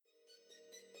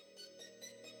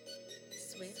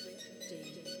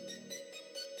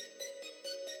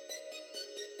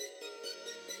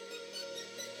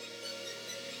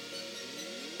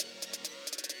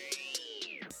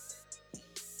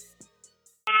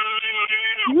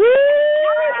Woo!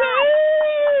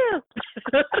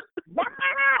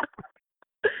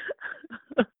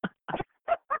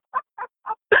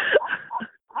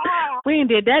 We ain't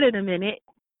did that in a minute.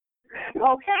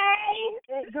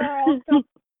 Okay, girl, so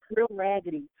real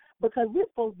raggedy because we're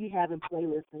supposed to be having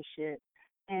playlists and shit,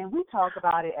 and we talk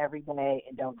about it every day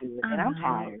and don't do it, I and I'm know.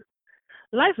 tired.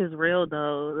 Life is real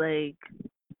though. Like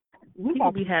We people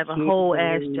got be these having kids whole to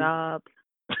ass raise, jobs.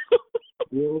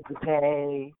 bills to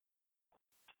pay,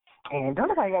 and don't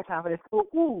nobody got time for this.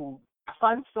 Ooh,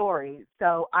 fun story.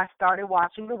 So I started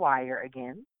watching The Wire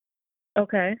again.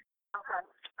 Okay.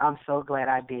 I'm so glad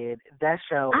I did. That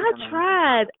show is I amazing.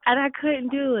 tried and I couldn't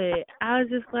do it. I was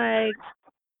just like,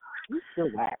 You still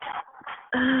whack.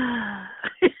 I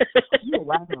You a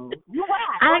whack. You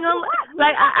whack. ain't What you gonna whack? You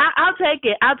like. whack. I'll take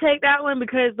it. I'll take that one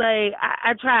because like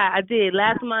I tried. I did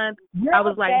last month. You're I a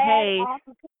was like, bad hey,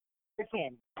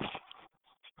 African.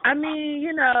 I mean,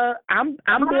 I'm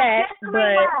My black,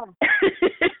 history wrong. but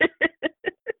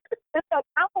It's like,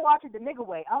 I'm gonna watch it the nigga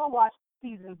way. I'm gonna watch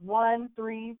seasons 1,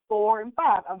 3, 4, and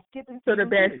 5. I'm skipping so the season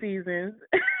best 2. seasons.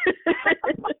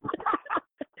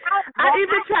 I Well,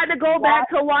 even tried to go back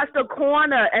to watch The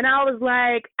Corner, and I was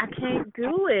like, I can't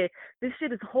do it. This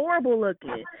shit is horrible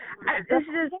looking. It's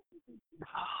just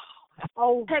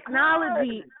oh,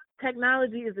 technology. God.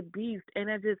 Technology is a beast, and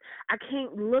I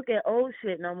can't look at old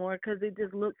shit no more because it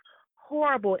just looks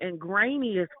horrible and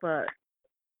grainy as fuck.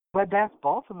 But that's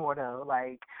Baltimore though.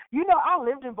 Like, I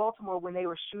lived in Baltimore when they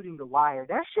were shooting The Wire.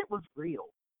 That shit was real.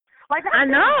 Like that I shit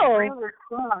was know. real as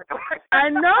fuck. I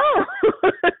know.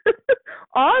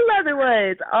 All of it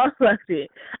was. All of it.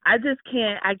 I just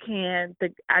can't. I can't.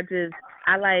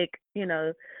 I like,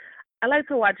 I like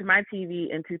to watch my TV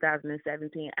in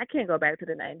 2017. I can't go back to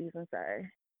the 90s. I'm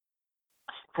sorry.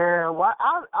 Girl,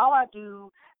 all I do,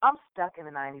 I'm stuck in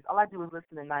the 90s. All I do is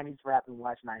listen to 90s rap and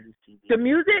watch 90s The TV.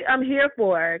 music I'm here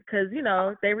for because,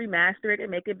 they remaster it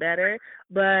and make it better.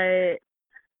 But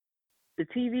the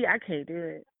TV, I can't do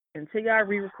it. Until y'all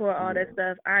re-record all that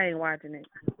stuff, I ain't watching it.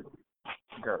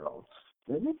 Girls,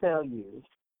 let me tell you.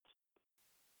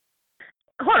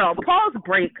 Hold on. Pause,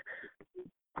 break,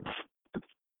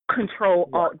 Control,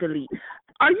 What? Alt, Delete.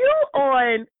 Are you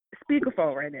on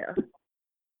speakerphone right now?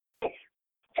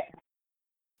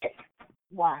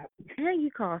 Why? Why are you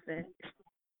coughing?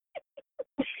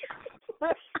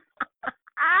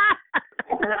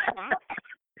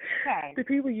 Okay. The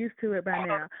people used to it by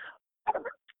now.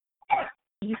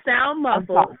 You sound I'm muffled,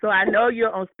 sorry. so I know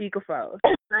you're on speakerphone.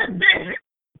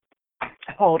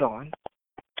 Hold on.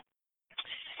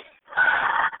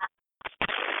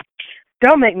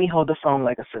 Don't make me hold the phone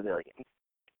like a civilian.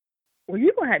 Well,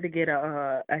 you're going to have to get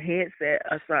a headset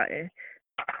or something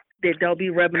that don't be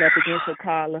rubbing up against your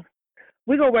collar.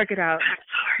 We're going to work it out.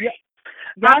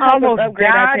 Y'all I help us almost upgrade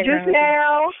our died just technology.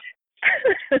 now.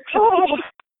 Oh,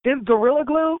 this Gorilla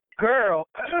Glue? Girl.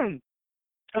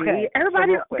 Okay.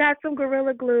 Everybody so got some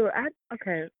Gorilla Glue.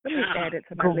 Okay, let me add it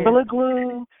to my Gorilla list.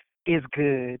 Glue is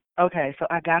good. Okay, so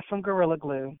I got some Gorilla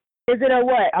Glue. Is it a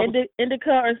what? I was- Indica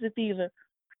or sativa?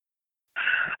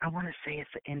 I want to say it's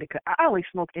an indica. I always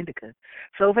smoke indica.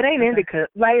 So if it ain't Okay. indica,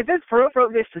 like if it's for real,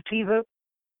 if it's sativa,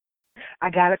 I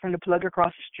got it from the plug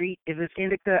across the street. If it's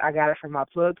indica, I got it from my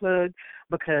plug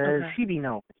because Okay. he be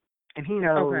known. And he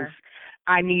knows Okay.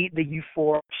 I need the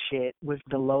euphoric shit with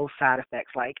the low side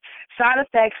effects. Like, side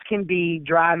effects can be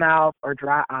dry mouth or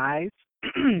dry eyes.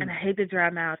 And I hate the dry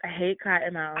mouth. I hate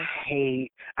cotton mouth. I hate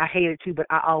it too, but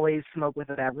I always smoke with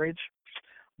a beverage.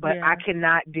 But Yeah. I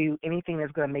cannot do anything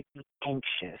that's going to make me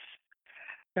anxious.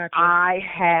 Gotcha. I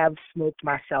have smoked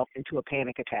myself into a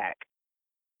panic attack.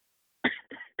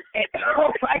 And,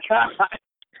 oh my God.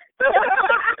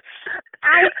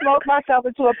 I smoked myself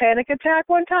into a panic attack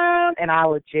one time, and I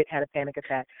legit had a panic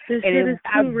attack. This And shit is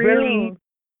too real.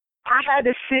 I had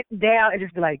to sit down and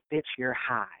just be like, bitch, you're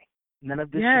high. None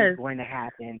of this shit is going to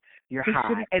happen. You're This shit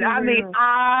high. is And too I mean, real.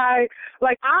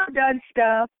 I've done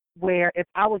stuff where if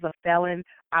I was a felon,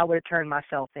 I would have turned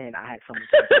myself in. I had so much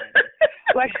anxiety.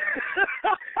 Like,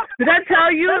 did I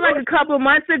tell you like a couple of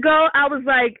months ago? I was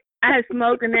like, I had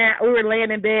smoked and then we were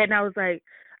laying in bed and I was like,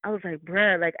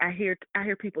 bruh, like I hear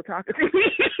people talking to me.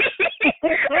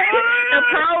 And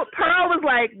Pearl was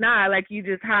like, nah, like you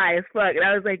just high as fuck. And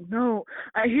I was like, no,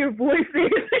 I hear voices.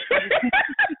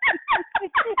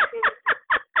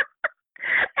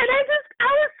 And I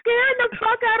was scaring the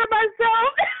fuck out of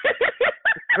myself.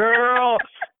 Girl,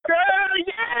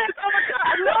 yes. Oh my God,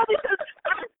 I know because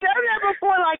I've done that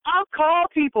before. Like I'll call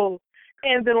people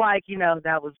and been like,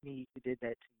 that was me who did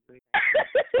that to you.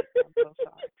 I'm so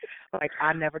sorry. Like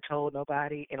I never told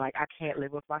nobody, and like I can't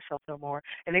live with myself no more.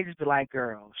 And they just be like,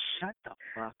 "Girl, shut the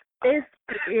fuck It's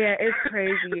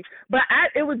crazy. But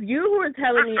it was you who were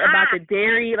telling me about the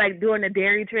dairy, like doing the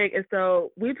dairy trick, and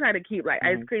so we try to keep like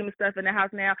ice cream and stuff in the house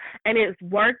now, and it's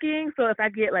working. So if I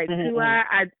get like too high,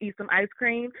 I eat some ice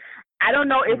cream. I don't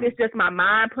know if it's just my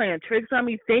mind playing tricks on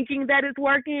me, thinking that it's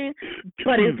working,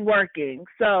 but it's working.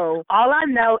 So all I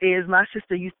know is my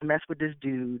sister used to mess with this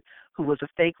dude who was a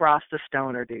fake Rasta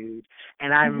stoner dude,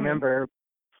 and I remember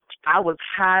I was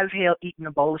high as hell eating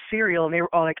a bowl of cereal, and they were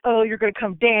all like, "Oh, you're gonna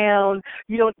come down.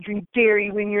 You don't drink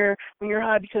dairy when you're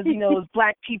high because as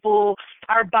black people,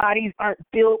 our bodies aren't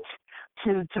built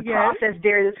to process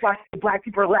dairy. That's why black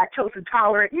people are lactose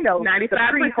intolerant.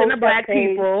 95% of black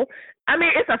people. I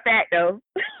mean, it's a fact though.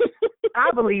 I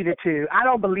believe it too. I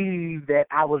don't believe that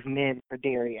I was meant for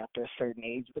dairy after a certain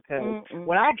age because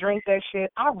when I drink that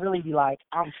shit, I really be like,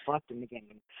 I'm fucked in the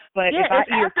game. But if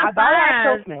I buy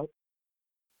lactose milk.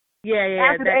 Yeah.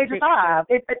 After the age of 5.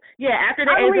 After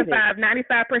the age of 5,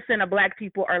 95% of black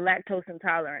people are lactose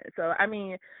intolerant. So, I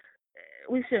mean,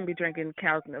 we shouldn't be drinking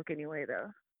cow's milk anyway,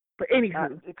 though. But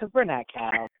anywho. Because we're not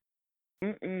cows.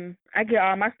 I get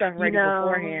all my stuff ready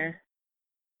beforehand.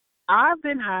 I've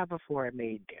been high before I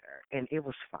made dinner, and it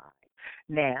was fine.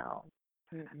 Now,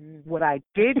 what I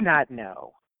did not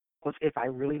know was if I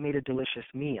really made a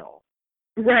delicious meal.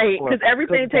 Right, because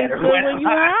everything tastes good when you're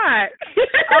hot.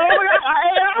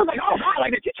 I was like, oh, God,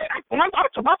 like,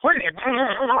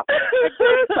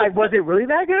 like, was it really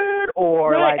that good?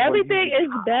 Or right, everything is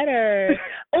better.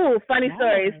 Oh, funny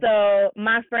story. So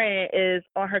my friend is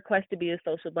on her quest to be a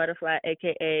social butterfly,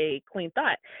 a.k.a. Queen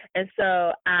Thought. And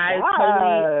so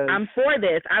I'm for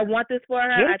this. I want this for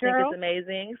her. I think it's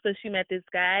amazing. So she met this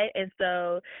guy, and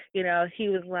so, he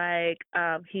was like,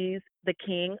 he's the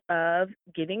king of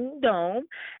giving dome.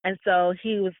 And so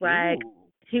he was like,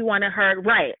 he wanted her,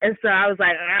 right. And so I was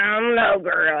like, I don't know,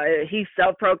 girl. He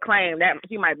self-proclaimed that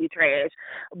he might be trash.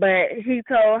 But he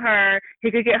told her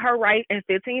he could get her right in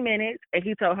 15 minutes, and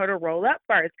he told her to roll up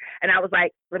first. And I was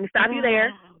like, let me stop you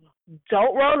there.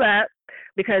 Don't roll up,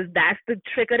 because that's the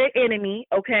trick of the enemy,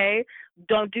 okay?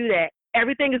 Don't do that.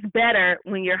 Everything is better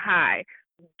when you're high.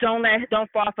 Don't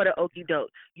fall for the okie doke.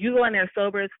 You go in there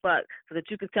sober as fuck so that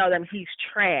you can tell them he's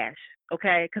trash,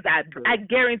 okay? Because I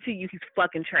guarantee you he's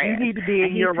fucking trash. You need to be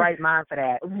in your right mind for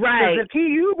that. Right. Because if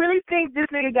you really think this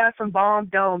nigga got some bomb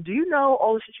dome, do you know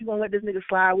all the shit you gonna let this nigga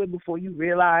slide with before you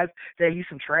realize that he's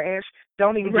some trash?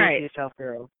 Don't even do it to yourself,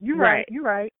 girl. You're right. You're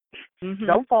right.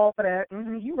 Don't fall for that.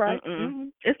 You're right.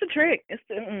 It's the trick. It's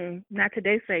not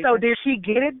today's safe. So did she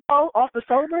get it off the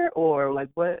sober, or like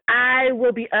what? I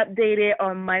will be updated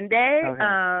on Monday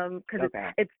because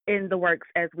it's in the works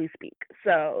as we speak.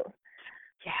 So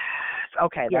yes.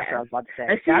 Okay, that's what I was about to say.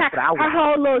 And her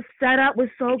whole little setup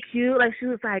was so cute. Like, she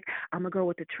was like, I'm going to go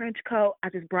with the trench coat. I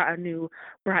just brought a new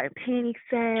bra and panty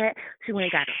set. She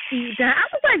went and got her feet done. I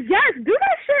was like, yes, do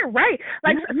that shit right.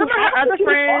 Like, some of her other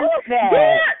friends.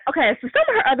 Okay, so some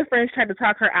of her other friends tried to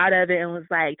talk her out of it and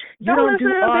was like, you don't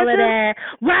do all of that.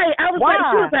 Right. I was like,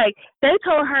 she was like, they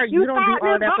told her you don't do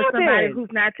all that for somebody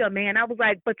who's not your man. I was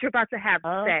like, but you're about to have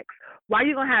sex. Why are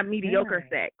you going to have mediocre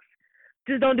sex?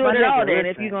 Just don't do it at all then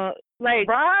if you're going to,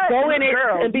 go in it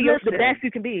and be the best you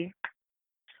can be.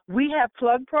 We have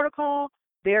plug protocol.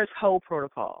 There's hoe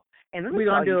protocol. And we're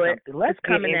going to do it. Let's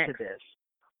get into this.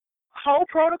 Hoe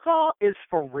protocol is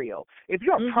for real. If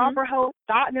you're a proper hoe,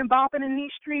 dotting and bopping in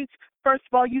these streets, first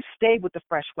of all, you stay with the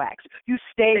fresh wax. You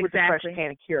stay with the fresh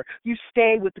manicure. You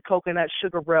stay with the coconut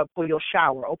sugar rub for your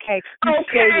shower, okay? You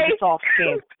stay with the soft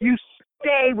skin. You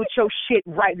stay with your shit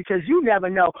right, because you never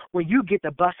know when you get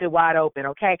the busted wide open,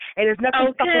 okay? And there's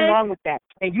nothing fucking wrong with that.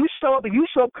 And you show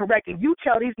up correct, and you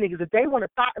tell these niggas if they want to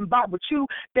thought and bop with you,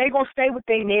 they going to stay with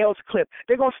their nails clipped.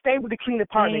 They're going to stay with the clean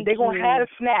apartment. They're going to have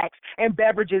snacks and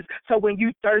beverages so when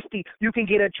you thirsty, you can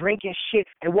get a drink and shit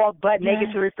and walk butt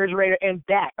naked to the refrigerator and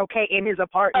back, okay, in his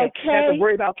apartment. You have to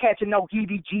worry about catching no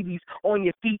heebie-jeebies on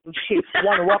your feet and shit.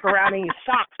 Want to walk around in your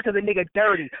socks because the nigga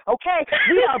dirty, okay?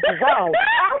 We are grown.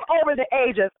 I'm over the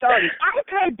age of 30. I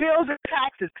pay bills and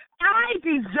taxes. I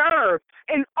deserve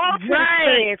an awesome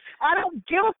experience. I don't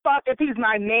give a fuck if he's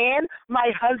my man,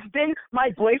 my husband,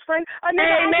 my boyfriend. I want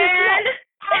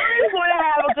to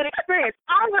have a good experience.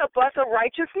 I'm going to bust a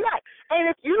righteous nut.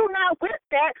 And if you're not with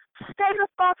that, stay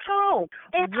the fuck home.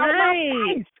 And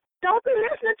don't be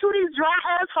listening to these dry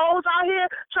assholes out here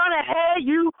trying to have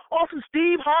you off of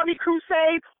Steve Harvey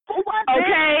crusade. Who was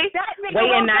that nigga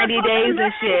waiting 90 days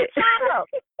and shit.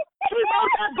 He wrote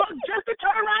that book just to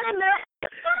turn around and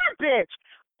bitch.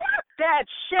 Fuck that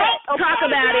shit.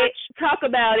 Talk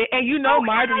about it. And you know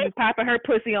Marjorie was popping her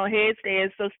pussy on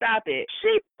headstands, so stop it.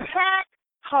 She packed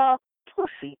her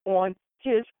pussy on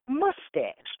his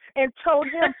mustache. and told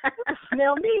him, you can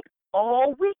smell me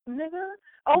all week, nigga.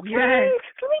 Okay? Yes.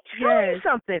 Let me tell you Yes.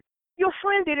 something. Your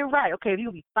friend did it right. Okay,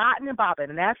 you'll be fighting and bopping.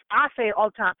 And I say it all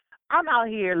the time. I'm out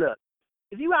here, look.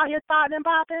 If you out here thotting and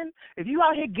bopping, if you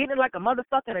out here getting it like a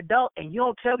motherfucking adult and you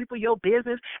don't tell people your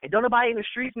business and don't nobody in the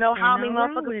streets know how many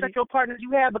motherfucking sexual partners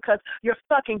you have because you're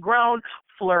fucking grown,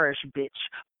 flourish, bitch.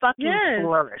 Fucking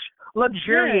flourish.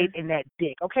 Luxuriate in that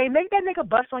dick, okay? Make that nigga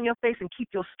bust on your face and keep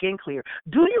your skin clear.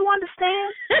 Do you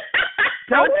understand?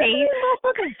 Don't listen to these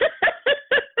motherfuckers.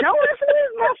 Don't listen to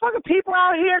these motherfucking people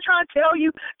out here trying to tell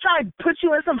you, trying to put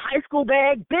you in some high school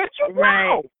bag. Bitch, you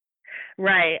know.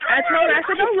 Right. I told her, I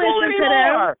said, don't listen to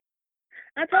them.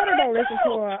 I told her, don't listen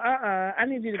to her. I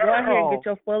need you to go out here and get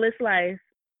your fullest life.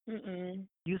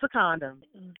 Use a condom.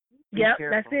 Yep,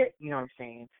 that's it. You know what I'm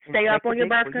saying? Stay up on your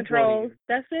birth controls.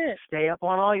 That's it. Stay up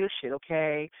on all your shit,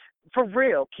 okay? For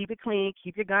real. Keep it clean.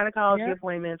 Keep your gynecology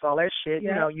appointments, all that shit.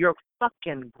 You know, you're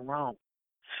fucking grown.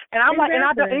 And I'm like, and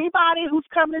I don't, anybody who's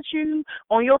coming at you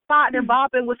on your thought and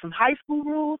bopping with some high school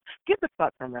rules, get the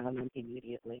fuck around them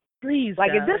immediately. Please.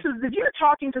 Like if you're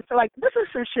talking to, like, this is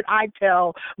some shit I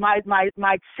tell my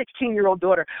 16-year-old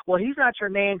daughter. Well, he's not your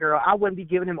man, girl. I wouldn't be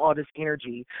giving him all this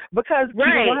energy because keep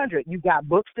it 100. You got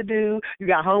books to do, you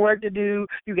got homework to do,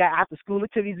 you got after school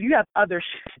activities, you have other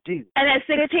shit to do. And at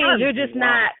 16,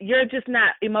 you're just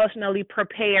not emotionally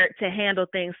prepared to handle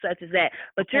things such as that.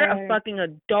 But you're a fucking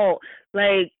adult.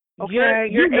 Like, you're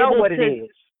you know able what to, it is.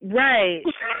 Right.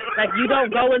 Like, you don't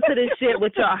go into this shit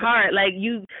with your heart. Like,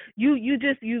 you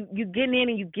getting in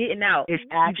and you getting out. It's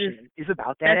action. It's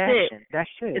about that action. That's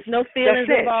it. It's no feelings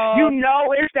involved. You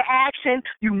know it's the action.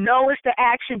 You know it's the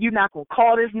action. You're not going to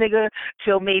call this nigga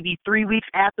till maybe 3 weeks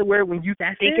afterward when you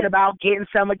thinking about getting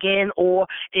some again, or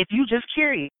if you just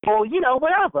curious, or, you know,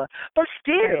 whatever. But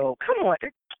still, come on.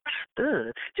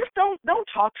 Just don't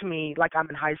talk to me like I'm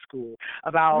in high school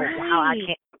about how I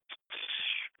can't.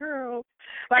 Girl.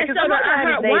 Like, and so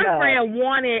her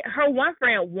one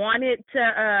friend wanted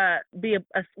to be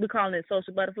we calling it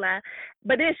social butterfly,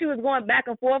 but then she was going back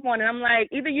and forth on it. I'm like,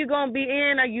 either you're gonna be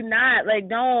in or you're not. Like,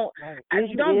 don't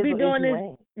be doing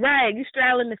this. Right, you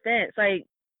straddling the fence. Like,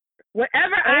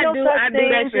 whatever I do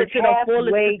that shit to the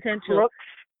fullest potential. Crooks.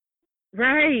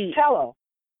 Right. Tell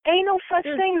her. Ain't no such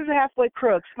thing as halfway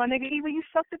crooks, my nigga. Either you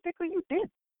suck the dick or you did.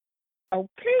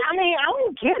 Okay. I mean, I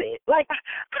don't get it. Like,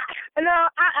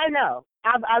 I know.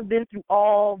 I've been through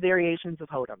all variations of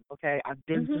Hodom, okay? I've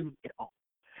been through it all.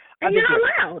 And you're not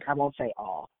allowed. I won't say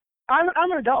all. I'm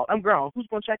an adult. I'm grown. Who's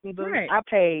going to check me, boo? Right. I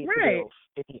pay the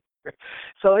bills.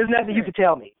 So there's nothing you can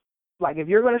tell me. Like, if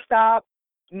you're going to stop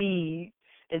me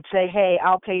and say, hey,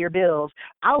 I'll pay your bills,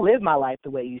 I'll live my life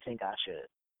the way you think I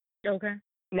should. Okay.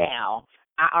 Now,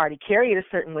 I already carry it a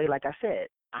certain way, like I said.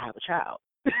 I have a child.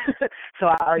 So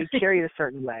I already carry it a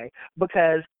certain way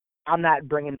because I'm not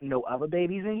bringing no other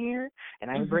babies in here,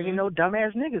 and I ain't bringing no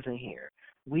dumbass niggas in here.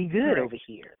 We good over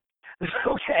here.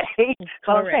 Okay?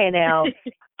 So I'm saying now,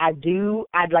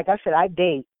 like I said, I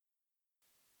date.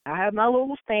 I have my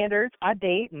little standards. I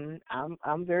date, and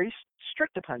I'm very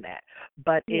strict upon that.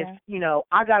 But if, you know,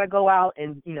 I got to go out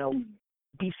and, you know,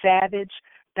 be savage,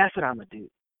 that's what I'm going to do.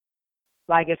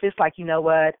 Like, if it's like, you know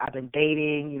what, I've been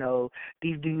dating, you know,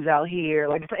 these dudes out here,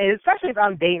 like, especially if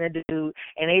I'm dating a dude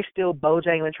and they still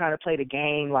bojangling trying to play the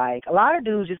game, like, a lot of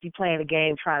dudes just be playing the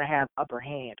game trying to have upper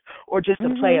hand or just to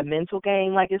play a mental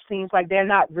game, like, it seems like they're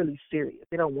not really serious.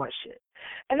 They don't want shit.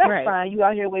 And that's fine. You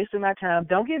out here wasting my time.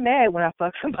 Don't get mad when I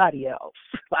fuck somebody else.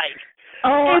 Like,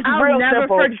 it's I'll real never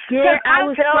simple. forget. I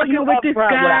was fucking with this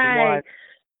guy.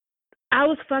 I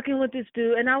was fucking with this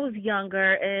dude, and I was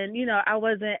younger, and, you know, I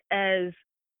wasn't,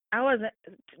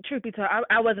 truth be told,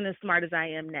 I wasn't as smart as I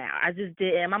am now. I just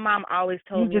didn't. My mom always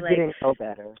told me, like, you didn't know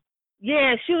better.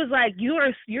 Yeah, she was like,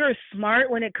 you're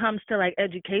smart when it comes to, like,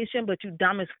 education, but you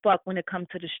dumb as fuck when it comes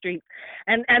to the streets.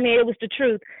 And, I mean, it was the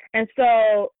truth. And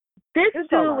so this dude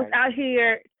was out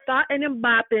here thotting and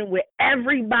bopping with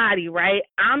everybody, right?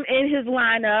 I'm in his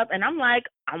lineup, and I'm like,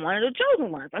 I'm one of the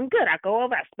chosen ones. I'm good. I go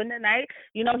over, I spend the night.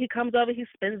 You know, he comes over, he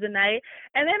spends the night.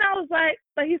 And then I was like,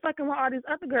 but he's fucking with all these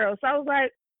other girls. So I was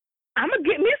like, I'm going to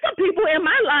get me some people in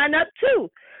my lineup, too.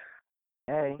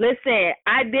 Hey. Listen,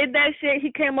 I did that shit.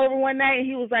 He came over one night, and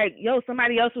he was like, yo,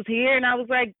 somebody else was here. And I was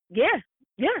like, yeah,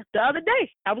 the other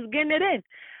day. I was getting it in.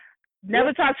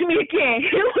 Never talk to me again.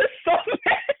 He was so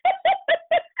mad.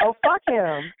 Oh, fuck him.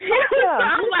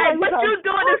 I'm like, but you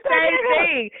doing the same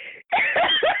thing.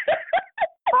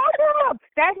 Fuck him.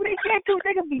 That's what they said too.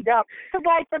 Niggas be dumb. Because,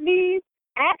 like, for me,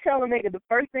 I tell a nigga the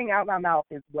first thing out of my mouth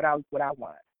is what I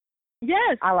want.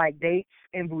 Yes. I like dates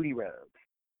and booty rubs.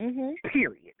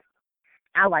 Period.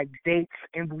 I like dates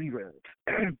and booty rubs.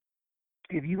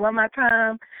 If you want my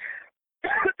time,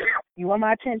 you want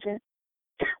my attention,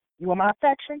 you want my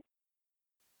affection,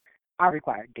 I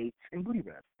require dates and booty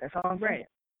rubs. That's all I'm saying.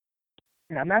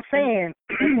 And I'm not saying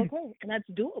okay, and that's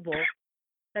doable.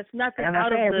 That's nothing I'm out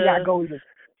not saying of we gotta go either.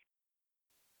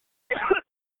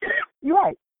 You're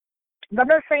right. I'm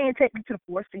not saying take me to the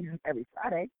Four Seasons every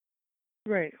Friday.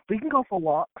 Right. We can go for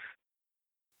walks.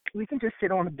 We can just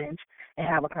sit on the bench and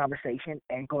have a conversation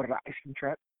and go to the ice cream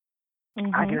truck.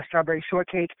 Mm-hmm. I get a strawberry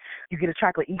shortcake. You get a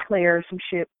chocolate eclair or some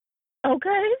shit.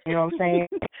 Okay. You know what I'm saying?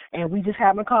 And we just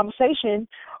having a conversation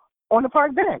on the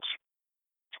park bench.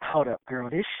 Hold up, girl.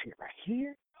 This shit right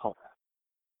here. Hold up.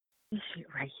 This shit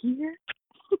right here.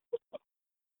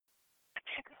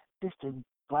 This the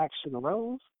Black Sugar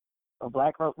Rose or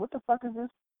Black Rose. What the fuck is this?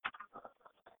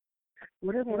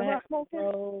 What am I smoking?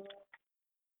 Rose.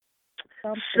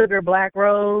 Sugar Black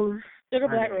Rose. Sugar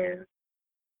Black Rose.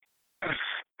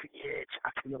 Bitch, I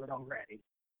feel it already.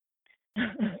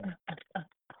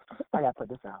 I gotta put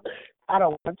this out. I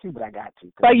don't want to, but I got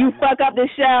to. But you fuck up the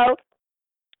show.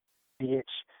 Bitch,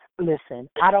 listen,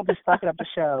 I don't just fucking up the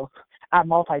show. I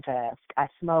multitask. I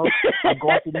smoke. I'm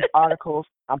going through these articles.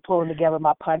 I'm pulling together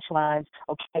my punchlines.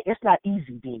 Okay, it's not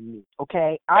easy being me.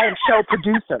 Okay, I am show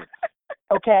producer.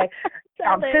 Okay,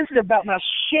 I'm sensitive about my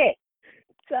shit.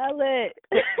 Tell it.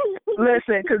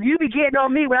 Listen, because you be getting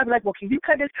on me when I be like, well, can you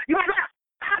cut this? You like,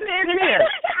 I'm the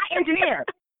engineer.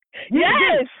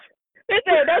 Yes.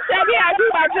 Listen, don't tell me how to do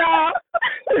my job.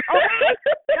 Okay?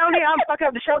 Tell me I'm fucking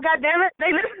up the show, goddammit.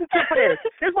 They listen to this.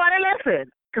 This is why they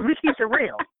listen. Because we keep it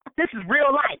real. This is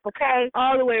real life, okay?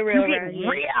 All the way real. You get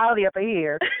reality up in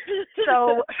here.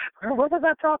 So, what was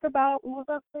I talking about? What was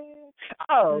I saying?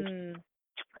 Oh,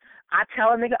 I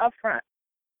tell a nigga up front,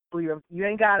 you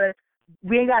ain't gotta,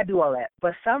 we ain't gotta do all that.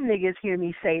 But some niggas hear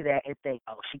me say that and think,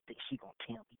 oh, she thinks she gonna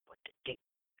tell me what to do.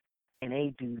 And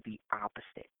they do the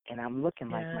opposite. And I'm looking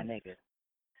like my nigga.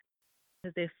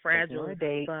 Because they're fragile as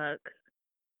fuck.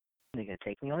 Nigga,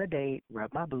 take me on a date,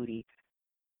 rub my booty.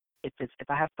 If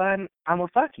I have fun, I'm gonna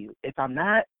fuck you. If I'm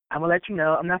not, I'm gonna let you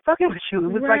know I'm not fucking with you.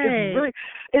 It was like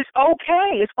it's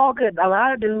okay. It's all good. A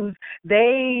lot of dudes,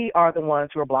 they are the ones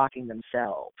who are blocking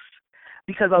themselves.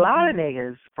 Because a lot of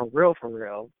niggas, for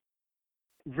real,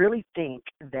 really think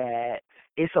that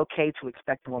it's okay to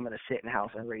expect a woman to sit in the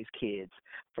house and raise kids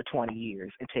for 20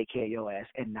 years and take care of your ass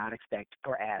and not expect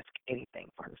or ask anything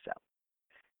for herself.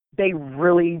 They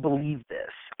really believe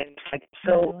this. And it's like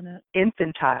so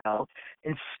infantile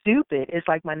and stupid. It's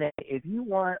like, my nigga, if you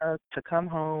want to come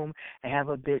home and have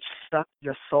a bitch suck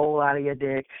your soul out of your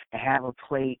dick and have a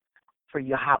plate for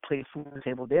your hot plate food on the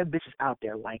table, there are bitches out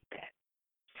there like that.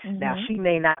 Mm-hmm. Now, she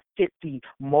may not fit the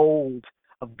mold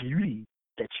of beauty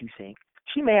that you think.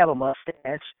 She may have a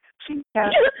mustache. She may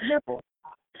have a nipple.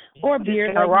 Or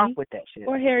beard. I rock with that shit.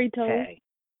 Or hairy toes. Hey,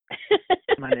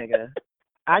 my nigga.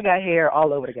 I got hair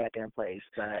all over the goddamn place,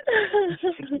 but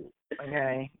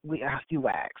okay, you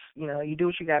wax. You know, you do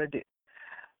what you got to do.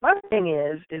 My thing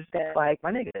is that, like,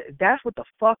 my nigga, if that's what the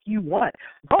fuck you want,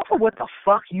 go for what the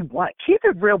fuck you want. Keep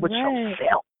it real with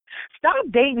yourself. Stop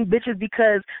dating bitches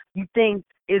because you think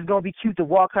it's going to be cute to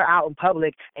walk her out in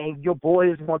public and your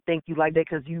boys won't think you like that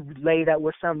because you laid up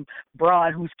with some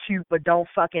broad who's cute but don't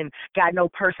fucking got no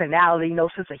personality, no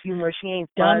sense of humor. She ain't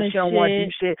fun. She don't want to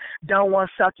do shit. Don't want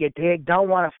to suck your dick. Don't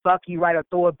want to fuck you right or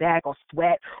throw it back or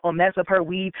sweat or mess up her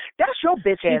weave. That's your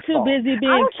bitch ass fault. She's too busy being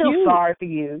cute. I don't feel cute. sorry for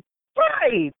you.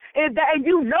 Right. And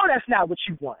you know that's not what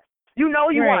you want. You know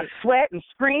you want to sweat and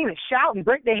scream and shout and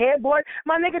break the headboard.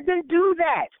 My nigga didn't do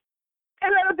that.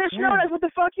 And let a bitch know that's what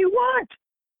the fuck you want.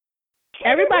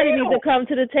 Everybody needs to come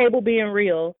to the table being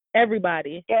real.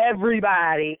 Everybody.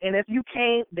 And if you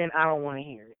can't, then I don't want to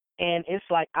hear it. And it's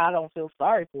like, I don't feel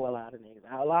sorry for a lot of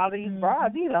niggas. A lot of these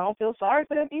broads either. I don't feel sorry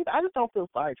for them either. I just don't feel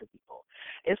sorry for people.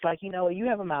 It's like, you know, you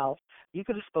have a mouth. You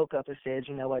could have spoke up and said,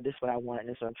 you know what, this is what I want and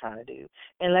this is what I'm trying to do.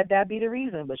 And let that be the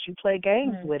reason. But you play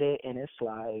games with it, and it's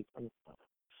like,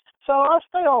 so I'll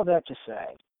say all that to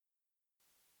say.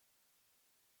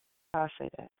 I'll say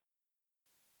that.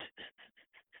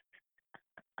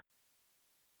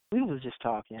 We was just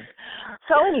talking.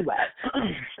 So anyway.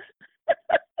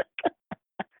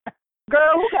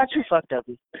 Girl, who got you fucked up?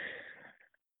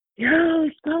 Yo,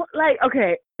 so, like,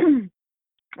 okay.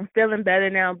 I'm feeling better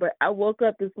now, but I woke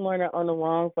up this morning on the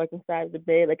wrong fucking side of the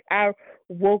bed. Like, I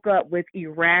woke up with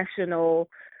irrational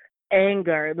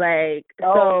anger. Like,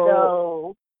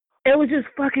 no. It was just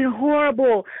fucking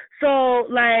horrible. So,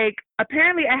 like,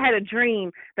 apparently I had a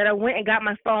dream that I went and got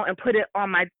my phone and put it on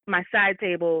my side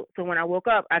table so when I woke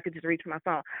up, I could just reach for my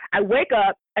phone. I wake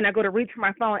up and I go to reach for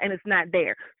my phone and it's not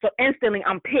there. So instantly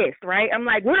I'm pissed, right? I'm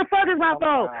like, where the fuck is my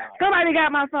phone? God. Somebody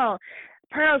got my phone.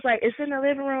 Pearl's like, it's in the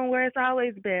living room where it's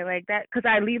always been, like that, because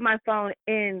I leave my phone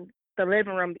in the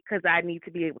living room because I need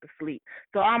to be able to sleep.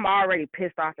 So I'm already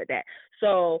pissed off at that.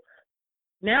 So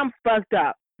now I'm fucked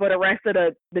up for the rest of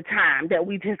the time that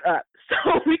we just up.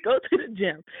 So we go to the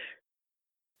gym.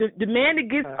 The man that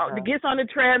gets on the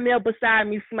treadmill beside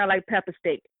me smell like pepper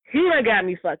steak. He done got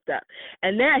me fucked up.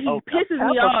 And now he pisses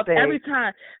me off every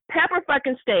time. Pepper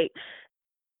fucking steak.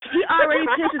 He already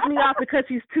pisses me off because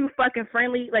he's too fucking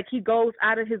friendly. Like, he goes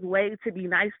out of his way to be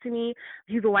nice to me.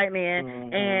 He's a white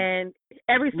man, and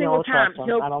every single time I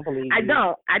don't believe you. I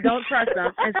don't trust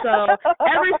him. And so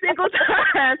every single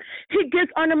time he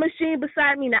gets on the machine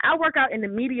beside me. Now, I work out in the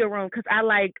media room because I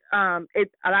like it.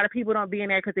 A lot of people don't be in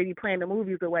there because they be playing the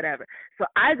movies or whatever. So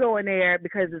I go in there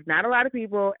because there's not a lot of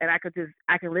people, and I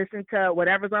can listen to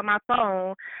whatever's on my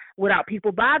phone without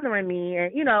people bothering me,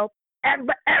 and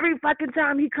every fucking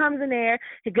time he comes in there,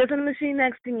 he gets on the machine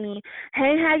next to me.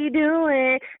 Hey, how you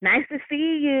doing? Nice to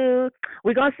see you.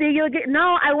 We're going to see you again.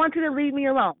 No, I want you to leave me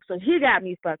alone. So he got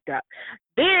me fucked up.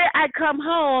 Then I come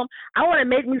home. I want to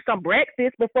make me some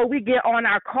breakfast before we get on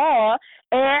our call,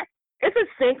 and it's a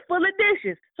sink full of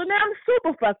dishes. So now I'm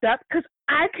super fucked up because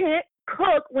I can't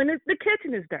cook when the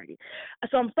kitchen is dirty.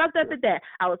 So I'm fucked up at that.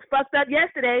 I was fucked up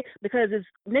yesterday because there's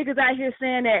niggas out here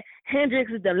saying that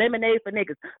Hendrix is the lemonade for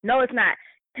niggas. No, it's not.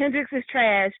 Hendrix is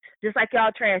trash, just like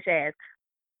y'all trash ass.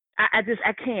 I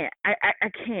can't. I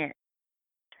can't.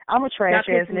 I'm a trash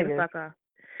ass nigga.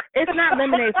 It's not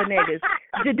lemonade for niggas.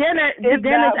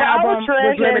 Jadena's album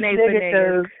was lemonade for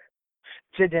niggas.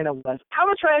 Jadena was. I'm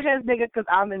a trash ass nigga because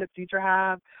I'm in the future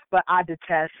hive, but I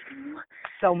detest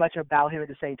so much about him at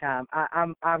the same time.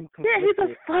 I'm yeah, he's a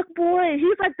fuck boy.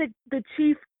 He's like the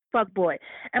chief fuck boy.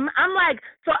 And I'm like,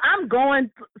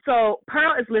 so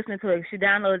Pearl is listening to it. She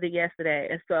downloaded it yesterday,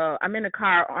 and so I'm in the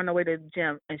car on the way to the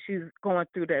gym, and she's going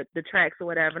through the tracks or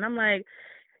whatever, and I'm like,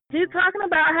 he's talking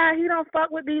about how he don't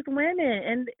fuck with these women,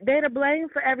 and they're to blame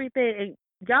for everything. And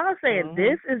y'all saying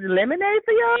this is lemonade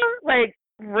for y'all? Like,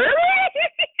 really?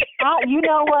 You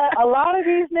know what? A lot of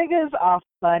these niggas are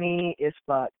funny as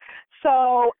fuck.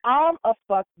 So I'm a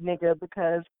fuck nigga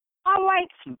because I like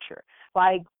Future.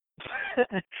 Like,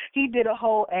 he did a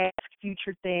whole Ask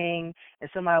Future thing, and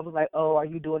somebody was like, oh, are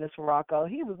you doing this for Rocco?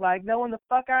 He was like, no, in the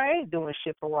fuck I ain't doing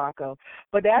shit for Rocco.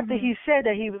 But after he said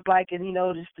that, he was like, and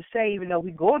just to say, even though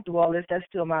we going through all this, that's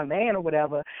still my man or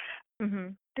whatever.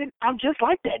 Then I'm just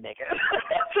like that nigga.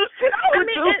 If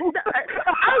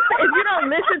you don't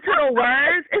listen to the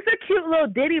words, it's a cute little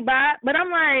ditty bop, but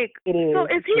I'm like, so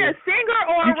is he a singer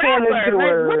or a rapper?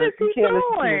 Like, what is he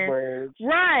doing?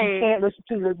 Right. You can't listen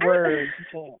to the words. You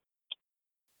can't.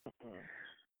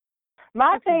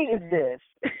 My thing is this.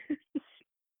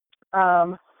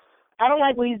 I don't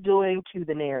like what he's doing to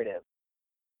the narrative.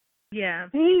 Yeah.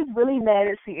 He's really mad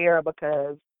at Sierra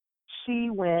because she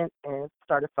went and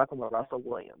started fucking with Russell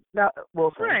Williams. Now,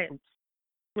 Wilson. Right.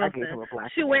 I gave him a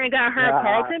black she went and got her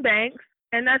Carlton Banks,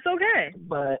 and that's okay.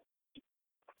 But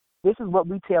this is what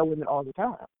we tell women all the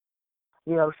time.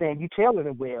 You know what I'm saying? You tell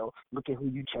women, well, look at who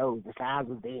you chose. The sign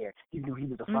was there. You knew he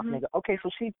was a fuck nigga. Okay, so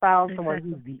she found someone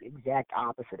who's the exact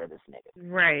opposite of this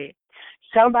nigga. Right.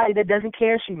 Somebody that doesn't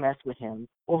care she messed with him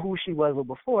or who she was with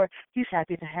before, he's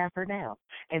happy to have her now.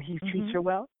 And he treats her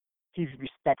well. He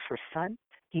respects her son.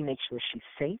 He makes sure she's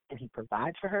safe, and he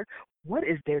provides for her. What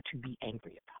is there to be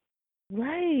angry about?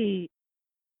 Right.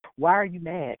 Why are you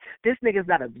mad? This nigga's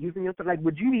not abusing your son. Like,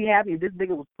 would you be happy if this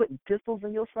nigga was putting pistols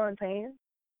in your son's hands?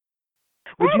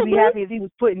 Would you be happy if he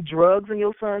was putting drugs in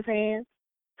your son's hands?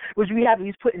 Would you be happy if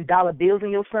he's putting dollar bills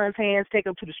in your son's hands, take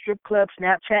him to the strip club,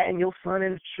 Snapchatting your son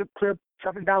in the strip club,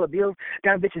 stuffing dollar bills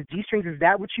down bitches' G-strings? Is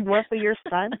that what you want for your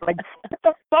son? Like, what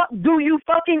the fuck do you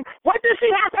what does she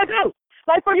have to do?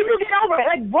 Like, for you to get over it.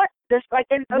 Like, what? This, like,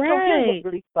 and so here's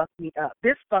what really fucked me up.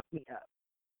 This fucked me up.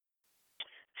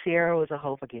 Sierra was a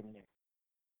hoe for getting there.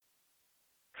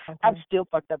 Okay. I'm still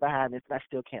fucked up behind this, and I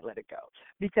still can't let it go.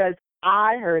 Because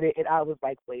I heard it, and I was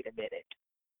like, wait a minute.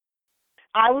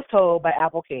 I was told by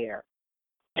Apple Care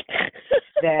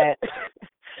that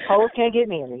hoes can't get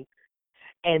married,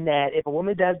 and that if a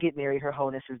woman does get married, her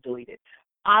wholeness is deleted.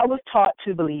 I was taught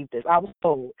to believe this. I was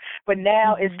told. But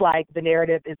now it's like the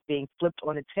narrative is being flipped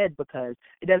on its head because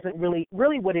it doesn't really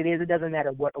what it is, it doesn't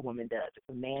matter what a woman does. If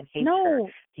a man hates her,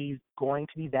 he's going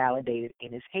to be validated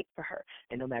in his hate for her.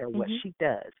 And no matter what she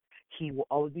does, he will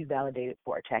always be validated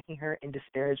for attacking her and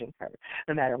disparaging her.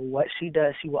 No matter what she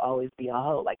does, she will always be a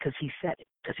hoe. Like, because he said it,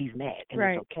 because he's mad. And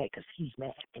it's okay, because he's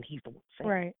mad, and he's the one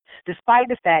saying it. Despite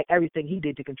the fact, everything he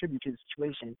did to contribute to the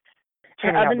situation.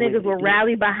 And other niggas will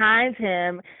rally behind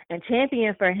him and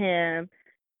champion for him.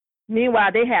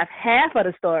 Meanwhile, they have half of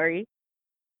the story.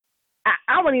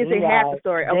 I wouldn't even say half the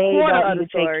story, a They quarter don't of the even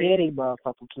story. take care of their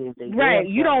motherfucking kids. They Right.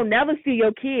 damn You self. don't never see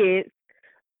your kids,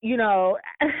 you know.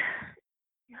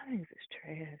 Y'all niggas is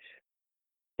trash.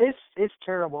 It's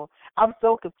terrible. I'm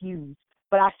so confused,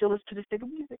 but I still listen to this nigga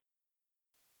music.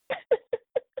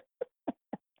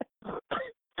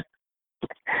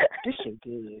 This shit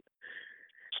good.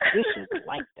 This shit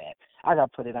like that. I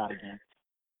gotta put it out again.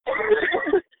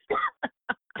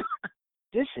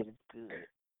 This shit is good.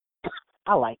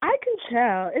 I like it. I can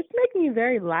tell. It's making you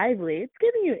very lively. It's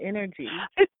giving you energy.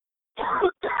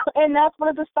 And that's one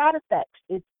of the side effects.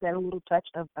 It's that little touch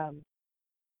of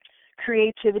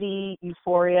creativity,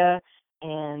 euphoria,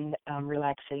 and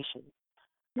relaxation.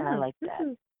 And I like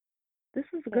that. This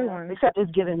is a good one. Except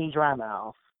it's giving me dry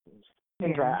mouth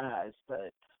and dry eyes,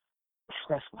 but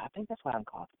I think that's why I'm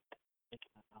coughing.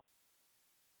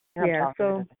 Yeah,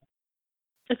 so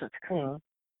it's a thing.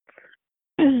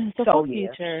 So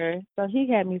Future. So he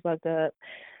had me fucked up.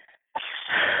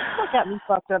 What got me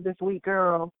fucked up this week,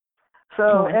 girl?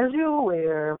 So as you're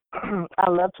aware, I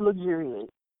love to luxuriate.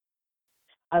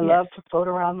 I love to float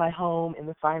around my home in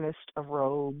the finest of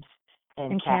robes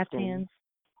and caftans.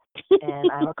 And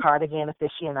I'm a cardigan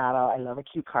aficionado. I love a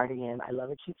cute cardigan. I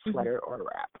love a cute sweater or a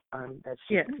wrap. That's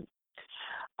just me.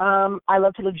 I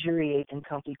love to luxuriate in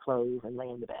comfy clothes and lay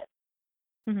in the bed.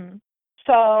 Mm-hmm.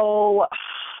 So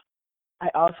I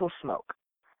also smoke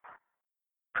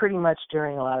pretty much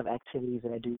during a lot of activities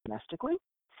that I do domestically.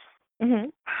 Mm-hmm.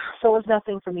 So it's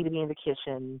nothing for me to be in the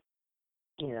kitchen,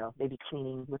 you know, maybe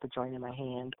cleaning with a joint in my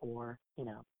hand or, you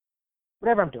know,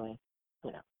 whatever I'm doing,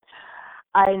 you know.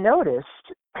 I noticed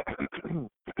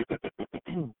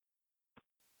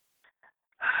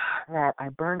that I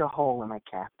burned a hole in my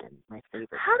Captain, my favorite.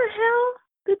 How the hell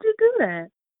did you do that?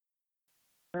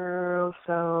 Girl,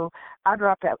 so I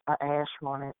dropped ash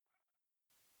on it.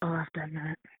 Oh, I've done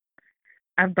that.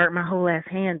 I've burnt my whole ass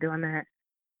hand doing that.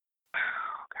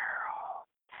 Oh,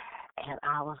 girl. And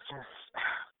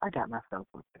I got myself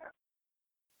with that.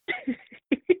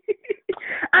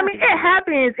 I mean, it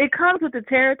happens. It comes with the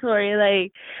territory.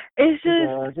 Like, it's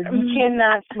just... You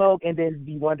cannot smoke and then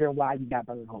be wondering why you got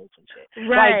burn holes and shit.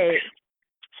 Right.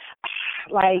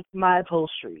 Like my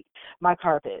upholstery, my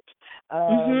carpet.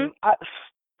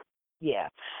 Yeah,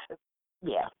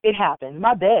 it happened.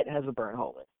 My bed has a burn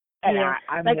hole in it. And yeah.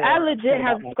 I legit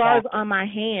have scars on my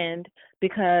hand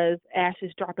because ash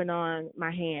is dropping on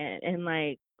my hand. And,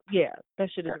 like, yeah, that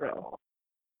shit is real.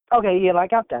 Okay, yeah,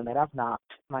 like I've done that. I've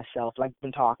knocked myself, like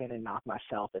been talking and knocked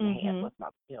myself in the hand with my,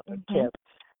 you know, the tip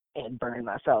and burned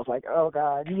myself. Like, oh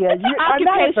God, yeah. It's an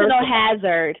occupational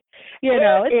hazard. You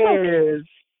know, it is.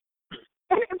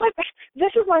 But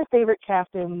this is my favorite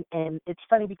Captain, and it's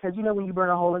funny because, you know, when you burn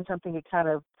a hole in something, it kind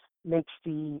of makes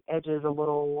the edges a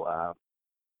little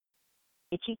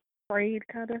itchy. Frayed,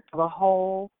 kind of? Of a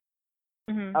hole.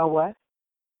 Mm-hmm. Oh, what?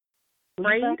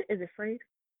 Frayed? Is it frayed?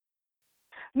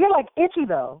 Yeah, like itchy,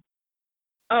 though.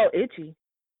 Oh, itchy.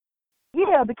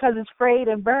 Yeah, because it's frayed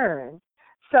and burned.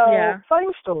 So, funny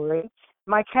story,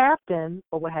 my Captain,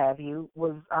 or what have you,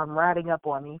 was riding up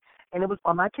on me, and it was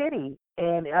on my titty.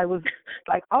 And I was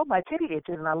like, oh, my titty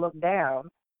itches, and I looked down,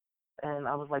 and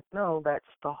I was like, no, that's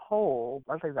the hole.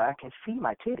 I was like, I can see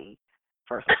my titty,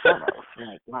 first and foremost.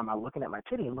 Like, why am I looking at my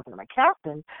titty and looking at my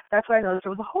Captain? That's when I noticed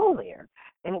there was a hole there.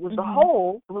 And it was the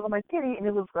hole, it was on my titty, and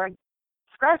it was like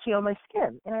scratchy on my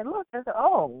skin. And I looked, and I said,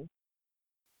 oh,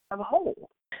 I have a hole.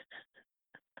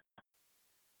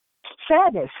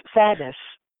 Sadness. Sadness.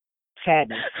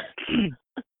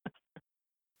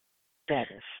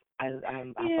 I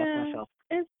fucked myself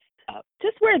up.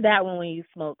 Just wear that one when you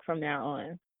smoke from now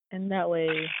on. And that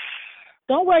way,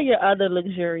 don't wear your other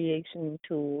luxuriation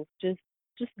tools. Just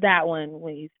that one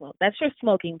when you smoke. That's your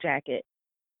smoking jacket.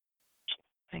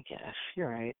 I guess. You're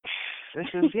right. This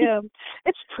is,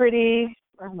 it's pretty.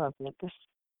 I love it.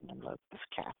 I love this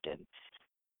Captain.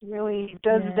 Really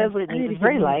does what it needs. It's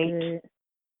very light.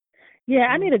 Yeah,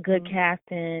 I need a good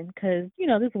Captain because, you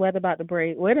know, this weather about to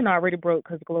break. Well, it done already broke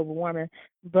because of global warming.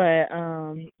 But,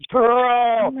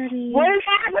 girl, what is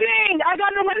happening? I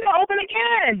got the window open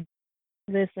again.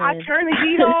 Listen. I turned the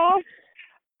heat off.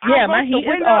 Yeah, my heat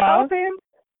is off. Open.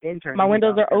 My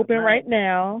windows are open right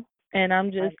now. And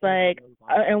I'm just like,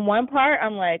 in one part,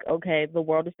 I'm like, okay, the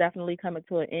world is definitely coming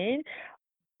to an end.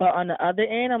 But on the other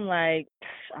end, I'm like,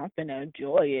 I'm finna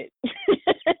enjoy it.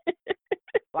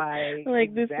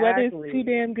 Like this weather is too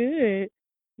damn good.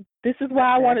 This is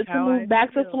why I wanted to move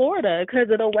back to Florida, because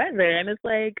of the weather. And it's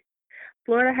like,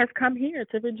 Florida has come here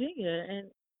to Virginia.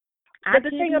 And but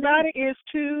the thing about it is,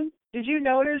 too, Did you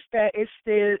notice that it's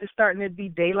starting to be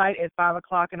daylight at 5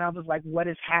 o'clock? And I was like, what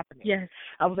is happening? Yes.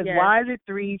 I was like, Yes. why is it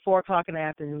 3, 4 o'clock in the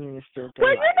afternoon and it's still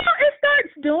daylight? Well, it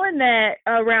starts doing that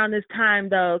around this time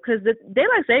though, because the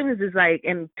daylight savings is like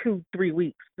in 2-3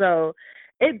 weeks, so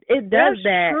it does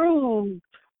that. That's true,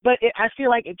 but I feel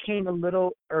like it came a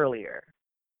little earlier.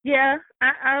 Yeah,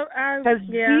 Because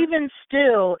even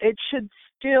still, it should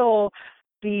still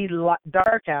be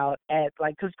dark out at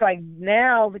because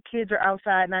now the kids are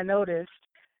outside, and I noticed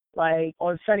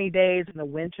on sunny days in the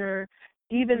winter,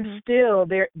 even still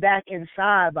they're back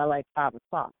inside by 5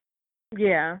 o'clock.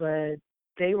 Yeah, but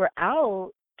they were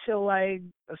out till a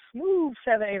smooth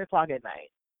 7, 8 o'clock at night.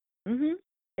 Mhm.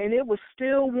 And it was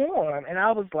still warm, and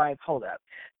I was like, hold up.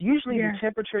 Usually the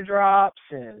temperature drops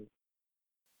and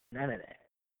none of that.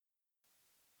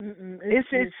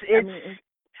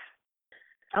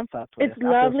 I'm fucked with it. It's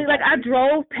lovely. I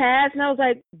drove past and I was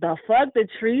like, the fuck? The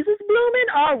trees is blooming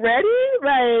already?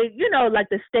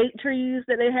 The state trees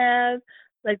that they have,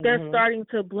 they're starting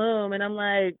to bloom. And I'm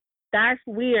like, that's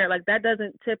weird. That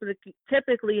doesn't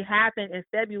typically happen in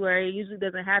February. It usually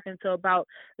doesn't happen until about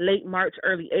late March,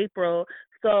 early April.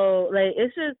 So,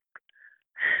 it's just,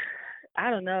 I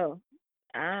don't know.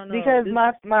 Because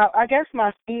I guess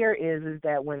my fear is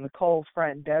that when the cold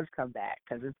front does come back,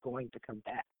 because it's going to come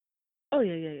back. Oh,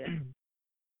 yeah.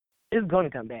 It's going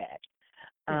to come back.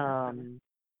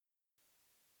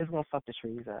 It's going to fuck the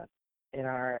trees up, and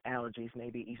our allergies may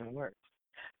be even worse.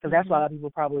 Because that's why a lot of people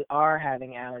probably are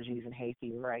having allergies and hay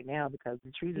fever right now, because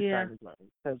the trees are starting to bloom.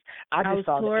 Because I just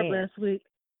saw the ants. Last week.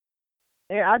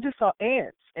 Yeah, I just saw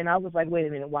ants, and I was like, wait a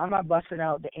minute, why am I busting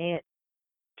out the ant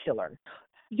killer?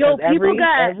 Yo, people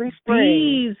got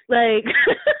bees.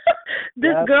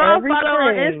 This girl follow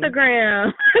on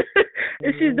Instagram,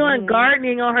 and she's doing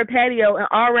gardening on her patio, and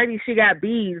already she got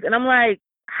bees. And I'm like,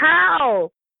 how?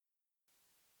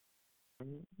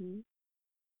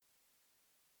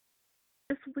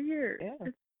 It's weird.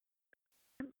 Yeah.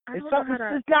 It's something.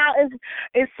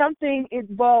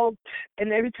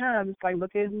 And every time it's like,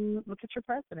 look at your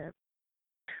president.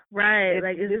 Right.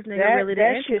 Is this nigga really the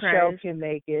Antichrist? That shit show can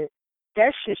make it.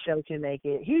 That shit show can make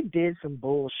it. He did some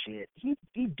bullshit. He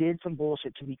did some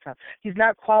bullshit to become. He's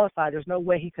not qualified. There's no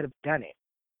way he could have done it.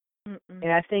 Mm-mm.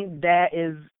 And I think that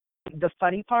is the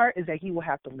funny part, is that he will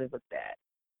have to live with that.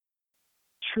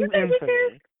 True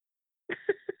infamy.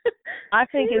 I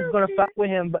think it's going to fuck with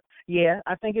him, but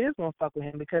I think it is going to fuck with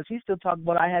him, because he's still talking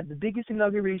about, I had the biggest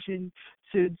inauguration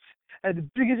since, I had the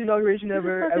biggest inauguration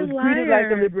ever. I was greeted like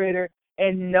the liberator,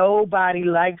 and nobody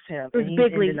likes him. It was and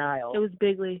Bigley. In denial. It was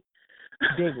Bigley.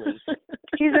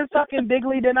 He's in fucking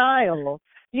Bigley denial.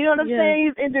 You know what I'm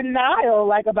saying? He's in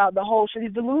denial, about the whole shit.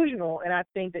 He's delusional, and I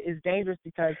think that it's dangerous,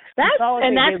 because that sounds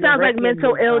like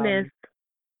mental illness.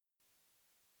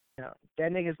 No,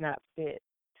 that nigga's not fit.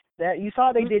 That you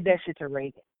saw they did that shit to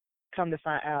Reagan. Come to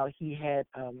find out, he had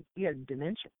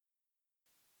dementia.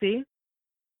 See?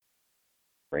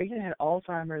 Reagan had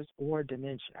Alzheimer's or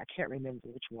dementia. I can't remember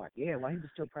which one. Yeah, while he was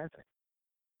still president.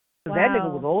 Wow. That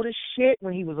nigga was old as shit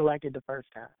when he was elected the first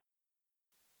time.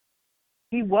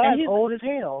 He was old as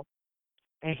hell.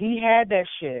 And he had that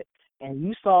shit. And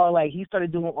you saw, he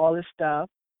started doing all this stuff.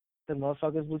 The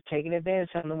motherfuckers was taking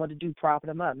advantage, telling him what to do, propping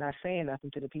him up, not saying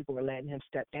nothing to the people who were letting him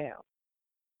step down.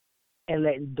 And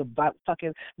letting the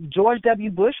fucking George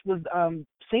W. Bush was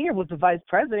Sr. was the vice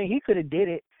president. He could have did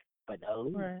it, but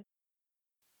no. Right.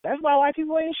 That's why white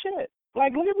people ain't shit. Look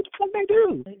at what the fuck they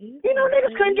do.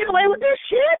 Niggas couldn't get away with this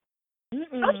shit.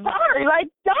 Mm-mm. I'm sorry.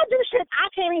 Y'all do shit I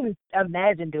can't even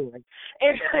imagine doing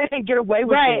and get away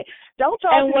with it. Don't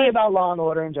talk to me about Law and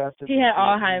Order and Justice. He had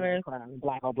Alzheimer's. Crime,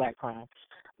 black on black crime.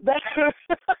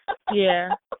 Yeah.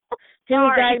 He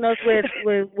was diagnosed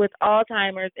with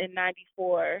Alzheimer's in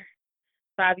 '94,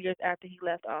 5 years after he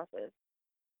left office.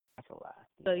 That's a lie.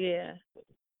 So yeah.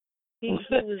 He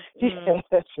was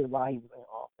that shit while he was in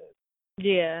office.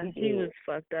 Yeah, he was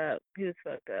fucked up.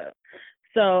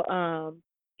 So,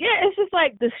 it's just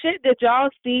the shit that y'all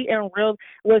see in real.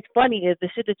 What's funny is the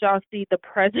shit that y'all see the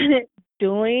president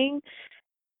doing,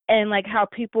 and how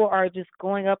people are just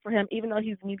going up for him, even though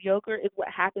he's mediocre, is what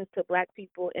happens to black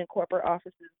people in corporate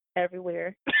offices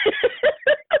everywhere.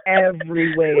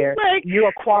 Everywhere. You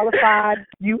are qualified.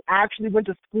 You actually went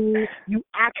to school. You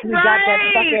actually got that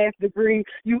fuck-ass degree.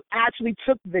 You actually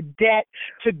took the debt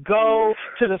to go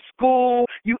to the school.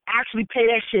 You actually pay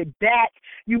that shit back.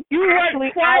 You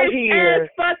actually out here.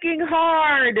 It's fucking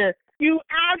hard. You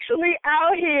actually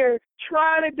out here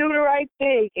trying to do the right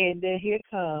thing. And then here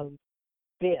comes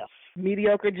Biff.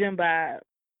 Mediocre Jim Bob.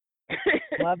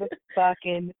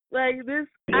 Motherfucking this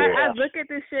I look at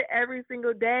this shit every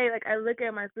single day. Like, I look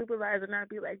at my supervisor and I'd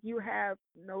be like, you have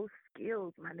no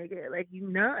skills, my nigga. Like, you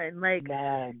none. Like,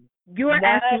 none. you're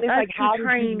asking us like, how to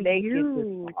train did you make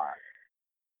you. it this far?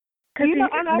 Because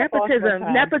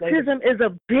nepotism is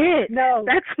a bitch. No,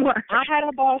 that's what. I had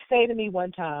a boss say to me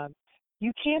one time,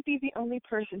 you can't be the only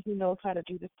person who knows how to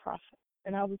do this process.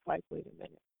 And I was like, wait a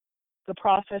minute. The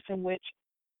process in which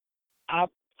I,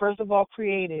 first of all,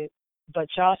 created, but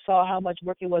y'all saw how much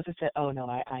work it was and said, oh, no,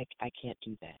 I can't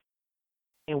do that.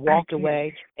 And walked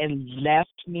away and left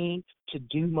me to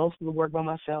do most of the work by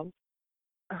myself.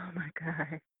 Oh, my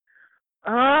God.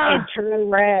 And turn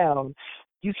around.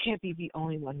 You can't be the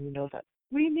only one who knows that.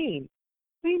 What do you mean?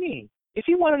 What do you mean? If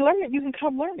you want to learn it, you can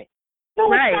come learn it. No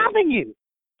one's stopping you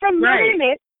from learning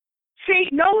it. See,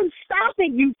 no one's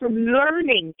stopping you from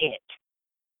learning it.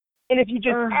 And if you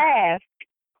just ask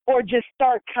or just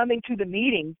start coming to the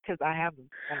meetings, because I have them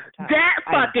all the time. That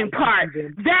fucking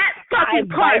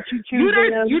part. You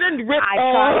didn't rip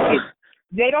off.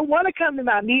 They don't want to come to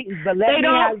my meetings, but they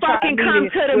don't fucking come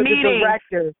to the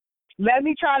meeting. Let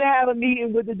me try to have a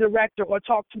meeting with the director or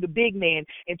talk to the big man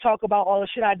and talk about all the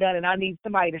shit I done, and I need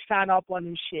somebody to sign off on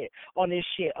this shit.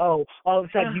 Oh, all of a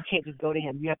sudden you can't just go to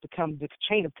him. You have to come to the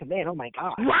chain of command. Oh, my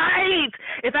God. Right.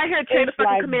 If I hear chain of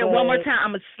fucking command one more time,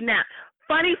 I'm going to snap.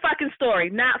 Funny fucking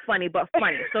story. Not funny, but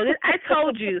funny. So I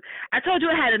told you I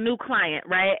had a new client,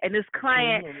 right? And this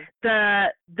client,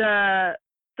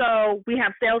 So we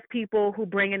have salespeople who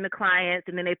bring in the clients,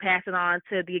 and then they pass it on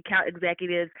to the account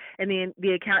executives, and then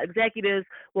the account executives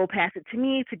will pass it to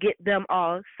me to get them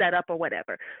all set up or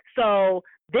whatever. So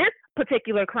this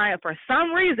particular client, for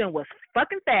some reason, was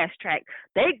fucking fast-tracked.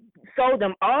 They sold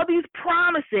them all these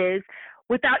promises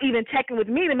without even checking with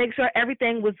me to make sure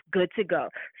everything was good to go.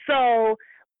 So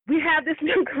we have this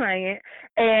new client,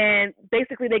 and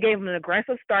basically they gave him an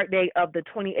aggressive start date of the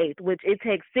 28th, which it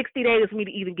takes 60 days for me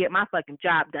to even get my fucking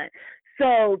job done.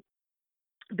 So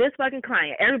this fucking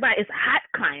client, it's a hot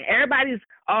client. Everybody's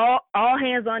all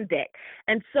hands on deck.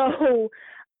 And so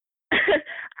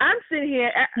I'm sitting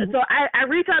here, so I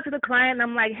reach out to the client, and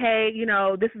I'm like, hey,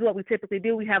 this is what we typically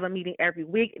do. We have a meeting every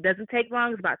week. It doesn't take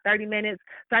long. It's about 30 minutes,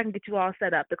 so I can get you all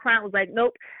set up. The client was like,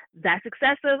 nope, that's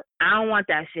excessive. I don't want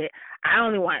that shit. I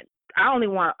only want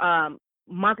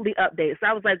monthly updates. So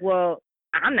I was like, well,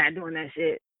 I'm not doing that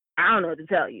shit. I don't know what to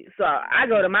tell you. So I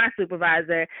go to my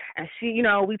supervisor, and she,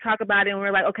 we talk about it, and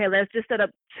we're like, okay, let's just set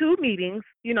up 2 meetings,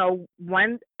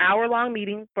 1 hour-long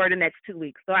meeting for the next 2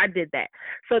 weeks. So I did that.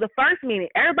 So the first meeting,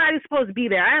 everybody's supposed to be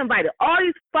there. I invited all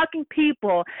these fucking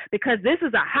people because this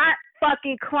is a hot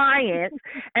fucking client.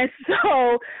 And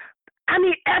so,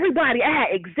 everybody. I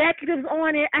had executives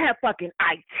on it. I had fucking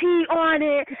IT on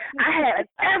it. I had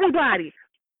everybody.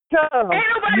 Ain't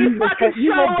nobody fucking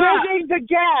show up. Bridging the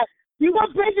gap. You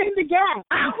were bridging the gap.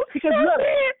 Because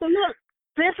look,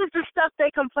 this is the stuff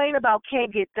they complain about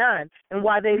can't get done, and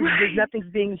why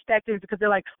nothing's being inspected, because they're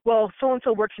like, well,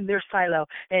 so-and-so works in their silo,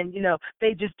 and,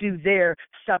 they just do their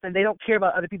stuff, and they don't care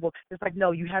about other people. It's like,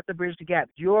 no, you have to bridge the gap.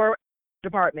 Your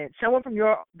department, someone from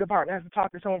your department has to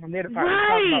talk to someone from their department to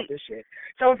talk about this shit.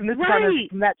 Someone from this department,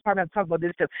 from that department has to talk about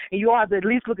this stuff. And you all have to at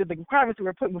least look at the requirements that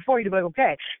we're putting before you to be like,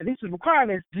 okay, and these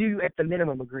requirements do at the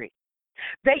minimum agree.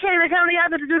 They can't even come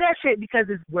together to do that shit because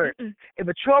it's work. If a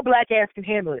mature black ass can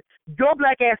handle it, your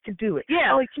black ass can do it.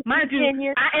 Yeah, mind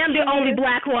you, I am the only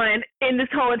black one in this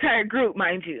whole entire group,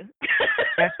 mind you.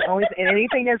 That's the only thing. And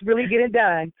anything that's really getting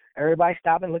done, everybody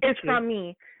stop and look at you. It's from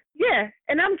me. Yeah,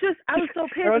 and I was so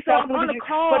pissed. So I'm on the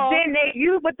call.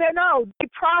 But then they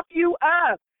prop you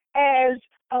up as,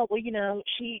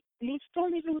 she still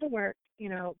needs a little work,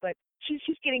 but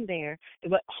she's getting there.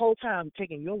 But the whole time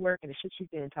taking your work and the shit she's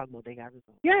there and talking about they got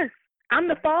results. Yes, I'm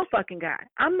the fall fucking guy.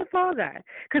 I'm the fall guy.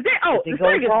 Because the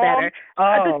story gets better.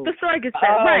 The story gets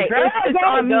better. Right. It's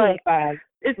on me.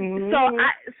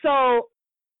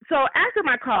 So after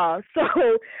my call,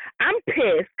 I'm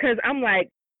pissed because I'm like,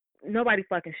 nobody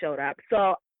fucking showed up.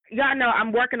 So y'all know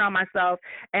I'm working on myself,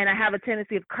 and I have a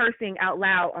tendency of cursing out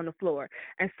loud on the floor.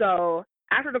 And so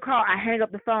after the call, I hang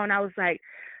up the phone. I was like,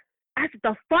 that's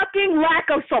the fucking lack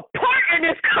of support in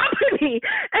this company.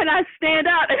 And I stand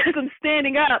up, and as I'm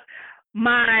standing up,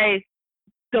 my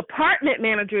department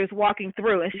manager is walking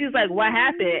through, and she's like, what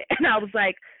happened? And I was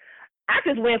like, I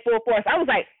just went full force. I was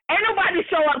like, ain't nobody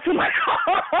show up to my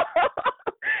call.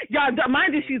 Y'all,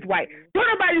 mind you, she's white. Don't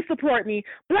nobody support me,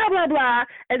 blah, blah, blah.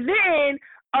 And then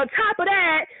on top of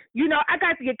that, I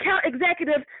got the account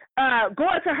executive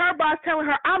going to her boss telling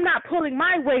her I'm not pulling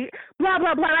my weight, blah,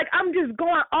 blah, blah. Like, I'm just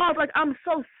going off. Like, I'm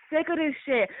so sick of this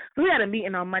shit. So we had a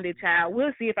meeting on Monday, child.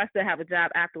 We'll see if I still have a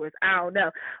job afterwards. I don't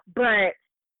know. But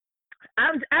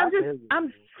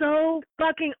I'm so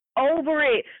fucking over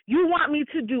it. You want me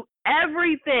to do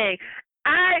everything.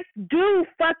 I do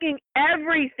fucking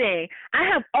everything. I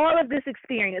have all of this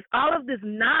experience, all of this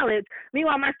knowledge.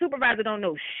 Meanwhile, my supervisor don't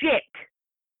know shit.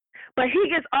 But he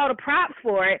gets all the props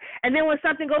for it. And then when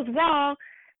something goes wrong,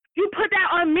 you put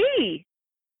that on me.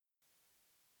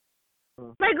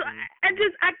 Like,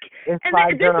 it's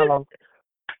like journal.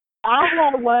 I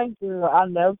had one girl, I'll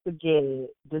never forget it.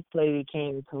 This lady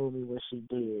came and told me what she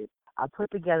did. I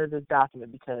put together this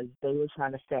document because they were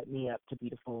trying to set me up to be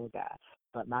the phone guy.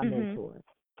 But my mentor,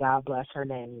 God bless her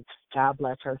name, God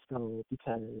bless her soul,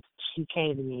 because she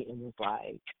came to me and was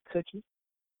like, Cookie,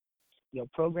 your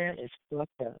program is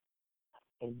fucked up,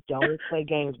 and don't play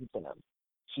games with them.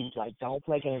 She was like, don't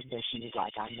play games with them. She was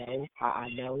like, I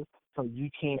know, so you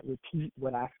can't repeat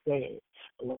what I said.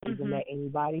 Don't even let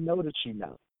anybody know that you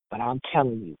know. But I'm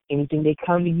telling you, anything they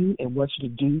come to you and want you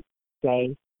to do,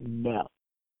 say no.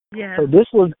 Yeah. So this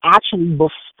was actually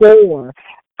before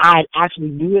I actually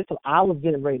knew it, so I was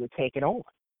getting ready to take it on.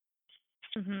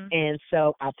 And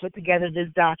so I put together this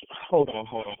document. Hold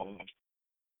on.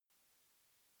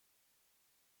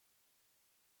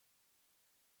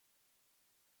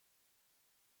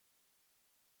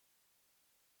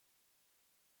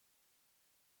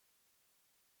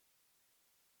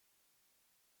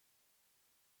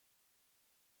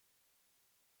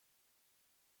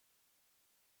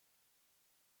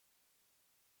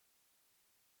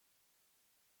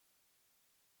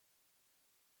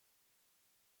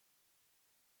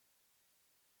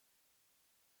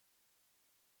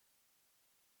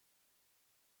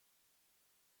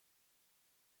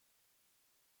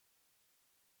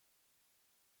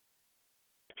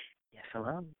 Yes,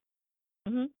 hello?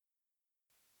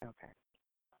 Okay.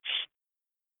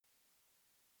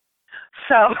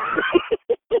 So,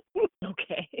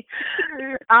 okay.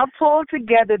 I pulled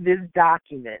together this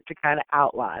document to kind of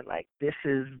outline, like, this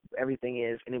is, everything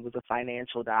is, and it was a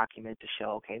financial document to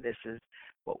show, okay, this is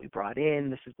what we brought in,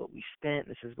 this is what we spent,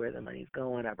 this is where the money's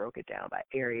going. I broke it down by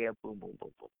area, boom, boom,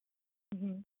 boom,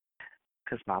 boom.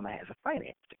 Because Mama has a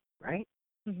finance degree, right?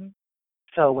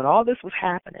 So when all this was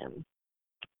happening,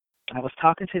 I was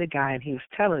talking to the guy, and he was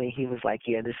telling me, he was like,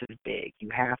 yeah, this is big. You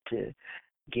have to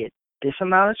get this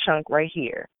amount of chunk right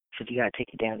here, so you got to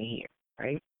take it down to here,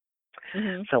 right?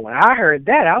 So when I heard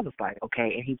that, I was like,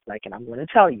 okay. And he's like, and I'm going to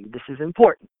tell you, this is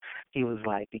important. He was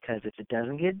like, because if it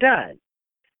doesn't get done,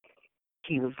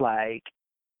 he was like,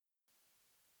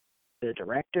 the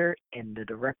director and the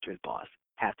director's boss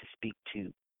have to speak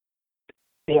to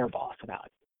their boss about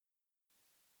it.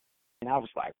 And I was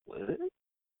like, what?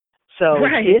 So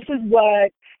This is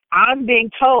what I'm being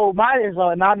told. Mine is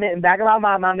on my back of my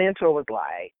mind. My mentor was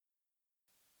like,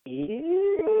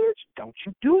 don't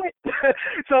you do it.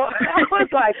 So I was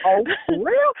like, oh, for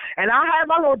real? And I had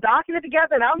my little document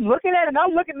together, and I'm looking at it, and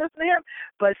I'm looking at him.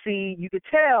 But see, you could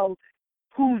tell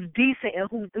who's decent and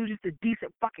who's just a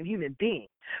decent fucking human being.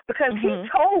 Because he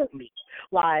told me,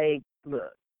 like,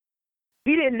 look,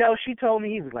 he didn't know. She told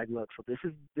me, he was like, look, so this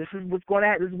is what's going to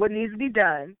happen. This is what needs to be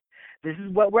done. This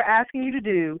is what we're asking you to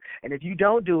do. And if you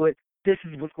don't do it, this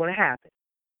is what's going to happen.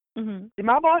 Did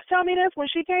my boss tell me this when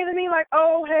she came to me, like,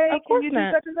 oh, hey, can you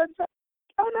do such and such and such?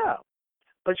 Oh, no.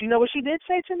 But you know what she did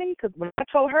say to me? Because when I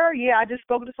told her, yeah, I just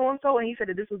spoke to so-and-so, and he said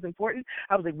that this was important,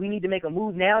 I was like, we need to make a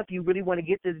move now. If you really want to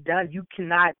get this done, you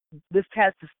cannot, this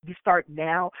has to start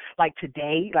now, like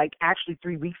today, like actually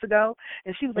 3 weeks ago.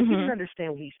 And she was like, you didn't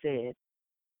understand what he said.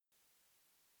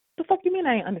 The fuck you mean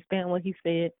I didn't understand what he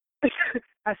said?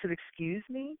 I said, excuse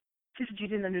me? She said, you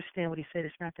didn't understand what he said.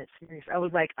 It's not that serious. I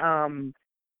was like,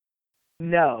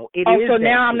 no, it is. So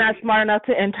now I'm not smart enough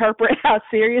to interpret how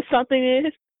serious something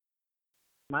is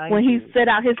when he said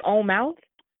out his own mouth?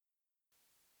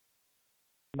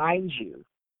 Mind you.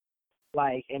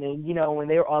 Like, and then, you know, when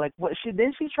they were all like, what? She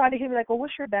tried to hit me like, well,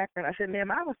 what's your background? I said,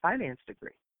 ma'am, I have a finance degree.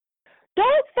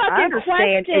 Don't fucking I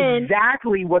understand question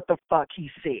exactly what the fuck he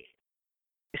said.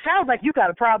 It sounds like you got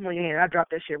a problem on your hand. I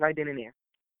dropped that shit right then and there.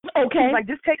 Okay. She was like,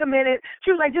 just take a minute.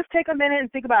 She was like, just take a minute and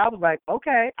think about it. I was like,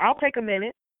 okay, I'll take a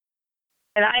minute.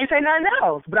 And I ain't say nothing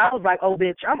else. But I was like, oh,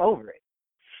 bitch, I'm over it.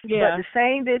 Yeah. But the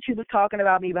same bitch who was talking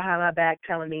about me behind my back,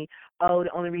 telling me, oh,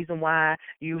 the only reason why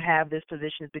you have this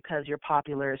position is because you're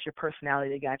popular. It's your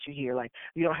personality that got you here. Like,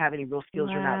 you don't have any real skills.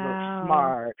 Wow. You're not real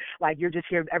smart. Like, you're just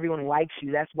here. Everyone likes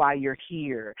you. That's why you're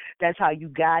here. That's how you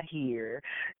got here.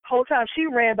 Whole time she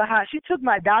ran behind. She took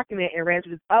my document and ran to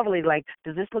this other lady, like,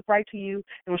 does this look right to you?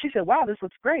 And when she said, wow, this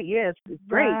looks great. Yeah, it's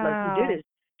great. Wow. Like, who did it?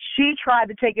 She tried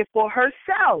to take it for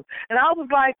herself. And I was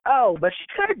like, oh, but she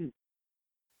couldn't.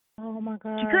 Oh, my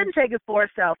God. She couldn't take it for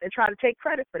herself and try to take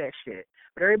credit for that shit.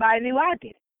 But everybody knew I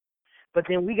did it. But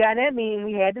then we got in that meeting,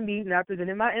 we had the meeting, and I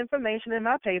presented my information in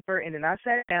my paper, and then I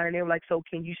sat down, and they were like, so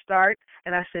can you start?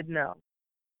 And I said, no.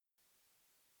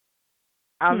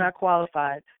 I'm not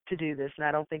qualified to do this, and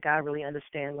I don't think I really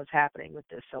understand what's happening with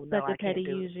this, so no, Such a I can't petty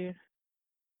do it. user.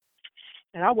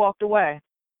 And I walked away.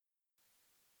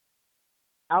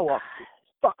 I walked the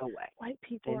fuck away. White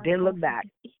people and are didn't so look back.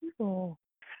 evil.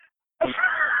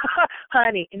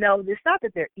 Honey, no, it's not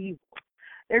that they're evil.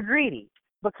 They're greedy.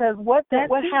 Because what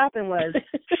happened was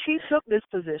she took this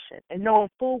position and knowing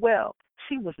full well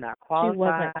she was not qualified. She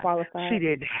wasn't qualified. She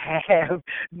didn't have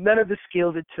none of the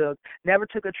skills it took, never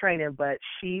took a training, but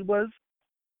she was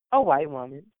a white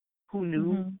woman who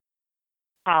knew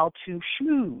how to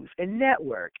schmooze and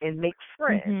network and make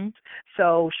friends.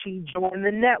 So she joined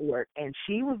the network, and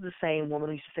she was the same woman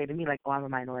who used to say to me, like, oh, I'm a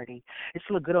minority. It's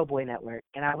still a good old boy network.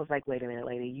 And I was like, wait a minute,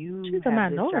 lady, you She's have a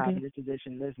this job, minority. this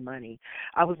position, this money.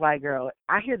 I was like, girl,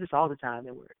 I hear this all the time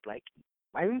at work. Like,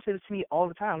 I even say this to me all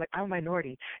the time. Like, I'm a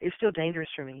minority. It's still dangerous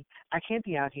for me. I can't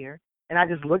be out here. And I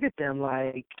just look at them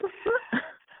like...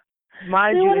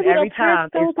 Mind you, and every time,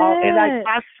 it's all, and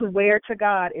I swear to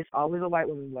God, it's always a white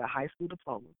woman with a high school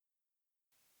diploma.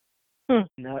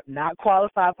 Not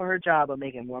qualified for her job, but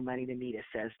making more money than me that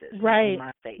says this in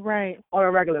my face on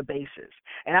a regular basis.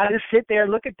 And I just sit there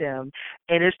and look at them,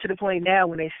 and it's to the point now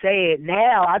when they say it,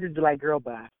 now I just be like, girl,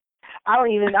 bye. I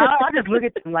just look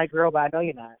at them like, girl, bye. No,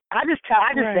 you're not. I just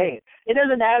say it. It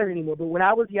doesn't matter anymore. But when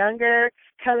I was younger,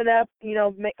 coming up,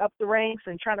 up the ranks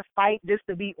and trying to fight just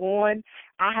to be on,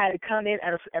 I had to come in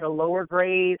at a lower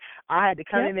grade. I had to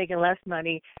come in making less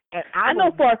money. And I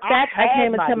know for a fact I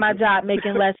came into my job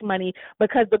making less money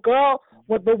because the girl,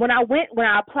 when I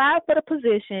applied for the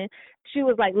position, she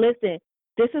was like, listen,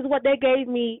 this is what they gave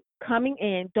me coming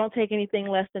in. Don't take anything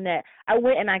less than that. I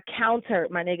went and I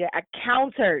countered, my nigga. I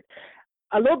countered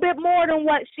a little bit more than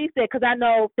what she said because I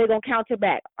know they're going to counter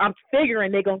back. I'm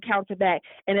figuring they're going to counter back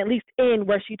and at least end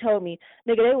where she told me.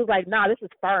 Nigga, they was like, nah, this is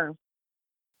firm.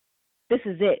 This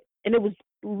is it. And it was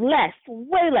less,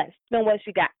 way less than what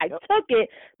she got. I took it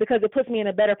because it puts me in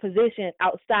a better position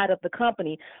outside of the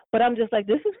company. But I'm just like,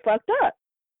 this is fucked up.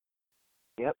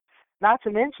 Yep. Not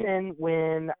to mention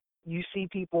when you see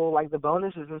people like the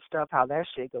bonuses and stuff, how that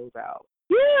shit goes out.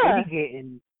 Yeah. They be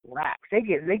getting racks. They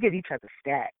get each other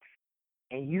stacks.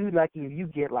 And you lucky if you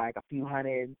get like a few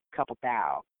hundred, couple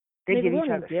thousand. They get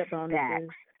each other stacks.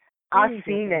 I've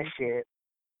seen that shit.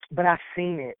 But I've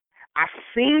seen it. I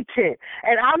seen it.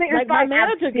 And I mean, like my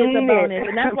manager gets a bonus,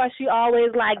 and that's why she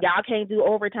always like, y'all can't do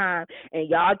overtime, and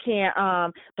y'all can't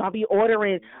don't be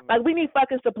ordering. Like, we need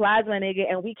fucking supplies, my nigga,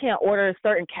 and we can't order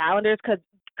certain calendars because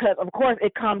of course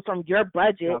it comes from your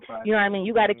budget. You know what I mean?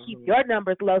 You got to keep your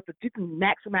numbers low so you can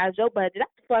maximize your budget.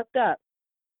 That's fucked up.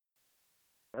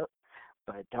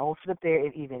 But don't sit there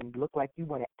and even look like you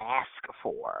want to ask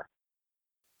for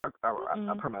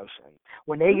a promotion.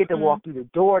 When they get to walk through the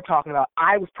door talking about,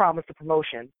 I was promised a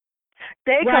promotion,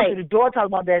 they come through the door talking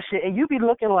about that shit, and you be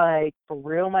looking like, for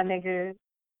real, my nigga?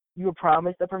 You were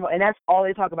promised a promotion, and that's all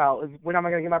they talk about is, when am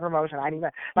I going to get my promotion? I need my,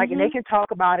 like, and they can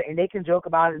talk about it, and they can joke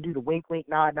about it, and do the wink, wink,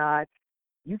 nod, nod.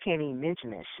 You can't even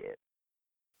mention that shit.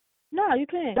 No, you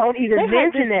can't. Don't even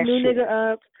mention that new shit.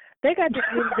 Nigga, they got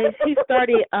this. He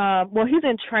started. Well, he's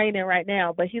in training right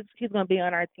now, but he's gonna be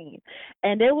on our team.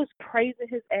 And they was praising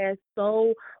his ass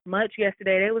so much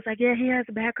yesterday. They was like, yeah, he has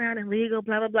a background in legal,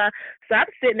 blah blah blah. So I'm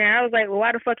sitting there. I was like, well,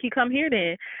 why the fuck he come here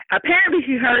then? Apparently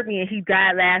he heard me and he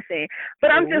died laughing. But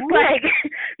I'm just like,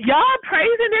 y'all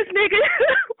praising this nigga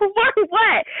for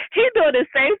what? He doing the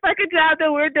same fucking job that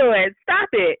we're doing.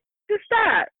 Stop it. Just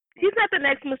stop. He's not the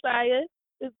next Messiah.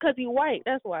 It's because he's white.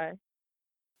 That's why.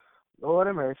 Lord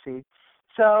of mercy.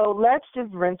 So let's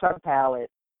just rinse our palate.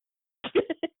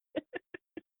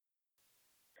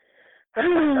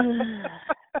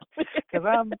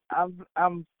 Because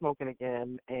I'm smoking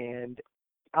again, and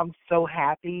I'm so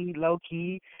happy, low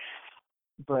key,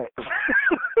 but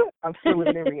I'm still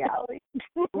living in reality.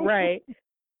 Right.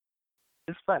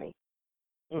 It's funny.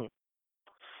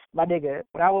 My nigga,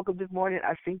 when I woke up this morning,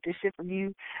 I seen this shit from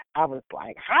you. I was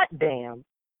like, hot damn.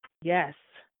 Yes.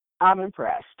 I'm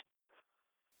impressed.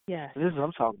 Yes. This is what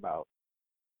I'm talking about.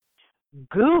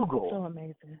 Google. So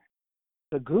amazing.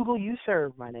 The Google you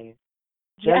serve, my name.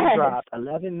 Just dropped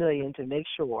 $11 million to make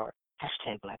sure.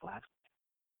 #Black Lives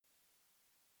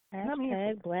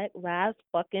Matter. Black Lives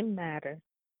fucking matter.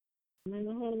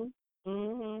 And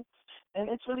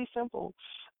it's really simple.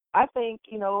 I think,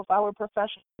 if I were a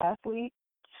professional athlete,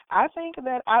 I think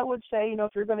that I would say,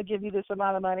 if you're going to give you this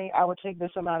amount of money, I would take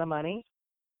this amount of money.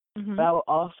 But I will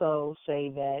also say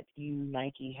that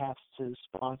Nike has to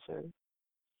sponsor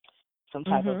some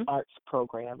type of Mhm. arts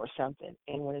program or something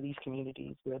in one of these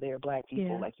communities where there are Black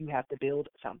people. Yeah. Like, you have to build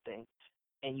something,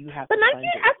 and you have But to Nike, fund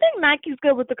it. I think Nike's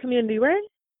good with the community, right?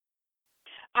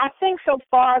 I think so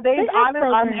far They have I'm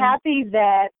programs. happy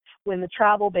that when the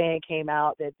travel ban came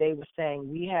out, that they were saying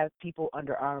we have people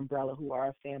under our umbrella who are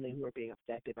our family who are being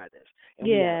affected by this, and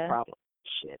we have a Yeah. problem.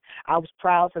 Shit, I was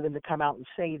proud for them to come out and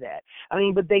say that. I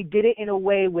mean, but they did it in a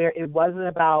way where it wasn't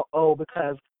about, oh,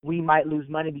 because we might lose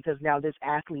money because now this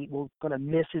athlete was going to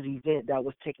miss his event that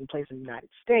was taking place in the United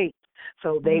States,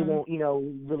 so they Mhm.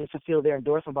 won't, really fulfill their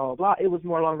endorsement, blah, blah, blah. It was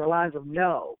more along the lines of,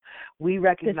 no, we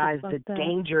recognize the fucked up.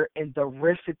 danger and the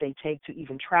risk that they take to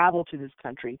even travel to this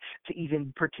country, to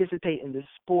even participate in this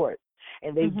sport.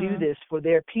 And they do Mhm. this for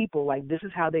their people. Like, this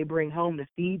is how they bring home to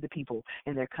feed the people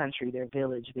in their country, their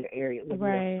village, their area, where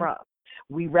they're Right. from.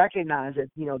 We recognize that,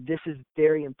 this is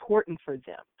very important for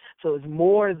them. So it's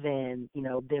more than,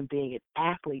 them being an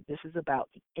athlete. This is about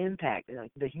the impact and,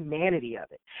 like, the humanity of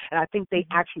it. And I think they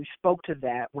actually spoke to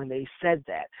that when they said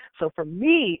that. So for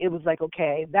me, it was like,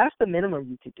 okay, that's the minimum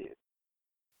you could do.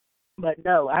 But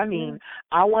no, I mean,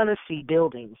 I want to see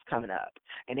buildings coming up,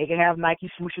 and they can have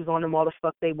Nike swooshes on them all the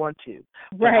fuck they want to.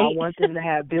 But I Right. want them to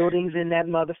have buildings in that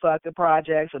motherfucking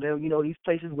project, so they're, these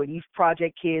places where these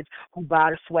project kids who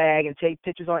buy the swag and take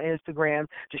pictures on Instagram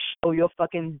to show your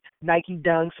fucking Nike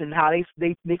dunks and how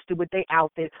they mixed it with their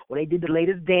outfit, or they did the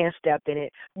latest dance step in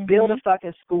it. Build a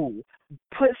fucking school.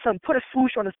 Put a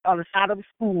swoosh on the side of the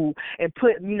school and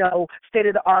put, state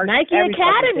of the art Nike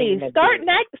Academy. Start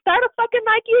a fucking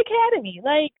Nike Academy.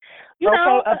 Like,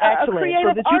 excellent, a creative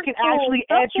so that you art can school, actually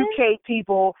educate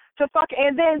people to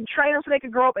and then train them so they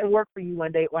can grow up and work for you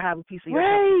one day or have a piece of your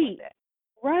company one day.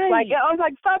 Right. Like, I was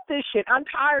like, fuck this shit. I'm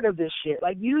tired of this shit.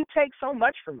 Like, you take so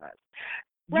much from us.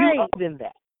 Right. You owe them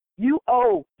that. You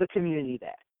owe the community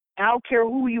that. I don't care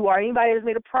who you are. Anybody that's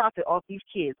made a profit off these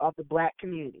kids, off the Black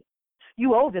community.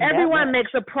 You owe them Everyone that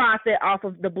makes a profit off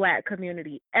of the Black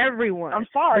community. Everyone. I'm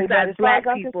sorry, but as Black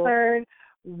far as I'm people. concerned,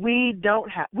 we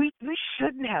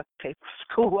shouldn't have to pay for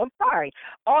school. I'm sorry.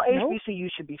 All HBCUs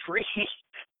should be free.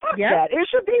 Fuck that. It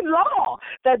should be law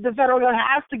that the federal government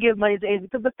has to give money to HBCUs,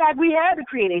 because the fact we had to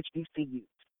create HBCUs.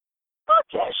 Fuck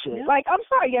that shit. Yep. Like, I'm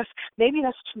sorry, yes, maybe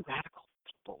that's too radical.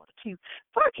 People,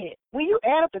 fuck it. When you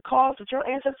add up the cost that your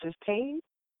ancestors paid,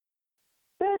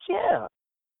 bitch, yeah.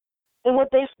 And what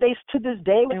they to this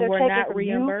day, what and they're we're taking not from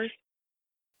reimbursed.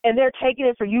 you, and they're taking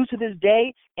it for you to this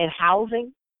day in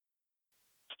housing,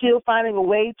 still finding a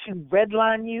way to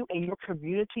redline you and your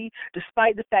community,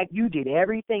 despite the fact you did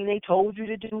everything they told you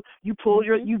to do. You pulled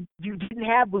you didn't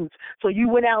have boots, so you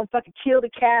went out and fucking killed a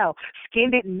cow,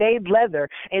 skinned it and made leather,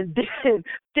 and then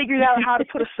figured out how to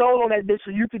put a sole on that bitch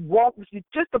so you could walk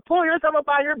just to pull yourself up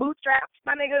by your bootstraps,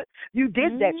 my nigga. You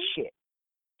did that shit.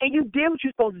 And you did what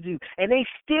you're supposed to do. And they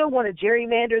still want to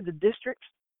gerrymander the districts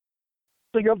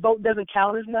so your vote doesn't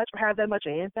count as much or have that much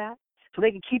of an impact, so they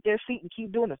can keep their seat and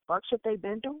keep doing the fuck shit they've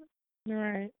been doing.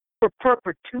 Right. For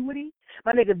perpetuity.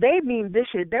 My nigga, they mean this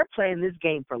shit. They're playing this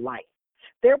game for life.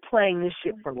 They're playing this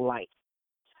shit for life.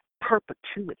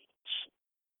 Perpetuity.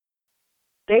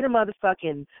 They the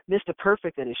motherfucking Mr.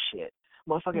 Perfect of this shit.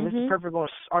 Motherfucking Mr. Perfect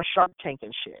on Shark Tank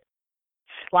and shit.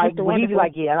 Like, when he be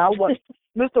like, yeah, and I want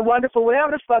Mr. Wonderful,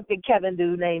 whatever the fuck that Kevin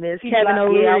dude's name is. He be like,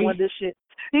 yeah, I want this shit.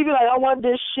 He be like, I want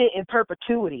this shit in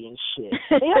perpetuity and shit.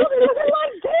 And I be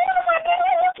like, damn, my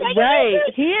nigga.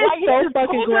 Right. He is so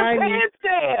fucking grimy.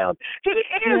 Down. He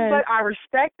is, but I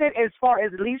respect it as far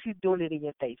as at least he's doing it in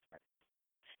your face.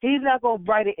 He's not going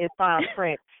to write it in fine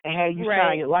print and have you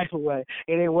sign your life away.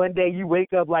 And then one day you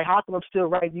wake up like, how come I'm still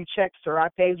writing you checks, sir? I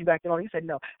paid you back on. He said,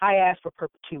 no, I asked for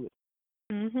perpetuity.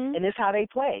 And that's how they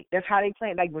play. That's how they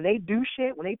play. Like, when they do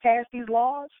shit, when they pass these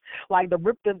laws, like the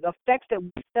effects that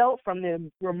we felt from the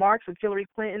remarks of Hillary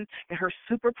Clinton and her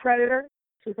super predator.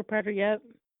 Super predator, yep.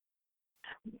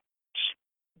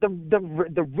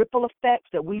 The ripple effects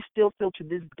that we still feel to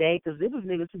this day, because it was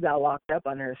niggas who got locked up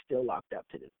under her still locked up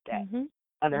to this day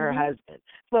under her husband.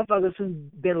 Motherfuckers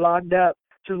who've been locked up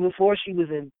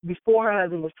before her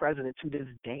husband was president to this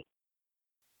day.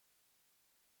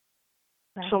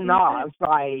 So it's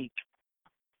like,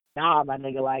 my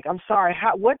nigga, like, I'm sorry,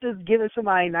 what does giving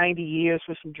somebody 90 years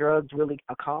for some drugs really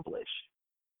accomplish?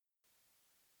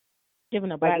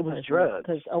 Giving a black person drugs,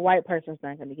 because a white person's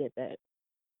not going to get that.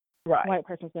 Right. A white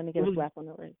person's going to get a slap on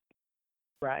the wrist.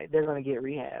 Right. They're going to get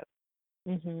rehab.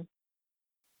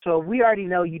 So we already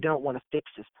know you don't want to fix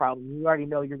this problem. We already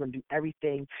know you're going to do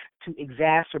everything to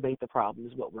exacerbate the problem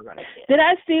is what we're going to get. Did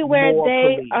I see where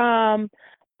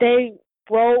they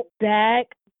brought back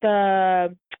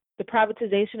the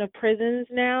privatization of prisons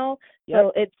now?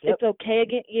 So it's okay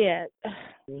again? Yeah.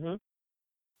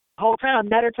 whole time.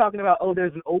 Now they're talking about, oh,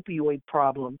 there's an opioid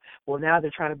problem. Well, now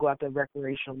they're trying to go after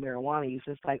recreational marijuana use.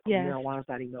 It's like, Yes. marijuana's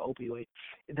not even an opioid.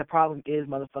 The problem is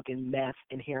motherfucking meth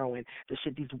and heroin. The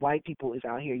shit these white people is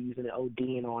out here using and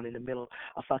ODing on in the middle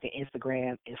of fucking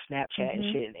Instagram and Snapchat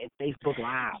and shit and Facebook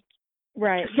Live.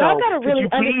 Right. So, Y'all gotta really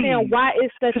could you understand please? why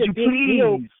it's such Could a you big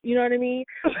deal. please? You know what I mean?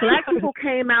 Black people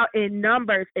came out in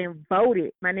numbers and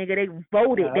voted, my nigga. They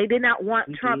voted. Yep. They did not want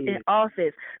We Trump did. in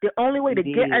office. The only way We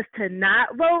to get did. us to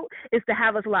not vote is to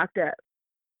have us locked up.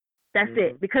 That's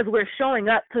it. Because we're showing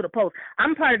up to the polls.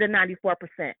 I'm part of the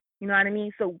 94%. You know what I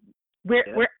mean? So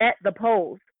we're at the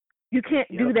polls. You can't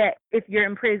do that if you're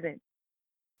in prison.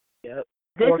 Yep.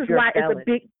 This Or if is you're a why it's felon. a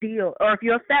big deal. Or if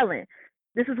you're a felon.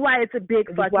 This is why it's a big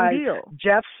This is fucking why deal.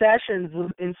 Jeff Sessions was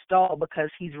installed because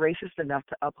he's racist enough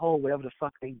to uphold whatever the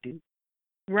fuck they do.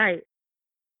 Right.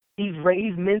 He's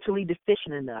mentally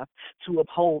deficient enough to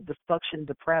uphold the function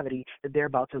depravity that they're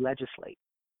about to legislate.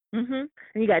 And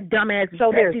you got dumbass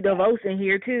Betsy DeVos in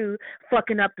here too,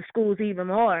 fucking up the schools even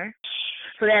more.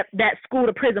 So that school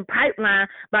to prison pipeline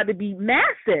about to be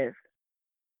massive.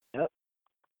 Yep.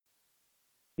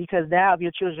 Because now if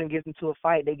your children get into a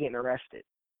fight, they're getting arrested.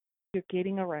 You're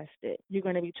getting arrested. You're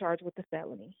going to be charged with a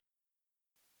felony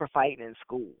for fighting in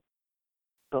school.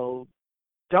 So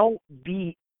don't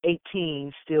be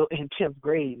 18 still in 10th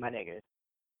grade, my nigga.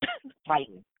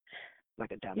 Fighting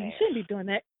like a dumbass. You shouldn't be doing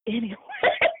that anyway.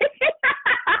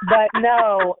 But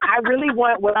no, I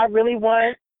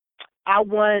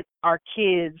want our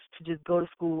kids to just go to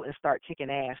school and start kicking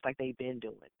ass like they've been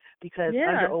doing. Because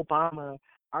under Obama,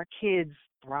 our kids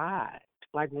thrived.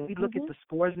 Like when we look at the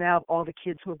scores now of all the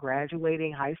kids who are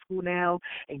graduating high school now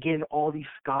and getting all these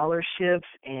scholarships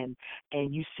and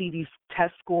you see these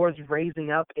test scores raising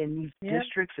up in these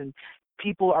districts and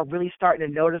people are really starting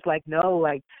to notice like, no,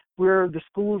 like the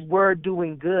schools were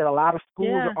doing good. A lot of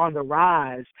schools are on the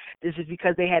rise. This is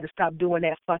because they had to stop doing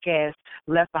that fuck ass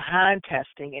left behind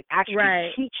testing and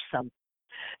actually teach something.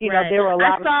 You know, there were a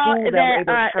lot of schools that were able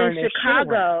to turn their shit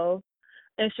around.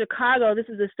 In Chicago, this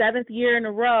is the 7th year in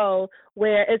a row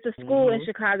where it's a school in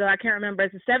Chicago. I can't remember.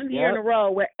 It's the 7th year in a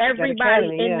row where everybody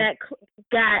in that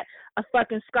got a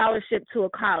fucking scholarship to a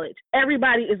college.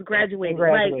 Everybody is graduating.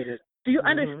 Like, do you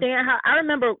understand how? I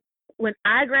remember when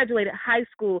I graduated high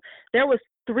school, there was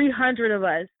 300 of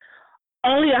us.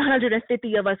 Only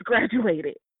 150 of us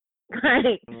graduated.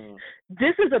 Like,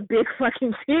 this is a big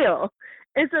fucking deal.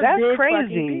 It's a big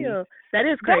fucking deal. That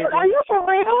is crazy. Are you for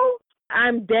real?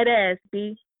 I'm dead ass,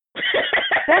 B.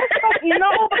 That's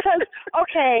because,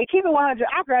 okay, keep it 100.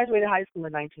 I graduated high school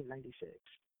in 1996.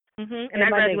 And I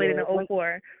graduated in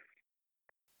 2004.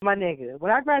 My nigga,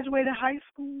 when I graduated high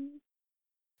school,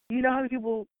 you know how many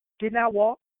people did not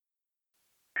walk?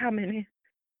 How many?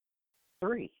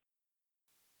 3.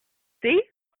 See?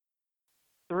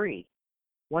 3.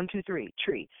 1, 2, 3.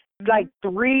 Tree. Like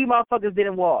 3 motherfuckers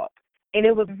didn't walk. And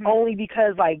it was only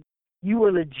because, like, you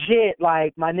were legit,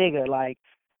 like, my nigga, like,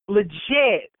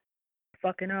 legit.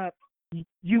 Fucking up.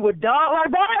 You were dumb.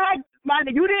 Like, bro, like, my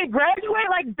nigga, you didn't graduate,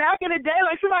 like, back in the day.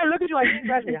 Like, somebody look at you like, you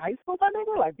graduated high school, my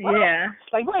nigga? Like, what? Yeah.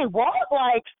 Like, wait, what?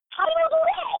 Like, how do you do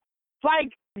that?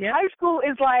 Like, high school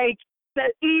is, like, the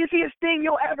easiest thing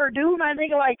you'll ever do, my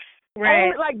nigga. Like,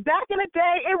 like, back in the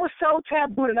day, it was so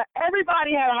taboo.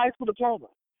 Everybody had a high school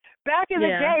diploma. Back in the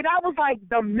day, that was like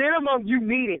the minimum you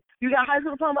needed. You got high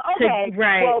school diploma? Okay,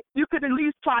 well, you could at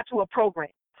least apply to a program.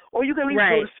 Or you could at least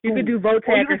go to school. You could do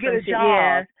VOTEC or get a shit.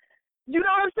 job. You know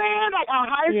what I'm saying? Like a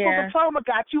high school diploma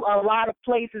got you a lot of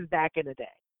places back in the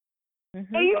day. And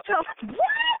you tell me,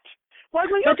 what? Like,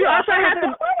 but you also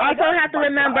have to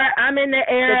remember, I'm in the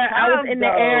era, I was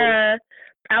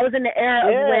in the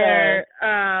era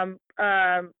of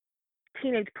where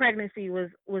teenage pregnancy was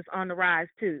on the rise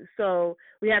too, so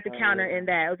we have to counter in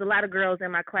that. It was a lot of girls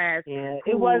in my class. Yeah,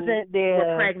 it wasn't there.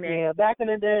 Were pregnant. Yeah, back in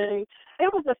the day,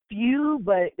 it was a few,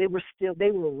 but they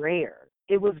were rare.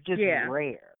 It was just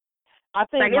rare. I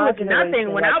think like it was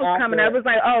nothing when I was coming up. It was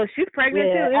like, oh, she's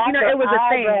pregnant too. You know, it was a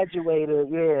thing. I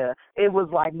graduated, it was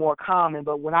like more common.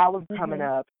 But when I was coming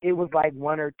up, it was like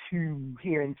 1 or 2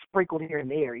 here and sprinkled here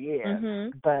and there,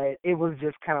 But it was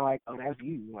just kind of like, oh, that's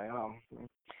you. Like, oh.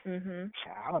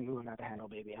 I don't know not to have no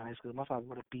baby in high school. My father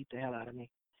would have beat the hell out of me.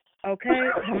 Okay.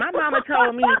 My mama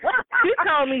told me,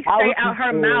 straight out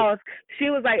her mouth, she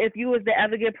was like, if you was to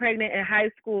ever get pregnant in high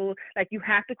school, like you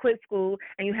have to quit school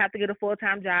and you have to get a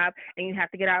full-time job and you have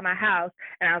to get out of my house.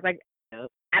 And I was like,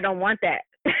 I don't want that.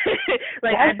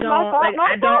 Like I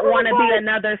don't want to be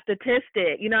another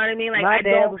statistic. You know what I mean? Like my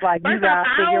dad was like, you I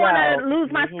don't want to lose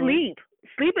my sleep.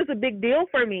 sleep is a big deal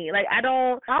for me. Like I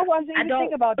wasn't even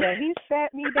thinking about that. He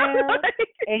sat me down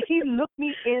and he looked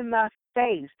me in my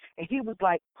face and he was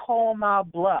like, call my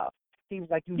bluff. He was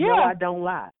like, you know I don't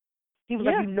lie. He was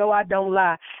like, you know I don't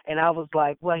lie. And I was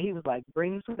like, well, he was like,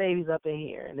 bring some babies up in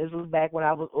here. And this was back when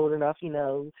I was old enough,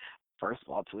 first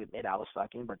of all, to admit I was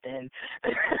fucking. But then,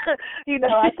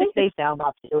 I think they found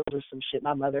my pills or some shit.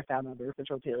 My mother found my birth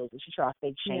control pills, and she tried to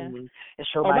fake shame me and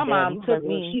show my dad. Mom took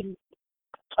me.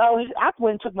 I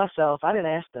went and took myself. I didn't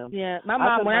ask them. Yeah, my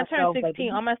mom, when I turned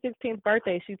 16, on my 16th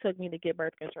birthday, she took me to get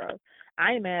birth control.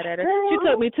 I ain't mad at her. She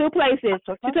took me 2 places.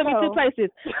 She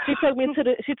took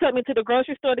me to the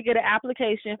grocery store to get an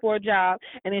application for a job,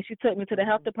 and then she took me to the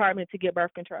health department to get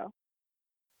birth control.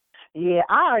 Yeah,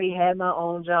 I already had my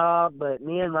own job, but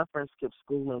me and my friend skipped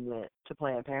school and went to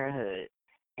Planned Parenthood.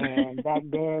 And back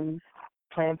then,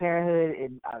 Planned Parenthood,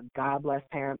 and God bless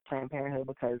Planned Parenthood,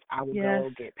 because I would go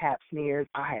get pap smears.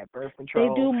 I had birth control.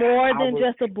 They do more than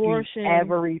just abortion.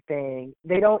 Everything.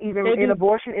 They don't even,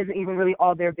 abortion isn't even really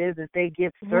all their business. They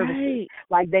give services. Right.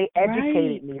 Like, they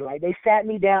educated me. Like, they sat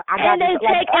me down. They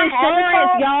take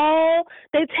insurance, y'all.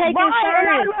 They take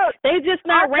insurance. They just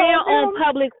not ran on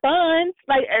public funds.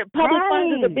 Like, public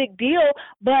funds is a big deal,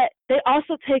 but they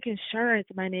also take insurance,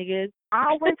 my niggas.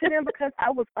 I went to them because I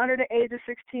was under the age of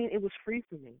 16. It was free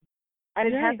for me. I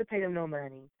didn't have to pay them no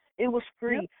money. It was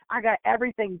free. Yep. I got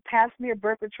everything, pap smear,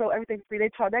 birth control, everything free. They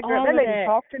taught that girl. That lady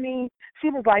talked to me. She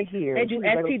was like, here. They do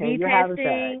STD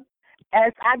testing.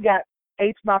 I got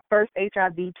my first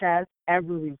HIV test,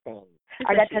 everything.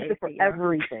 I got tested for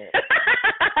everything.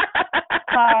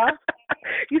 Huh?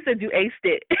 You said you aced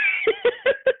it.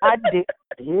 I did,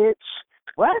 bitch.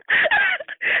 What?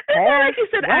 Like you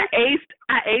said, what?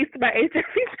 I aced my HIV test.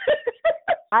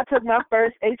 I took my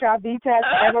first HIV test,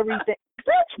 everything.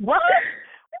 Bitch, what?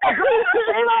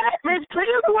 Bitch,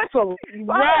 clear the whistle.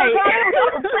 Right.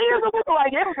 Clear the whistle.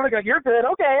 Like, it was like, you're good.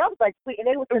 Okay. I was like, and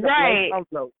they would send a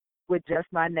envelope with just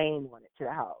my name on it to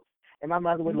the house. And my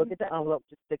mother would look at the envelope,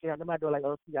 just stick it under my door, like,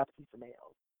 oh, you got a piece of mail.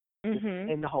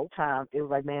 And the whole time, it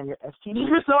was like, man, your STD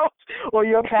results, or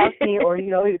your pap smear, or,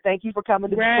 thank you for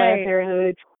coming to Planned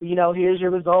Parenthood, here's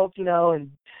your results,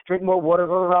 and drink more water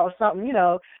or something,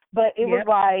 But it was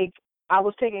like, I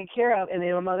was taken care of, and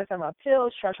then my mother found my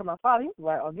pills, tried to my father. He was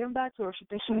like, oh, give them back to her. She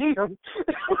thinks she needs them.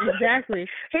 Exactly.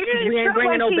 We ain't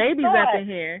bringing no babies up in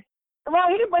here.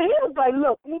 Right, but he was like,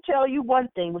 look, let me tell you one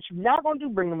thing. What you're not going to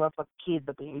do, bring them motherfucking kids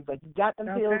up in here. He's like, you got them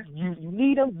pills, you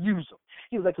need them, use them.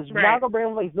 He was like, because you're not going to bring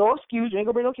them, like, no excuse, you ain't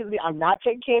going to bring no kids up here. I'm not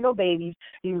taking care of no babies.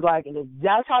 He was like, and if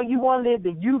that's how you want to live,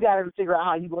 then you got to figure out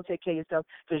how you're going to take care of yourself,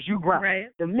 because you grown. Right.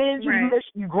 The minute you do this,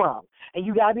 you grown. And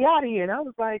you got to be out of here. And I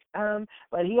was like,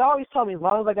 but he always told me, as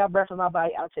long as I got breath in my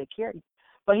body, I'll take care of you.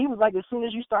 But he was like, as soon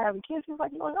as you start having kids, he was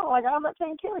like, no, like, I'm not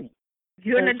taking care of you.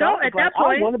 You're an adult at that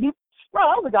point. I want to be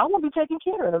taken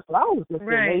care of. So I was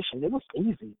discrimination. It was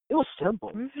easy. It was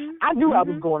simple. I knew I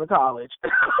was going to college.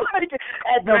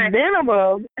 At the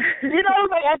minimum,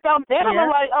 like at the minimum,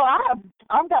 like, oh,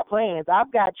 I've got plans.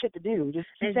 I've got shit to do. Just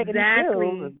keep taking these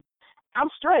pills. I'm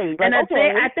straight. Like, and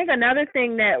I think another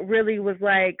thing that really was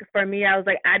like, for me, I was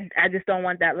like, I just don't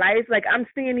want that life. Like, I'm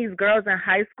seeing these girls in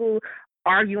high school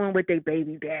arguing with their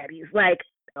baby daddies. Like,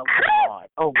 I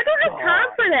don't have time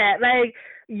for that. Like,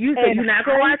 you said you're not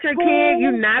going to watch your kid.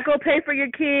 You're not going to pay for your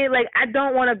kid. Like, I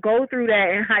don't want to go through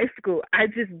that in high school. I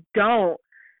just don't.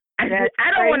 I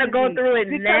don't want to go through it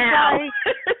now.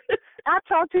 I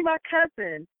talked to my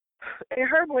cousin, and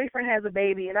her boyfriend has a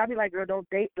baby, and I'll be like, girl, don't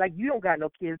date. Like, you don't got no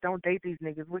kids. Don't date these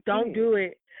niggas with Don't kids. do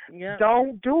it. Yeah.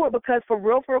 Don't do it, because for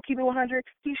real, keep it 100,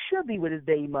 he should be with his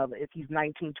baby mother if he's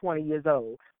 19, 20 years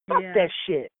old. Fuck that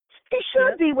shit. He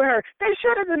should be with her. They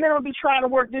should have been be trying to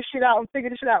work this shit out and figure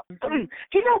this shit out.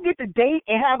 He don't get to date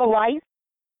and have a life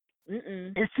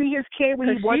and see his kid when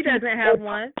he wants. She doesn't have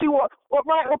one. Or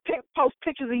post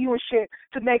pictures of you and shit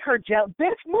to make her jealous.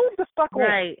 Bitch, move the fuck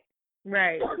on.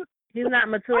 Right. He's not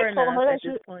mature enough at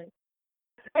this point.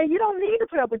 And you don't need to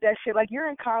put up with that shit. Like, you're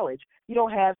in college. You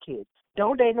don't have kids.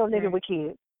 Don't date no nigga with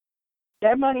kids.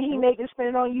 That money he making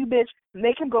spending on you, bitch,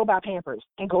 make him go buy Pampers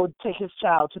and go take his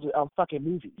child to the fucking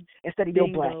movies instead of your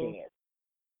black ass.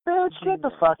 Bitch, get the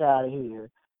fuck out of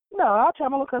here. No, I'll tell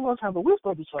my little cousin one time, but we're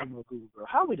supposed to be talking with Google, girl.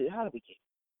 How did we get?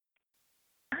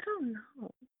 I don't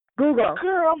know. Google.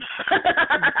 Girl.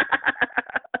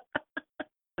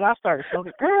 And I started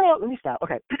smoking. Girl, let me stop.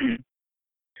 Okay.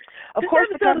 Of course,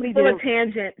 the company full of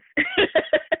tangents.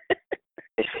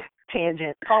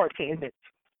 Tangent. Call it tangent.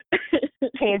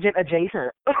 Tangent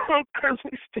adjacent.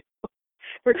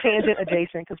 We're tangent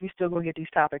adjacent because we still gonna get these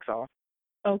topics off.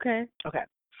 Okay.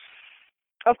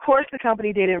 Of course, the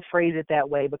company didn't phrase it that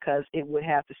way because it would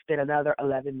have to spend another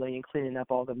 $11 million cleaning up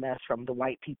all the mess from the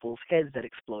white people's heads that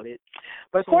exploded.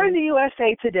 But according to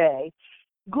USA Today,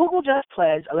 Google just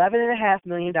pledged $11.5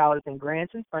 million in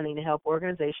grants and funding to help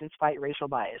organizations fight racial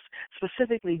bias.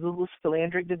 Specifically, Google's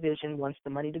philanthropic division wants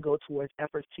the money to go towards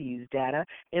efforts to use data,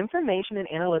 information, and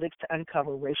analytics to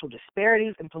uncover racial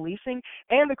disparities in policing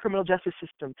and the criminal justice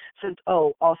system. Since,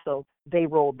 also, they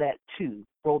rolled that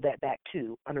back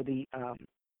too, under the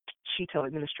Cheeto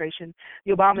administration.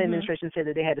 The Obama administration said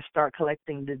that they had to start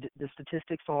collecting the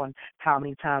statistics on how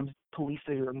many times police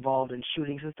are involved in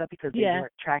shootings and stuff because they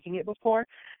weren't tracking it before.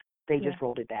 They just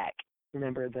rolled it back.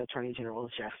 Remember, the Attorney General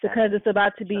just said because it's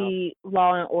about to be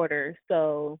law and order,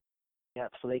 so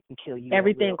so they can kill you.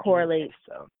 Everything correlates.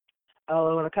 So,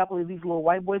 when a couple of these little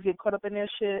white boys get caught up in their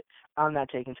shit, I'm not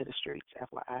taking to the streets,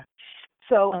 FYI.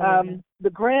 So the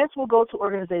grants will go to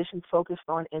organizations focused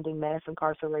on ending mass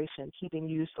incarceration, keeping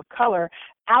youth of color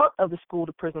out of the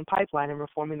school-to-prison pipeline, and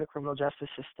reforming the criminal justice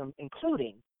system,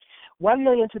 including $1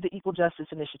 million to the Equal Justice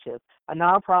Initiative, a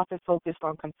nonprofit focused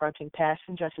on confronting past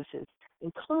injustices,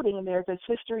 including America's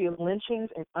history of lynchings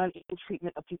and unequal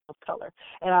treatment of people of color.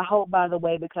 And I hope, by the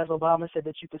way, because Obama said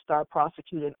that you could start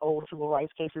prosecuting old civil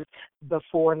rights cases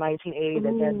before 1980,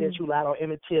 that bitch who lied on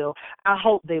Emmett Till, I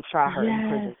hope they've tried her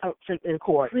in prison, in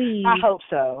court. Please. I hope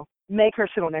so. Make her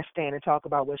sit on that stand and talk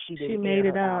about what she did. She made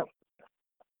it up.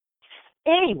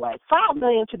 Anyway, $5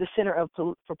 million to the Center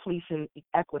for Policing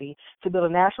Equity to build a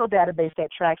national database that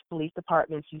tracks police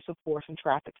departments' use of force and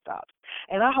traffic stops.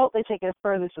 And I hope they take it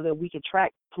further so that we can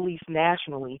track police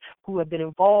nationally who have been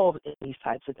involved in these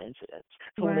types of incidents.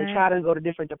 So when they try to go to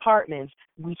different departments,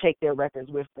 we take their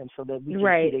records with them so that we can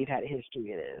see they've had a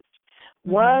history of this.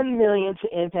 $1 million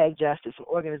to Impact Justice, an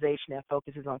organization that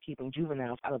focuses on keeping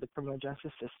juveniles out of the criminal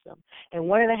justice system, and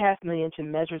 $1.5 million to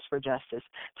Measures for Justice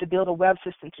to build a web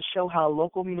system to show how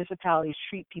local municipalities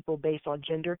treat people based on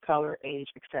gender, color, age,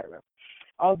 etc.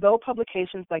 Although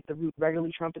publications like The Root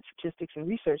regularly trumpet statistics and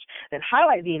research that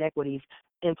highlight the inequities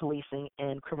in policing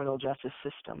and criminal justice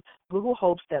system, Google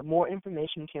hopes that more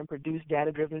information can produce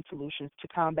data-driven solutions to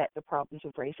combat the problems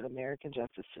of race in the American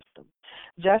justice system.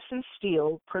 Justin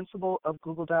Steele, principal of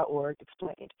Google.org,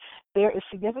 explained, there is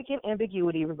significant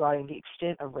ambiguity regarding the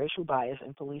extent of racial bias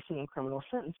in policing and criminal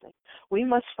sentencing. We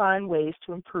must find ways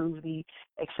to improve the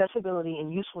accessibility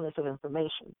and usefulness of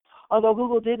information. Although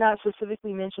Google did not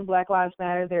specifically mention Black Lives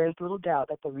Matter, there is little doubt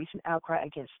that the recent outcry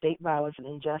against state violence and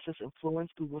injustice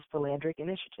influenced Google's philanthropic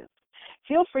initiative.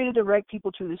 Feel free to direct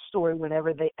people to this story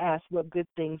whenever they ask what good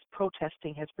things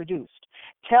protesting has produced.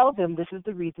 Tell them this is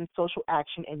the reason social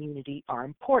action and unity are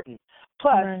important.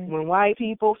 Plus, when white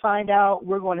people find out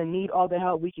we're going to need all the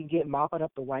help we can get mopping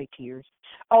up the white tears,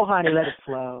 oh, honey, let it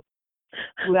flow.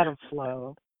 Let them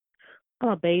flow. I'm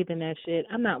going to bathe in that shit.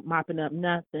 I'm not mopping up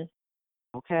nothing.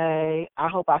 Okay. I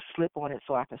hope I slip on it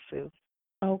so I can sue.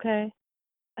 Okay.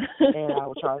 And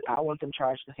I want them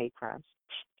charged with hate crimes.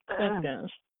 Let's go.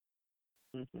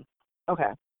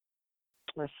 Okay.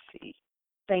 Let's see.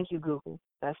 Thank you, Google.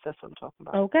 That's what I'm talking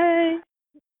about. Okay.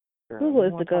 Girl, Google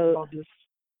is the goat. You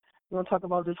want to talk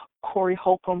about this Corey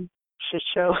Holcomb shit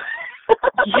show?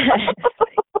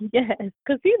 Yes,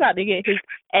 because he's about to get his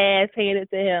ass handed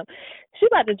to him. She's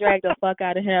about to drag the fuck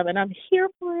out of him, and I'm here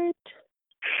for it.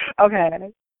 Okay,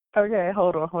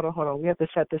 hold on. We have to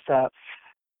set this up.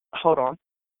 Hold on.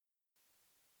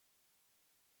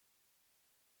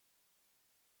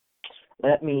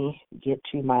 Let me get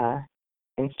to my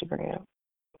Instagram.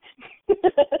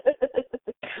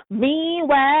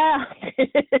 Meanwhile,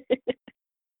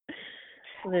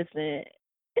 listen,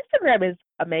 Instagram is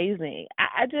amazing.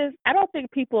 I don't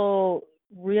think people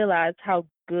realize how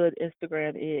good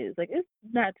Instagram is. Like, it's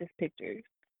not just pictures.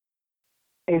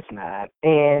 It's not.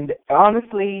 And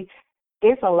honestly,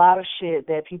 it's a lot of shit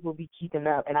that people be keeping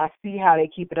up. And I see how they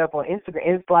keep it up on Instagram.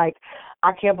 It's like,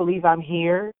 I can't believe I'm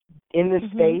here in this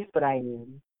space, but I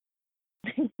am.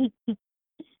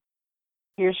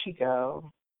 Here she goes.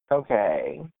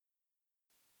 Okay.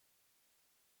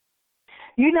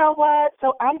 You know what?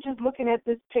 So I'm just looking at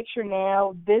this picture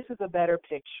now. This is a better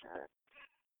picture.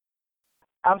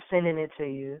 I'm sending it to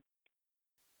you.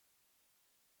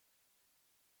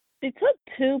 She took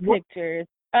two pictures.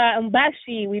 By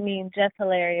she, we mean Jess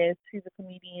Hilarious. She's a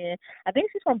comedian. I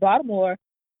think she's from Baltimore.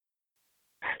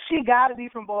 She got to be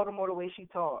from Baltimore the way she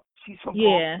talks. She's from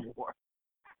Baltimore.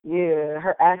 Yeah,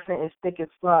 her accent is thick as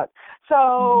fuck.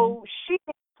 So she's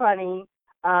funny.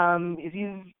 If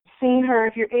you've seen her,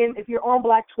 if you're on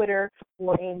Black Twitter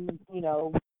or in,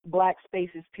 Black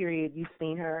Spaces period, you've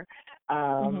seen her.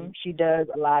 She does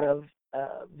a lot of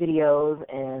videos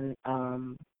and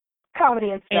comedy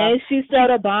and stuff. And she sold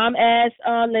a bomb ass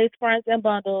lace fronts and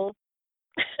bundles.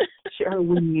 Her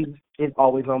weave is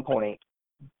always on point.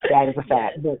 That is a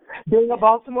fact. But being a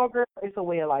Baltimore girl, it's a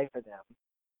way of life for them.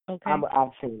 Okay.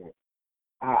 I've seen it.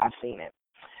 I've seen it.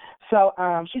 So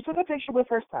she took a picture with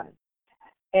her son.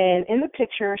 And in the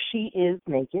picture, she is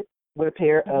naked with a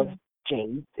pair of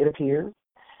J's, it appears.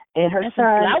 And her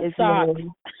son is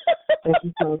wearing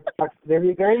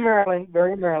very, very Maryland,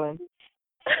 very Maryland.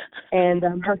 And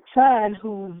her son,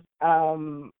 who's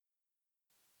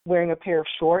wearing a pair of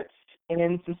shorts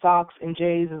and some socks and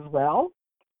J's as well.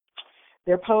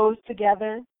 They're posed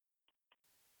together.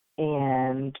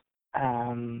 And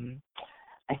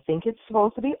I think it's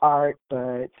supposed to be art,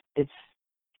 but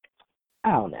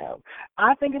I don't know.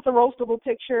 I think it's a roastable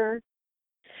picture.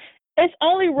 It's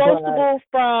only roastable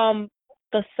from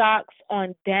the socks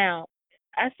on down.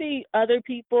 I see other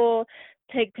people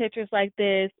take pictures like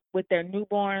this with their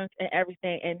newborns and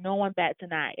everything, and no one bats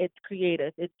an eye. It's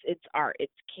creative. It's art.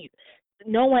 It's cute.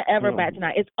 No one ever bats an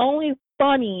eye. It's only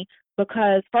funny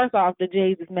because, first off, the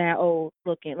Jays is mad old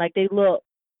looking. Like, they look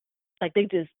like they're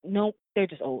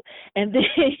just old. And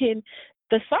then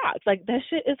the socks, like, that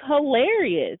shit is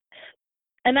hilarious.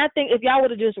 And I think if y'all would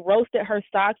have just roasted her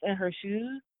socks and her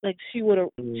shoes, like, she would have,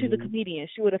 she's a comedian.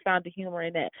 She would have found the humor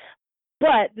in that.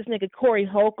 But this nigga Corey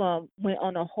Holcomb went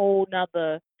on a whole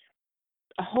nother,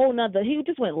 he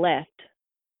just went left.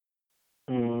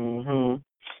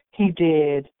 He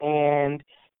did. And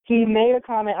he made a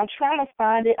comment. I'm trying to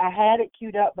find it. I had it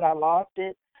queued up, but I lost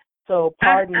it. So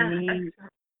pardon me.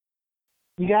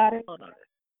 You got it? Hold on.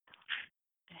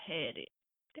 I had it.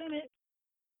 Damn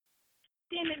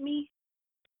it, me.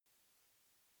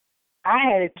 I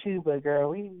had it too, but girl,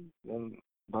 we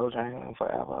Bojangles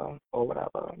forever or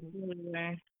whatever.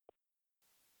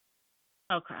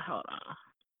 Okay, hold on.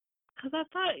 Because I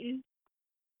thought you...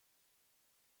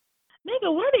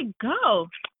 Nigga, where'd it go?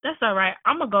 That's all right.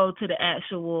 I'm going to go to the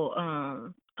actual...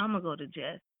 I'm going to go to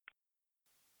Jess.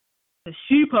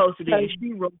 She posted it.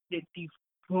 She roasted the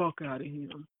fuck out of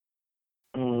him.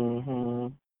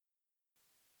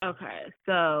 Okay,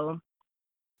 so...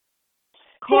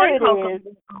 Corey Holcomb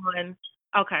on...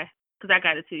 Okay, because I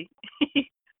got it too.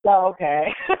 Oh,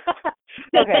 okay.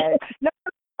 Okay.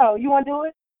 No, you want to do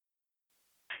it?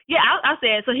 Yeah, I'll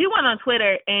say it. So he went on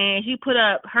Twitter and he put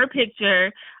up her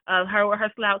picture of her with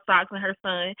her slouch socks and her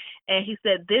son, and he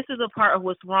said, "This is a part of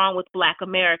what's wrong with Black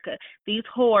America. These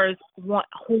whores,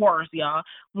 y'all,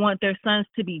 want their sons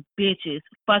to be bitches,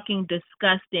 fucking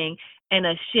disgusting, and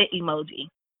a shit emoji."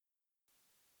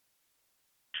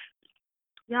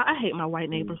 Y'all, I hate my white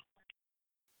neighbors.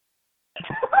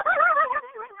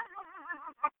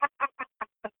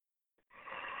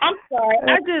 I'm sorry.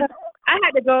 I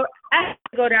had to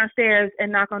go downstairs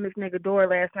and knock on this nigga door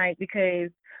last night because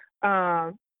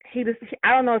I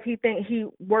don't know if he think he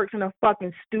works in a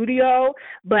fucking studio,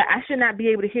 but I should not be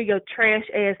able to hear your trash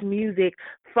ass music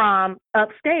from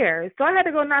upstairs. So I had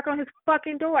to go knock on his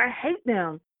fucking door. I hate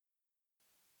them.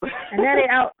 And now they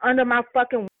out under my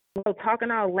fucking window talking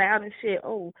all loud and shit.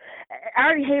 Oh, I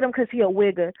already hate him because he a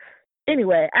wigger.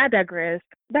 Anyway, I digress.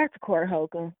 Back to Corey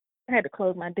Holcomb. I had to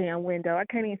close my damn window. I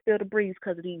can't even feel the breeze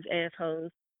because of these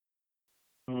assholes.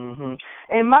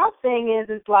 And my thing is,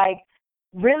 it's like,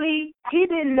 really, he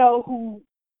didn't know who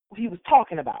he was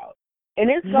talking about. And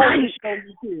it's going to show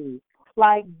you too.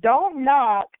 Like, don't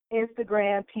knock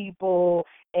Instagram people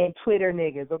and Twitter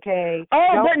niggas, okay?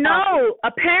 Oh, but no.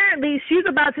 Apparently, she's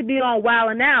about to be on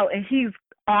Wildin' Out, and he's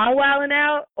on Wildin'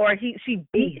 Out, or she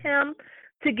beat him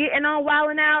to getting on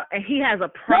Wildin' Out, and he has a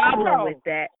problem with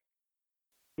that.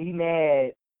 He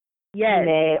mad. Yes. He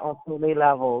mad on so many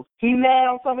levels.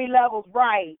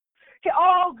 Right.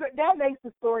 That makes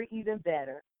the story even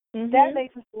better. That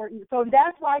makes the story even... So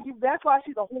that's why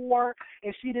she's a whore,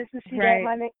 and she this and she that,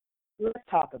 my name. Let's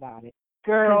talk about it.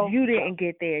 Girl. You didn't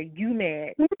get there. You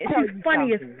mad. It's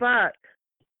funny as fuck.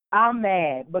 I'm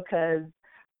mad because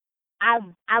I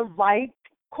like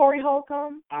Corey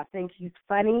Holcomb. I think he's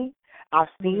funny. I've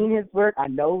seen his work. I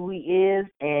know who he is,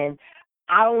 and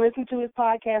I don't listen to his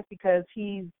podcast because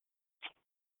he's...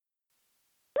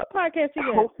 What podcast he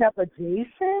is? Hotep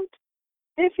adjacent,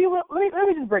 if you will. Let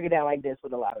me just break it down like this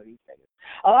with a lot of these niggas.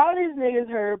 A lot of these niggas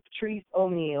heard Patrice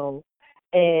O'Neal,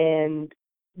 and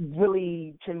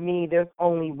really, to me, there's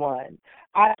only one.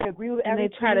 I agree with everything.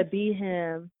 And they try to be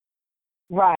him.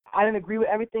 Right. I didn't agree with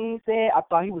everything he said. I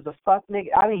thought he was a fuck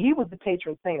nigga. I mean, he was the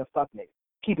patron saint of fuck niggas.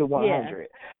 Keep it 100. Yeah.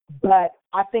 But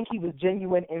I think he was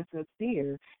genuine and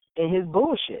sincere in his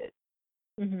bullshit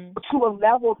to a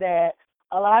level that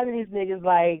a lot of these niggas,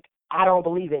 like, I don't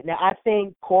believe it. Now, I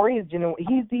think Corey is genuine.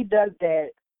 He does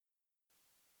that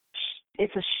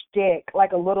it's a shtick,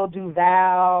 like a little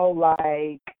Duval,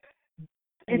 like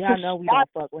it's Y'all know we don't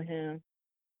fuck with him.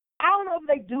 I don't know if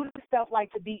they do this stuff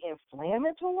like to be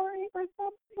inflammatory or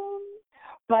something,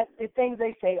 but the things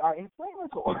they say are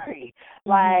inflammatory.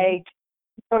 Like,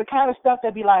 the kind of stuff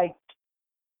that be like,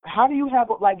 how do you have,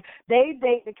 like, they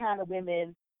date the kind of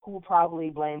women who will probably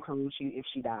blame Karrueche if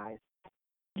she dies.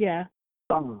 Yeah.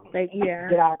 Like,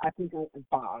 yeah. I think it's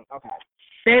wrong. Okay.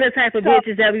 They're the type of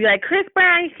bitches that be like, Chris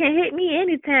Brown, you can hit me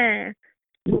anytime.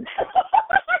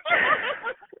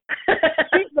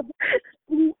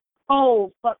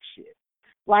 Oh, fuck shit.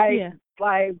 Like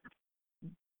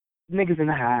niggas in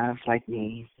the hive like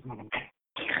me.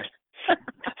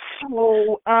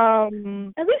 So,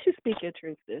 at least you speak your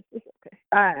truth, sis. It's okay.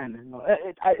 I don't know.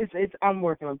 It's I'm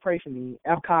working on, pray for me. I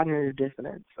have cognitive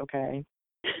dissonance, okay?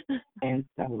 And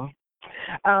so,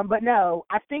 but no,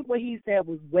 I think what he said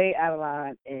was way out of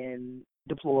line and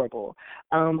deplorable.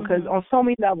 Because on so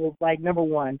many levels, like, number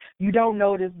one, you don't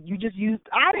notice,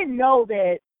 I didn't know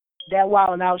that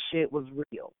Wild 'N Out shit was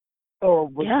real or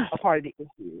was a part of the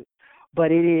issue,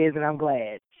 but it is, and I'm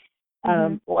glad.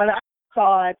 When I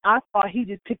saw it, I thought he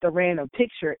just picked a random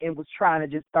picture and was trying to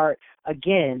just start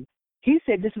again. He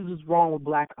said this is what's wrong with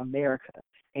Black America,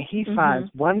 and he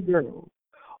finds one girl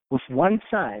with one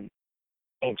son,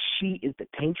 and she is the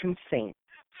patron saint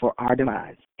for our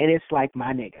demise. And it's like,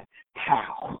 my nigga,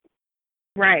 how?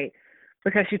 Right,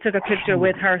 because she took a picture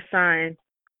with her son.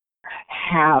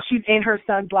 How? She's in her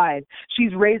son's life.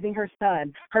 She's raising her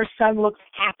son. Her son looks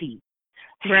happy.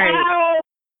 Right.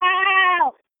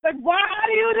 How? Like, why are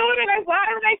you doing it? Like, why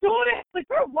are they doing it? Like,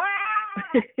 girl, why?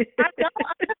 I don't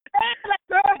understand. Like,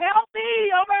 girl, help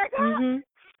me. Oh, my God.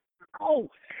 Oh.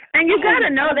 And you got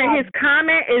to know that his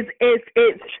comment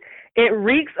it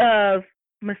reeks of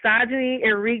misogyny.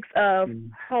 It reeks of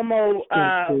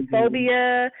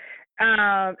homophobia.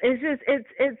 It's just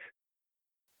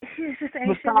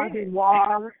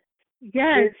misogynoir.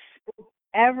 Yes. It's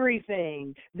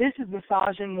everything. This is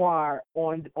misogynoir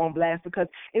on blast, because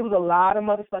it was a lot of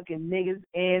motherfucking niggas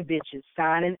and bitches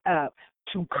signing up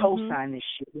to co-sign this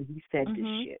shit when he said this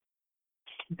shit.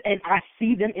 And I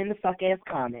see them in the fuck-ass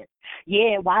comments.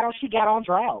 Yeah, why don't she get on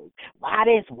drugs? Why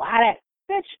this? Why that?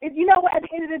 Bitch, you know what? At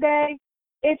the end of the day,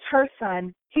 it's her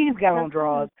son. He's got on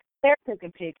drugs. They're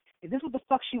taking pics. If this is what the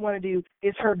fuck she want to do,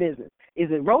 it's her business. Is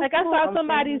it roast? Like, I saw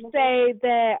somebody say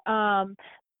that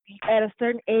at a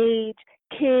certain age,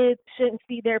 kids shouldn't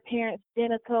see their parents'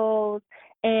 genitals,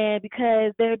 and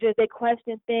because they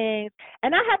question things.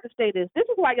 And I have to say this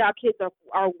is why y'all kids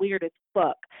are weird as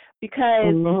fuck,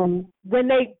 because when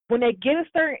they get a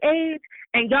certain age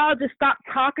and y'all just stop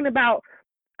talking about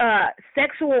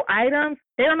sexual items,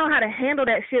 they don't know how to handle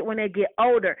that shit when they get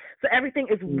older. So everything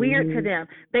is weird to them.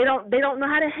 They don't know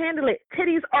how to handle it.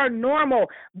 Titties are normal.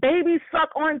 Babies suck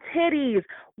on titties.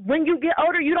 When you get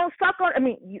older, you don't suck on. I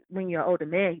mean, when you're an older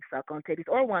man, you suck on titties,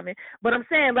 or woman. But I'm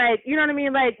saying, like, you know what I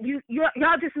mean? Like,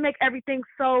 y'all just make everything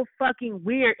so fucking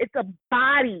weird. It's a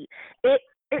body. It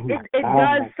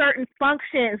does certain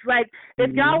functions. Like,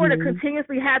 if y'all were to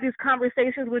continuously have these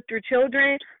conversations with your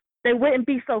children, they wouldn't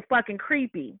be so fucking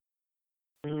creepy.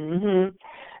 And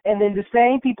then the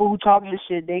same people who talk this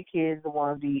shit, their kids the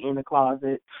ones be in the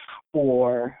closet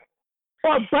or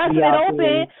busting it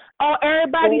open on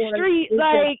everybody's street,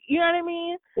 like, you know what I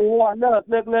mean? Or look,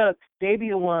 they be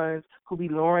the ones who be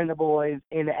luring the boys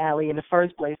in the alley in the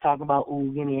first place, talking about,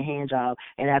 ooh, give me a hand job,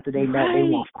 and after they know, they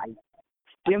won't fight.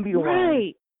 Them be the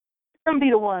ones. Them be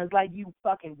the ones, like, you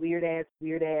fucking weird ass,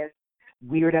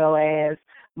 weirdo ass,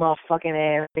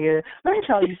 motherfucking ass nigga. Let me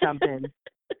tell you something.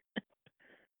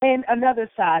 And another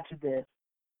side to this.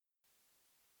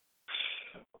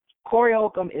 Corey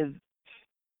Holcomb is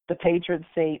the patron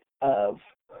saint of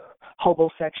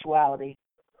homosexuality.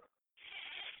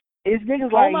 It's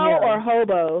niggas like him. Homo or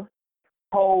hobo?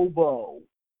 Hobo.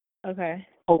 Okay.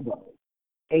 Hobo.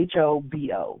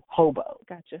 Hobo. Hobo.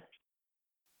 Gotcha.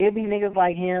 It be niggas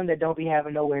like him that don't be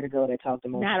having nowhere to go that talk the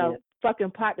most Not shit. A fucking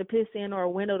pot to piss in or a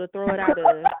window to throw it out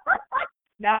of.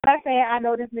 Now, I'm not saying I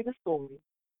know this nigga's story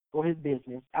or his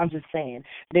business. I'm just saying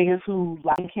niggas who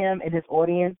like him and his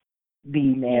audience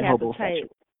be mad homosexual.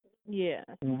 Yeah.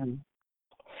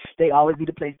 They always be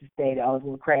the place to stay. They always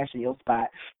want to crash in your spot.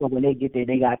 But when they get there,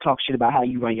 they got to talk shit about how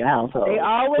you run your household. They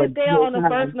always there on the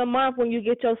first of the month when you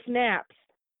get your snaps.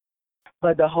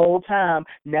 But the whole time,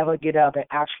 never get up and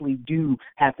actually do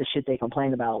half the shit they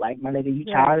complain about. Like, my nigga, you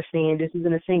tired of seeing dishes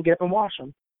in the sink, get up and wash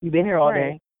them. You been here all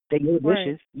day. They your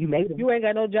dishes. You made them. You ain't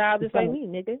got no job just like me,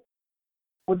 nigga.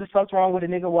 What the fuck's wrong with a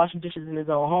nigga washing dishes in his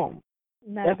own home?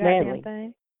 Not That's a goddamn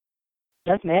thing.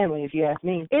 That's manly, if you ask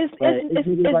me. It's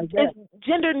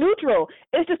gender neutral.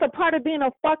 It's just a part of being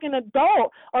a fucking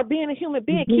adult or being a human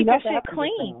being. Keep your shit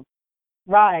clean.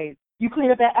 Right. You clean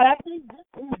up that. And I think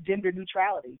this is gender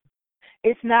neutrality.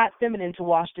 It's not feminine to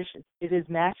wash dishes. It is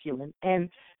masculine and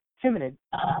feminine.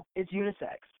 It's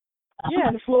unisex.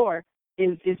 Yeah. The floor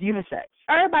is unisex.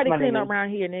 Everybody clean up around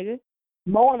here, nigga.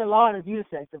 Mowing the lawn is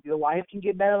unisex. If your wife can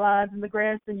get better lines in the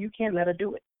grass, then you can't let her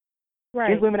do it. Right.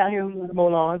 There's women out here who want to mow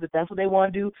lawns. If that's what they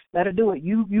want to do, let her do it.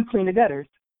 You clean the gutters.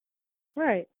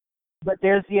 Right. But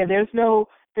this is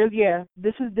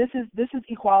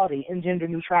equality and gender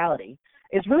neutrality.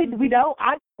 It's really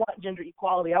I want gender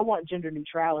equality. I want gender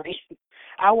neutrality.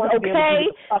 I want to be able to do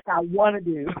what the fuck I want to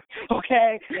do.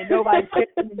 Okay? And nobody says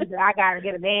to me that I gotta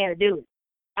get a man to do it.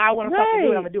 I want to fucking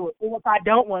do it, I'm gonna do it. Or if I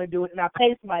don't want to do it and I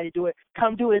pay somebody to do it,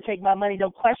 come do it and take my money.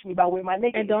 Don't question me about where my nigga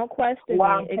is. And don't question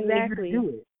why me. I'm Exactly. You to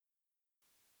do it.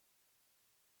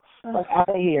 Out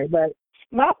of here. But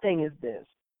my thing is this.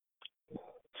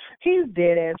 He's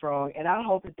dead ass wrong, and I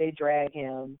hope that they drag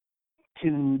him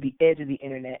to the edge of the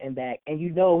internet and back. And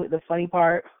you know the funny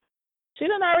part? She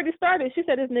done already started. She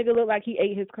said this nigga looked like he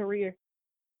ate his career.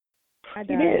 He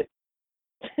did.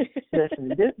 Listen,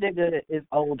 this nigga is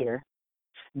older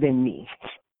than me.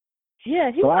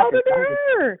 Yeah, he's older than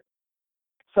her.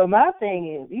 So my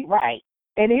thing is, right,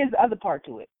 and here's the other part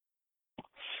to it.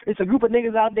 It's a group of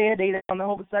niggas out there, they on the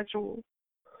homosexual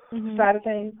side of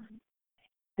things.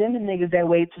 Then the niggas that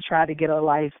wait to try to get a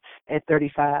life at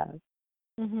 35.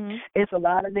 It's a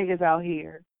lot of niggas out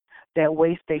here that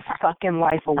waste their fucking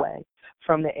life away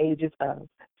from the ages of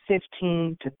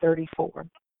 15 to 34.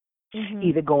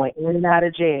 Either going in and out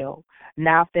of jail,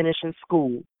 not finishing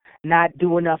school, not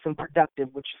doing nothing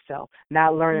productive with yourself,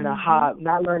 not learning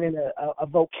a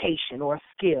vocation or a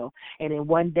skill, and then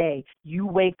one day you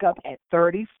wake up at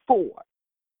 34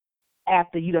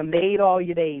 after you done made all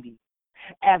your babies,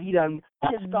 after you done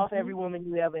pissed off every woman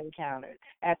you ever encountered,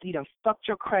 after you done fucked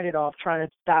your credit off trying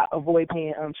to avoid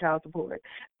paying child support,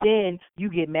 then you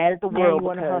get mad at the world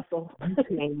because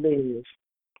you can't live.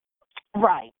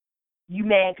 Right. You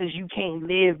mad because you can't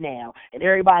live now, and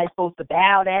everybody's supposed to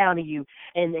bow down to you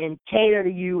and cater to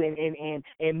you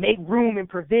and make room and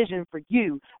provision for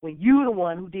you when you the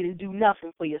one who didn't do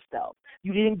nothing for yourself.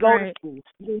 You didn't go to school.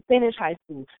 You didn't finish high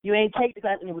school. You ain't take the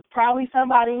class, and it was probably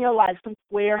somebody in your life, some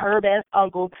square herb-ass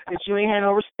uncle that you ain't had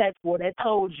no respect for that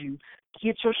told you,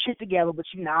 get your shit together, but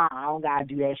I don't gotta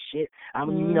do that shit. I'm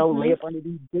gonna, lay up under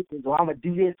these bitches, or I'm gonna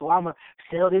do this, or I'm gonna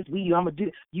sell this weed, or I'm gonna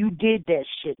do. You did that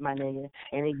shit, my nigga.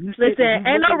 And then you listen,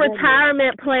 ain't no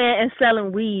retirement plan in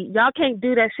selling weed. Y'all can't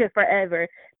do that shit forever.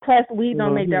 Plus, weed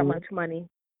don't make that much money.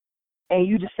 And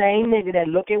you the same nigga that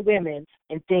look at women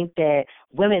and think that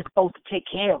women's supposed to take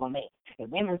care of a man, and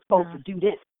women's supposed to do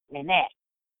this and that.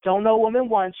 Don't no woman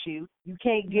wants you. You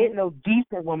can't get no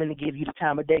decent woman to give you the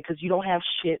time of day because you don't have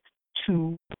shit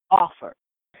to offer.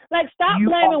 Like, stop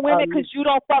blaming women because you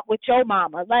don't fuck with your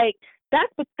mama. Like,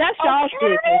 that's y'all's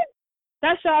business.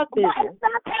 That's y'all's business.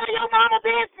 Stop telling your mama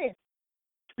business.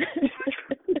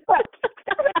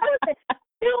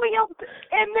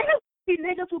 And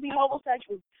niggas who be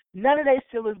homosexuals, none of their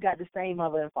siblings got the same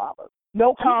mother and father.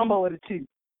 No combo of the 2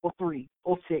 or 3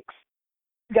 or 6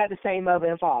 got the same mother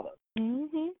and father.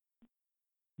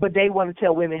 But they want to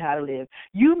tell women how to live.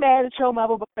 You mad at your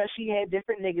mama because she had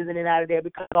different niggas in and out of there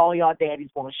because all y'all daddies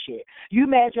want shit. You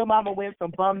mad your mama went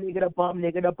from bum nigga to bum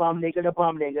nigga to bum nigga to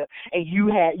bum nigga, and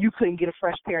you couldn't get a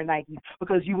fresh pair of Nikes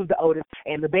because you was the oldest,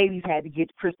 and the babies had to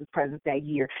get Christmas presents that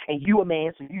year, and you a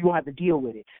man, so you don't have to deal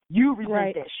with it. You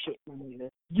resent that shit, nigga.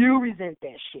 You resent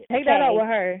that shit. Take that out with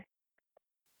her.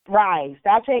 Right.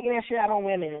 Stop taking that shit out on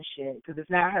women and shit, because it's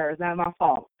not her. It's not my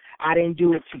fault. I didn't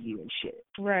do it to you and shit.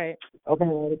 Right. Okay,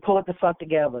 pull it the fuck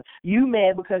together. You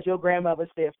mad because your grandmother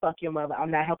said, fuck your mother. I'm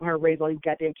not helping her raise all these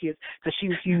goddamn kids because she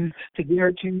refused to get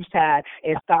her tubes tied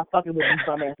and stop fucking with these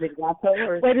bum ass niggas. I told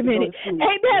her. Wait a minute. Ain't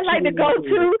that like the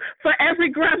go-to for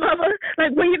every grandmother?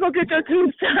 Like, when you gonna get your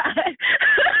tubes tied?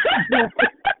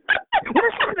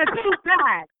 Where's the tubes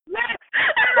tied?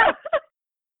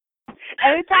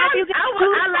 Every time you get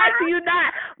I lie to you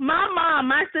not.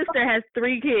 My sister has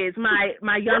 3 kids. My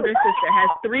younger sister has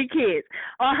 3 kids.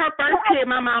 On her first kid,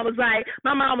 my mom was like,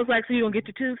 so you gonna get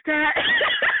your tubes tied?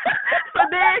 So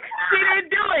then she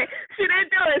didn't do it. So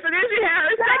then she had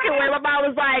her second one. My mom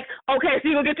was like, okay, so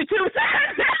you gonna get your tubes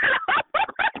tied?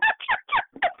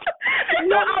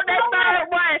 So on that third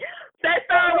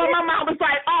one, my mom was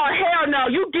like, oh hell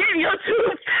no, you getting your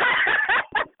tubes tied?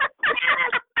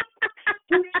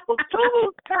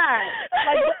 Tubes tied.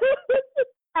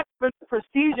 Like,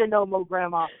 procedure no more,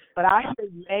 Grandma. But I hear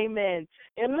you. Amen.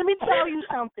 And let me tell you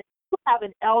something. have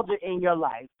an elder in your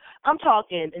life, I'm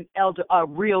talking an elder, a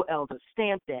real elder,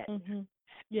 stamp that.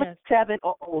 Yes. 7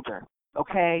 or older,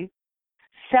 okay?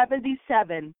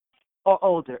 77 or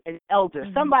older, an elder,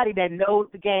 somebody that knows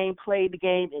the game, played the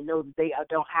game, and knows that they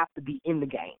don't have to be in the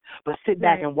game, but sit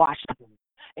back and watch the game.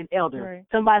 An elder,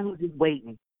 somebody who's just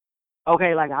waiting.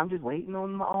 Okay, like I'm just waiting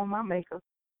on my maker.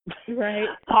 Right.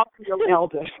 Talk to your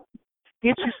elder.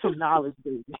 Get you some knowledge,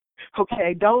 baby.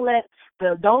 Okay, don't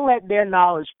let their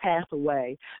knowledge pass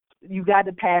away. You got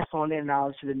to pass on their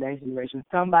knowledge to the next generation.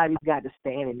 Somebody's got to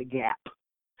stand in the gap.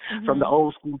 From the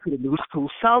old school to the new school.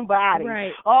 Somebody.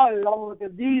 Right. Oh, Lord,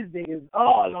 because these niggas,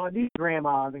 oh, Lord, these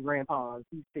grandmas and grandpas,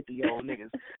 these 50-year-old niggas,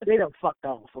 they done fucked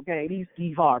off, okay? These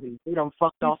Steve Harveys, they done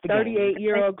fucked off the game.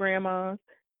 38-year-old grandmas.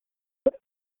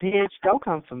 Bitch, don't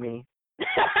come for me.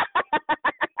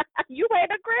 You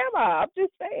ain't a grandma. I'm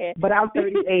just saying. But I'm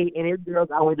 38, and there's girls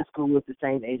I went to school with the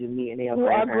same age as me, and they are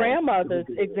grandmothers.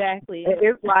 Exactly. And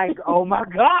it's like, oh, my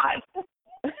God.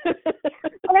 And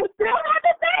still have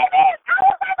the babies.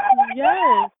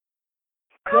 Yes.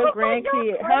 Your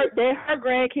grandkid, her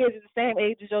grandkids are the same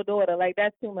age as your daughter. Like,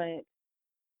 that's too much.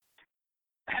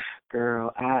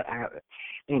 Girl,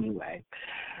 anyway.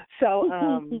 So,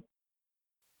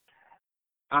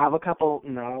 I have a couple.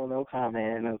 No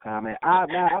comment. I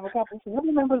have a couple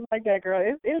family members like that, girl.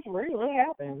 It's real. It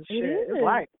happens. Shit, it's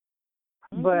like.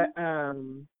 But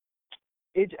I'm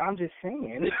just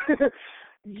saying.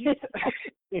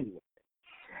 Anyway,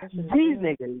 these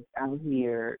niggas out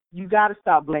here, you got to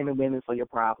stop blaming women for your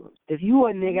problems. If you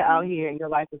a nigga out here and your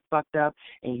life is fucked up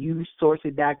and you source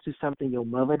it back to something your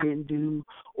mother didn't do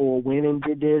or women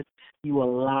did this, you a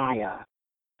liar.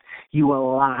 You a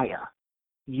liar.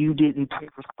 You didn't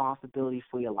take responsibility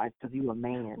for your life because you a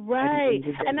man. Right.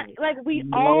 And we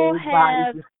all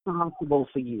have. Nobody's responsible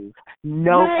for you.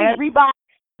 No, everybody.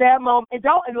 That moment, and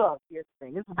look, here's the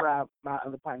thing. This is what my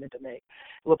other point to make.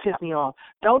 It will piss me off.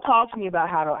 Don't talk to me about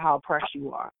how oppressed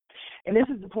you are. And this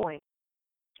is the point.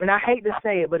 And I hate to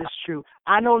say it, but it's true.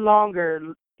 I no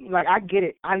longer, I get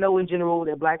it. I know in general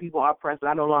that black people are oppressed, but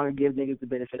I no longer give niggas the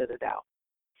benefit of the doubt.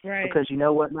 Right. Because you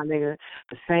know what, my nigga?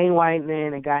 The same white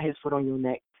man that got his foot on your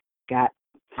neck got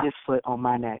his foot on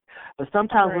my neck. But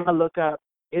sometimes when I look up,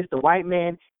 it's the white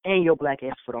man and your black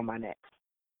ass foot on my neck.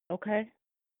 Okay.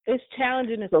 It's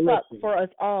challenging as fuck for us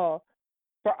all.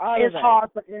 For all of us. It's hard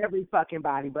for every fucking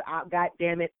body, but God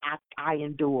damn it, I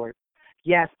endured.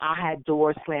 Yes, I had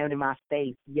doors slammed in my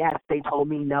face. Yes, they told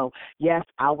me no. Yes,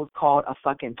 I was called a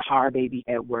fucking tar baby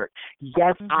at work.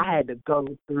 Yes, I had to go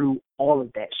through all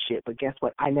of that shit, but guess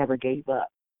what? I never gave up.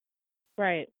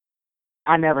 Right.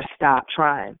 I never stopped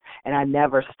trying, and I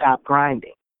never stopped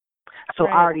grinding. So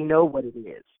I already know what it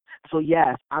is. So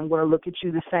yes, I'm going to look at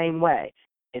you the same way.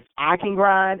 If I can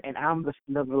grind and I'm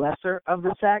the lesser of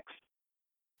the sex,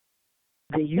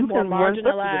 then you can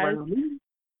marginalize me.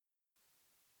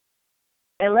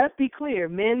 And let's be clear,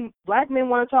 black men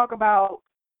want to talk about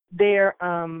their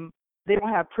they don't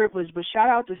have privilege, but shout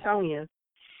out to Sonia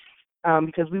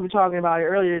because we were talking about it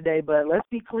earlier today. But let's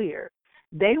be clear,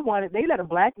 they let a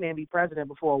black man be president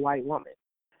before a white woman.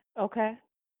 Okay.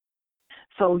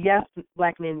 So yes,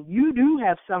 black men, you do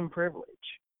have some privilege.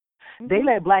 They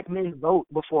let black men vote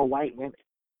before white women.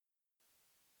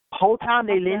 The whole time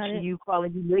they lynching you,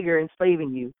 calling you nigger,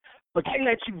 enslaving you. But they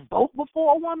let you vote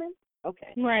before a woman?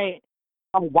 Okay. Right.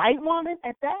 A white woman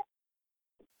at that?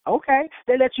 Okay.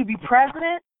 They let you be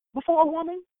president before a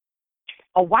woman?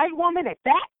 A white woman at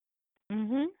that?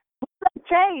 Mm-hmm. What does that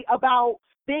say about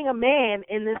being a man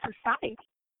in this society?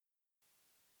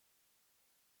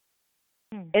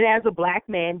 And as a black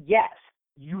man, yes,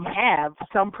 you have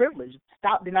some privilege.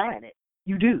 Stop denying it.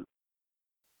 You do.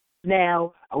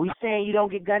 Now, are we saying you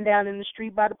don't get gunned down in the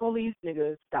street by the police?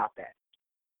 Nigga, stop that.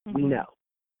 We know.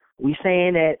 We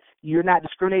saying that you're not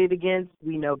discriminated against?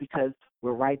 We know because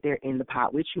we're right there in the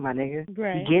pot with you, my nigga.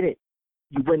 Right. We get it.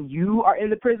 When you are in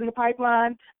the prison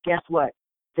pipeline, guess what?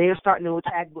 They're starting to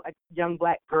attack young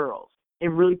black girls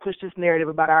and really push this narrative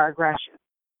about our aggression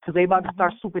because they about to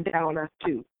start swooping down on us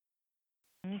too.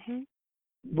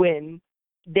 When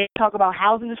they talk about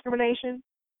housing discrimination,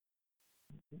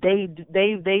 they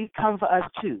come for us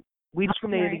too. We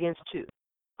discriminated against too.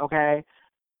 Okay?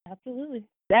 Absolutely.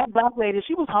 That black lady,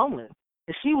 she was homeless.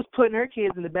 And she was putting her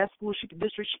kids in the best school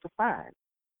district she could find.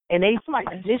 And somebody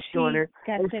snitched on her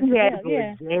and she had to go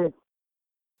to jail.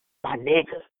 My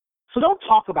nigga. So don't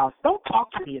talk to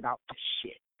me about this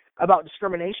shit. About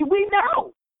discrimination. We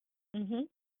know.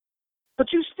 But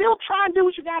you still try and do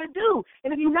what you got to do.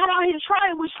 And if you're not out here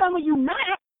trying, which some of you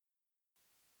not,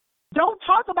 don't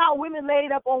talk talk about women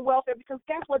laid up on welfare because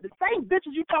guess what? The same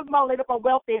bitches you talking about laid up on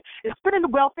welfare is spending the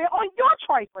welfare on your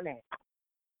trifling ass.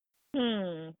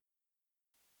 And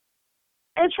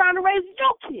trying to raise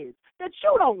your kids that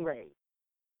you don't raise.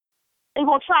 And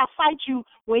gonna try to fight you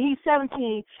when he's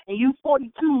 17 and you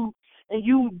 42 and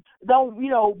you don't,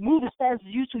 move as fast as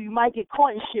you used to. You might get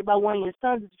caught in shit by one of your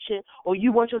sons and shit, or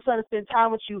you want your son to spend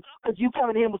time with you because you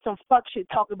coming to him with some fuck shit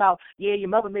talking about, yeah, your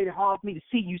mother made it hard for me to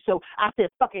see you, so I said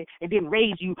fuck it and didn't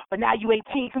raise you, but now you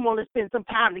 18, come on, let's spend some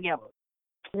time together.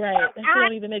 Right. That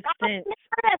don't even make sense.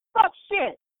 That fuck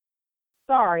shit.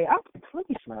 Sorry, let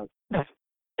me smoke.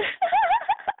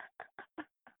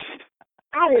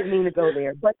 I didn't mean to go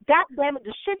there, but goddamn it,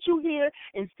 the shit you hear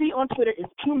and see on Twitter is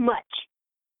too much.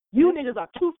 You niggas are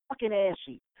too fucking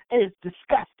ashy, and it's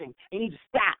disgusting. You need to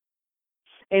stop.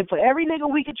 And for every nigga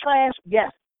we can trash,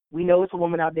 yes, we know it's a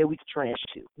woman out there we can trash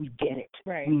too. We get it.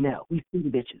 Right. We know. We see the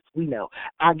bitches. We know.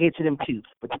 I'll get to them too.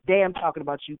 But today I'm talking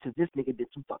about you because this nigga did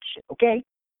some fuck shit, okay?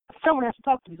 Someone has to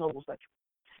talk to these homosexuals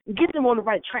and get them on the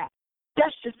right track.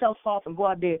 Dust yourself off and go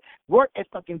out there, work at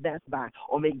fucking Best Buy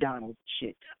or McDonald's and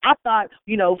shit. I thought,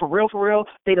 for real,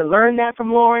 they'd have learned that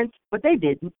from Lawrence, but they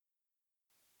didn't.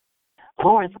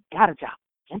 Lawrence got a job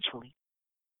eventually.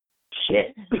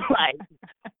 Shit.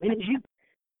 When did you?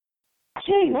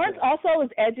 Jesus. Lawrence also was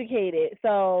educated,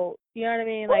 so, you know what I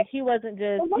mean? Like, he really wasn't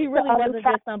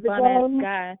just some bum-ass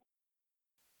guy.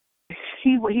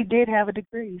 He did have a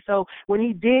degree. So when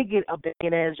he did get a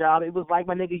banging-ass job, it was like,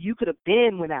 my nigga, you could have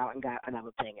went out and got another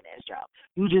banging-ass job.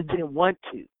 You just didn't want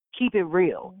to. Keep it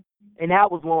real. And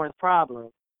that was Lawrence's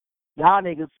problem. Y'all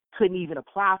niggas couldn't even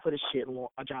apply for the shit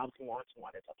jobs Lawrence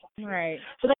wanted. Right.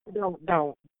 So they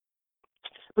don't.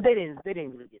 But they didn't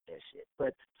really get that shit.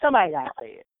 But somebody got to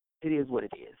say it. It is what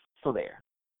it is. So there.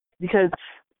 Because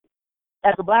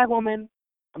as a black woman,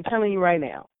 I'm telling you right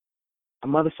now,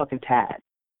 I'm motherfucking tired.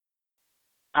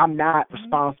 I'm not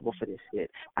responsible for this shit.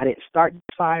 I didn't start the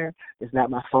fire. It's not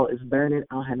my fault. It's burning.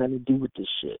 I don't have nothing to do with this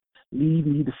shit. Leave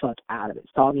me the fuck out of it.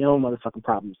 Solve your own motherfucking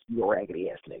problems, you raggedy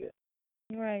ass nigga.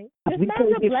 Right. Just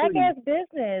mind your black ass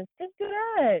business. Just do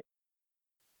that.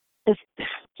 It's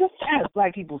just ask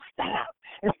black people stop.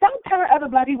 And stop telling other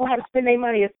black people how to spend their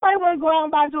money. If somebody want to go out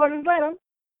and buy Jordans, let them.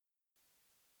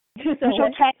 It's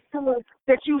your tax code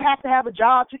that you have to have a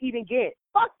job to even get.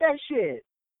 Fuck that shit.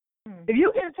 If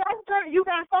you get a tax return, you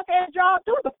got a fuck ass job.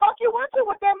 Do what the fuck you want to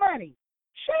with that money.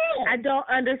 Shit. I don't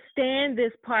understand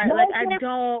this part. No,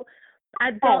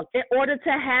 I don't. In order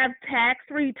to have tax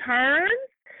returns,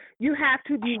 you have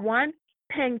to be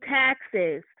paying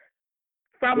taxes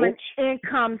from an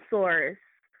income source.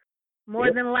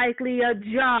 More than likely a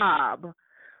job.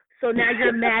 So now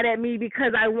you're mad at me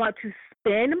because I want to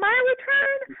spend my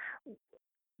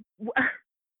return?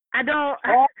 I don't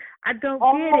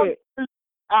get it.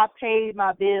 I paid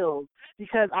my bills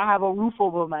because I have a roof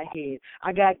over my head.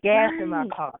 I got gas in my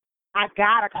car. I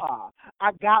got a car.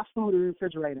 I got food in the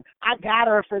refrigerator. I got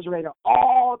a refrigerator.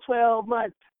 All 12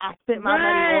 months, I spent my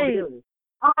money on bills.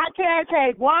 I can't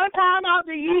take one time out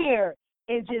the year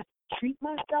and just treat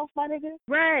myself, my nigga.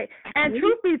 Right. And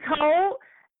truth be told,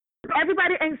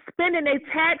 everybody ain't spending their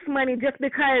tax money just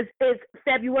because it's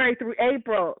February through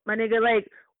April, my nigga. Like,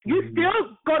 you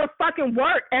still go to fucking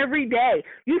work every day.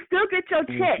 You still get your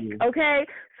check, okay?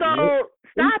 So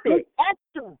stop it.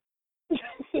 Extra.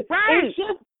 Right. It's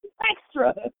just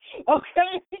extra,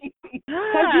 okay?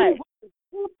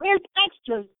 It's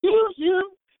extra.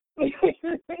 You.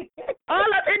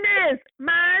 All up in this.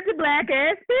 Mind your black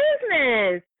ass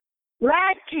business.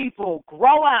 Black people,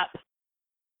 grow up.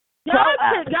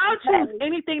 Y'all choose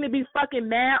anything to be fucking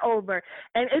mad over,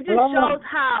 and it just shows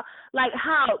how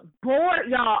bored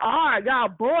y'all are. Y'all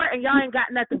bored, and y'all ain't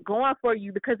got nothing going for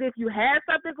you. Because if you had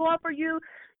something going for you,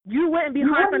 you wouldn't be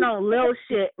harping on little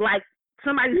shit like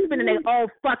somebody spending their own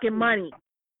fucking money.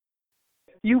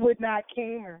 You would not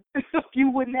care.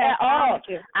 You wouldn't have at all.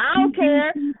 I don't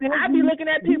care. I'd be looking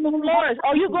at people's floors.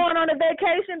 Oh, you going on a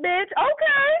vacation, bitch?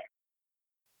 Okay.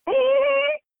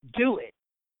 Do it.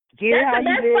 That's the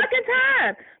best fucking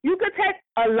time. You could take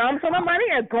a lump sum of money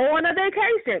and go on a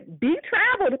vacation. Be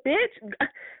traveled, bitch.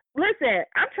 Listen,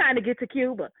 I'm trying to get to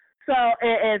Cuba. So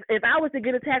if I was to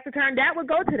get a tax return, that would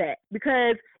go to that.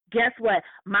 Because guess what?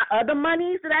 My other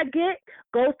monies that I get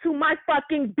goes to my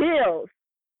fucking bills.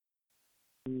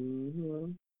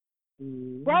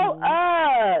 Grow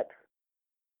up.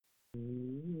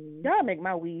 Y'all make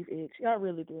my weave itch. Y'all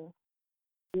really do.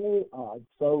 You are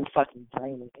so fucking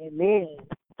draining. And then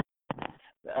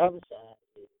the other side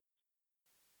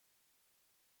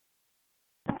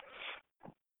is,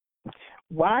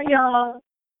 why y'all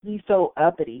be so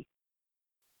uppity?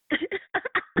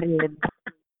 And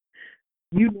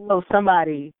You know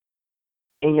somebody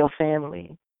in your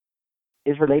family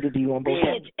is related to you on both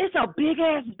Bitch, sides. it's a big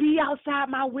ass bee outside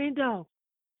my window.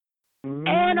 Mm.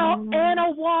 And a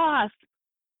wasp.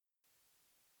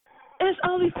 It's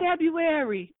only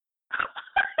February.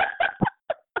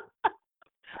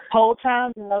 Whole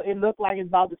time, it looked like it's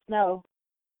about to snow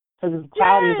because it's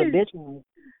cloudy as a bitch.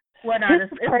 Well, no,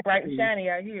 it's bright and shiny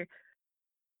out here.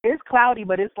 It's cloudy,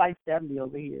 but it's like 70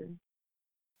 over here.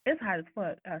 It's hot as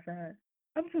fuck outside.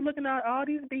 I'm just looking at all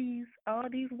these bees, all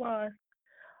these wasps.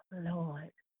 Lord.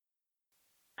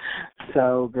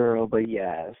 So, girl, but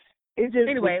yes. It just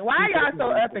anyway, why are y'all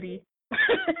so uppity?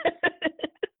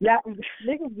 Yeah,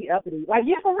 niggas be uppity. Like,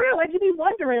 yeah, for real. Like, you be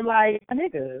wondering, like,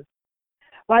 niggas.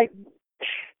 Like,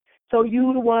 so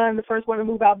you the first one to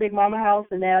move out Big Mama house,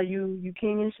 and now you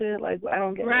king and shit? Like, I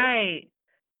don't get it. Right.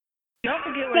 Don't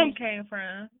forget where you came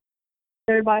from.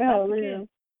 Everybody else, yeah.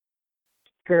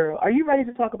 Girl, are you ready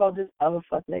to talk about this other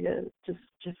fuck nigga? Just.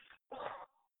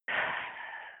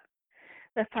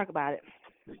 Let's talk about it.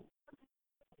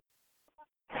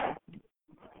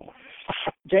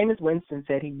 Jameis Winston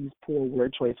said he used poor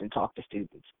word choice and talked to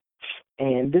students.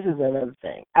 And this is another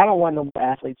thing. I don't want no more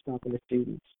athletes talking to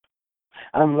students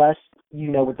unless you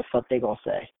know what the fuck they gonna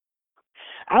say.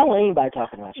 I don't want anybody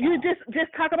talking about you.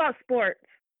 Just talk about sports.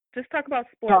 Just talk about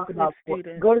sports with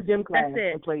students. Go to gym class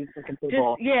and play some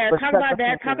football. Yeah, talk about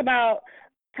that.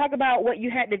 Talk about what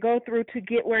you had to go through to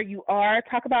get where you are.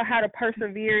 Talk about how to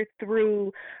persevere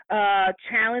through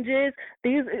challenges.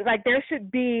 There should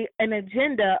be an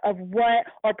agenda of what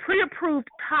or pre-approved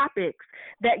topics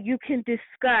that you can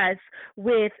discuss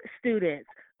with students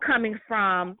coming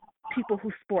from people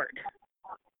who sport.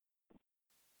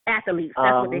 Athletes,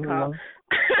 that's what they call.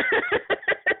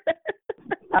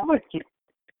 I would keep,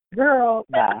 girl,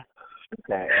 nah.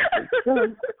 Okay.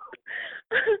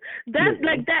 That's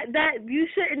like that you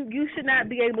should not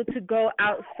be able to go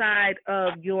outside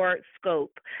of your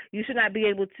scope. You should not be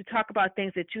able to talk about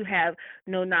things that you have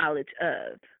no knowledge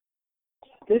of.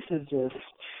 This is just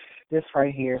this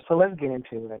right here. So let's get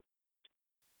into it.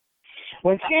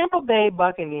 When Tampa Bay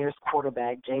Buccaneers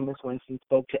quarterback Jameis Winston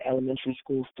spoke to elementary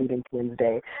school students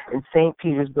Wednesday in St.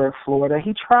 Petersburg, Florida,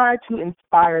 he tried to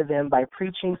inspire them by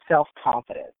preaching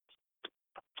self-confidence.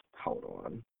 Hold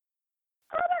on.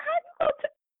 How you go to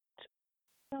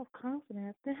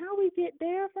self-confidence? Then how we get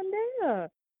there from there?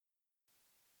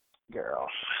 Girl.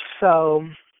 So,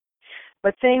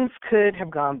 but things could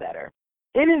have gone better.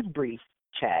 In his brief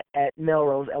chat at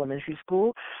Melrose Elementary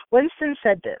School, Winston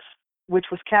said this, which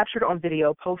was captured on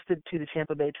video posted to the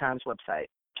Tampa Bay Times website.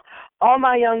 All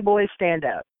my young boys stand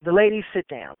up. The ladies sit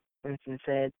down, Winston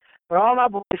said. But all my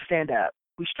boys stand up.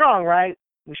 We strong, right?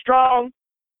 We strong?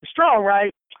 We strong,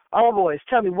 right? All my boys,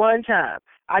 tell me one time.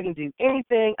 I can do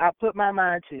anything I put my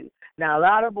mind to. Now, a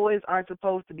lot of boys aren't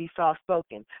supposed to be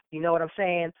soft-spoken. You know what I'm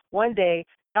saying? One day,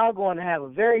 y'all going to have a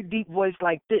very deep voice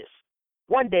like this.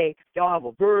 One day, y'all have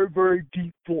a very, very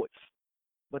deep voice.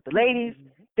 But the ladies,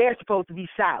 they're supposed to be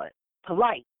silent,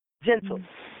 polite, gentle.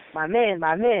 My men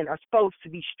are supposed to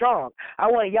be strong. I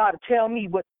want y'all to tell me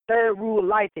what the third rule of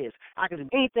life is. I can do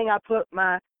anything I put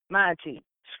my mind to.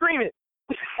 Scream it.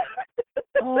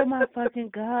 Oh, my fucking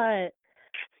God.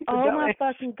 Oh, my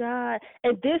fucking God.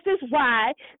 And this is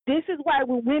why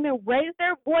when women raise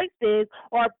their voices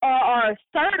or are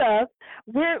assertive,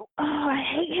 I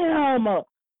hate him.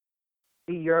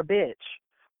 You're a bitch.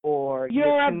 Or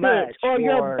you're a bitch. Much, or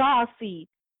you're bossy.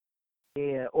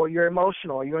 Yeah, or you're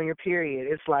emotional, or you're on your period.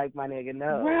 It's like, my nigga,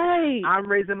 no. Right. I'm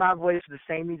raising my voice for the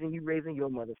same reason you raising your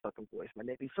motherfucking voice, my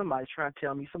nigga. Somebody's trying to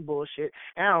tell me some bullshit,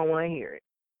 and I don't want to hear it.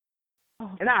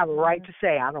 Oh, and I have a right to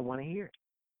say I don't want to hear it.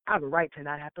 I have a right to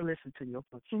not have to listen to your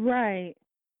bullshit. Right.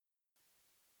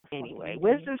 Anyway,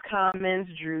 Winston's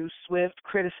comments drew swift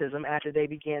criticism after they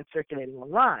began circulating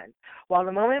online. While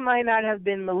the moment might not have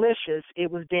been malicious,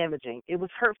 it was damaging. It was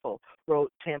hurtful,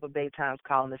 wrote Tampa Bay Times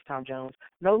columnist Tom Jones.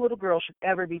 No little girl should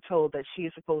ever be told that she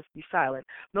is supposed to be silent.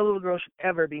 No little girl should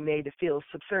ever be made to feel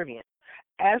subservient.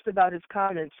 Asked about his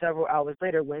comments several hours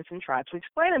later, Winston tried to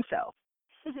explain himself.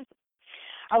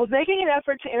 I was making an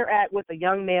effort to interact with a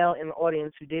young male in the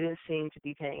audience who didn't seem to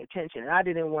be paying attention, and I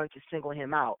didn't want to single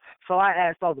him out, so I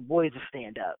asked all the boys to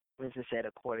stand up, Winston said,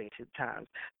 according to the Times.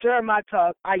 During my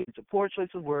talk, I used a poor choice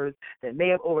of words that may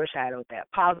have overshadowed that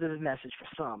positive message for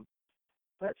some,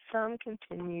 but some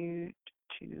continued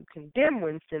to condemn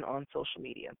Winston on social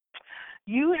media.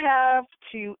 You have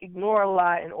to ignore a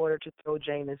lot in order to throw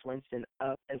Jameis Winston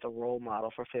up as a role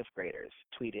model for fifth graders,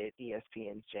 tweeted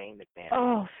ESPN's Jane McMahon.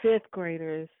 Oh, fifth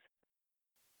graders.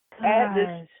 Gosh. At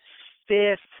this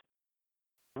fifth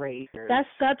graders. That's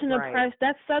such an impression.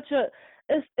 That's such a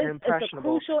It's a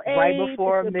Impressionable. crucial age. Right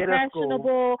before It's middle school.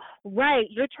 impressionable. Right.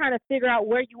 You're trying to figure out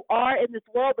where you are in this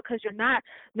world because you're not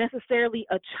necessarily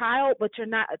a child, but you're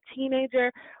not a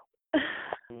teenager.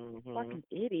 Fucking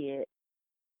idiot.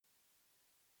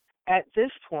 At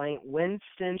this point,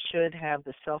 Winston should have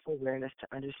the self-awareness to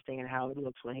understand how it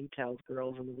looks when he tells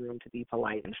girls in the room to be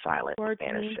polite and silent,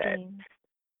 Anna said.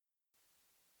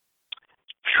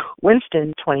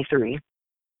 Winston, 23,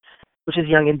 which is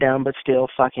young and dumb, but still,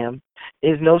 fuck him,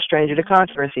 is no stranger to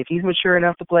controversy. If he's mature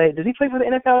enough to play, does he play for the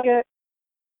NFL yet?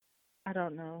 I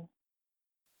don't know.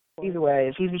 Either way,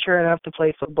 if he's mature enough to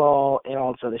play football and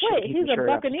all this other shit, he's a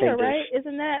Buccaneer, right?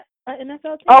 Isn't that an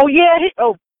NFL team? Oh, yeah.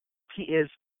 He is.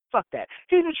 Fuck that.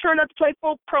 He's mature enough to play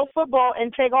pro football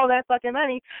and take all that fucking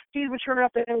money. He's mature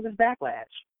enough to handle his backlash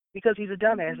because he's a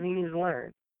dumbass and he needs to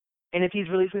learn. And if he's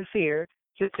really sincere,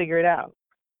 he'll figure it out.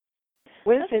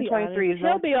 Winston, 23,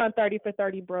 he'll be on 30 for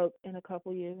 30 broke in a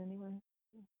couple years anyway.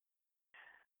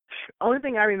 Only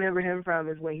thing I remember him from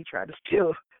is when he tried to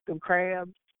steal them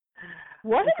crabs.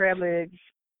 What? The crab legs.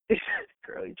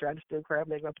 Girl, he tried to steal crab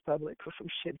legs off the public for some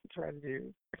shit he tried to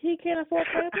do. He can't afford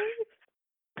crab legs?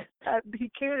 He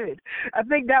could. I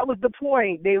think that was the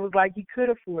point. They was like he could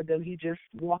afford them. He just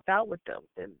walked out with them.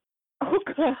 And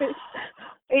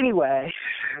anyway,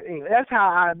 that's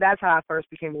how I first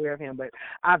became aware of him. But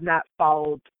I've not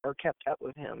followed or kept up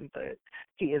with him. But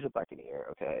he is a Buccaneer.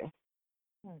 Okay.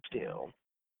 Still.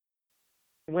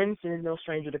 Winston is no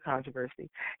stranger to controversy.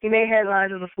 He made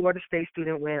headlines as a Florida State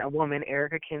student when a woman,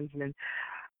 Erica Kinsman,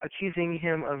 accusing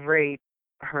him of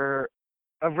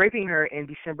raping her in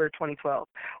December 2012.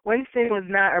 Winston was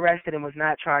not arrested and was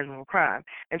not charged with a crime.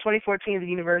 In 2014, the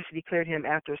university cleared him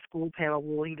after a school panel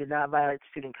ruled he did not violate the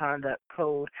student conduct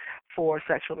code for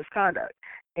sexual misconduct.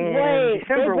 In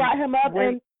December, they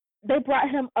brought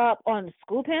him up on the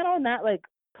school panel, not like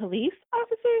police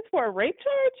officers for a rape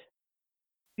charge?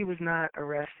 He was not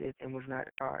arrested and was not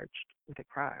charged with a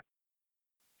crime.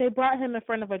 They brought him in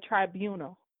front of a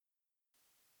tribunal.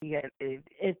 Yeah,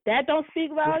 if that don't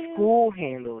speak volumes, the school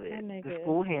handled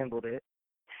it.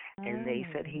 And they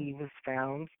said he was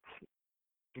found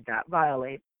did not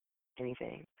violate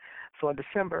anything. So in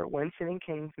December, Winston and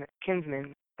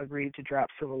Kinsman agreed to drop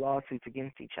civil lawsuits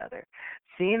against each other.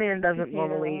 CNN doesn't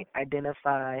normally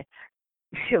identify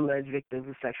the alleged victims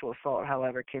of sexual assault.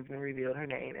 However, Kinsman revealed her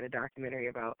name in a documentary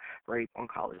about rape on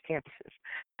college campuses.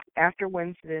 After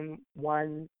Winston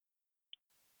won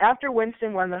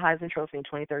the Heisman Trophy in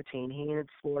 2013, he and his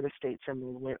Florida State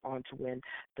Seminoles went on to win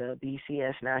the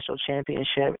BCS National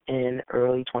Championship in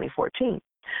early 2014.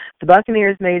 The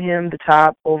Buccaneers made him the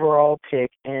top overall pick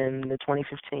in the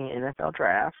 2015 NFL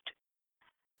Draft.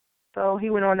 So he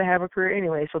went on to have a career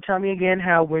anyway. So tell me again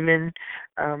how women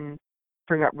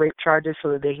bring up rape charges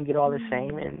so that they can get all the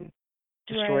fame and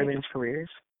destroy men's careers.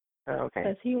 Okay.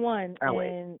 Because he won,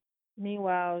 and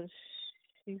meanwhile,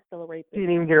 she's still a rapist. He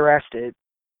didn't even get arrested.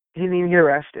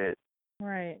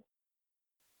 Right.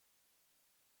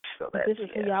 So this is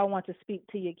who y'all want to speak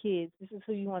to your kids. This is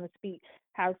who you want to speak,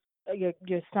 how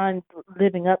your son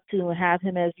living up to and have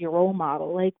him as your role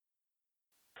model. Like,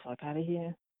 fuck out of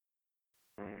here.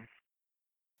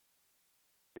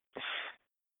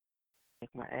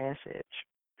 Make my ass itch.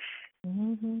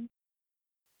 Mhm.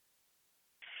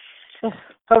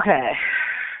 Okay.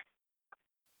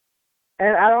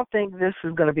 And I don't think this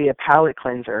is going to be a palate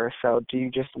cleanser, so do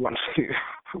you just want to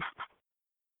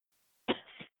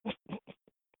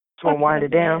wind it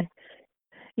down?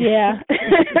 Yeah.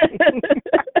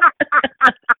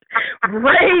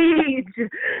 Rage!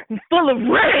 I'm full of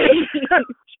rage!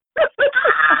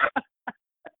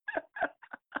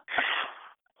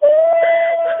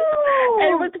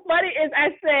 And what's funny is I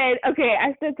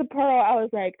said to Pearl, I was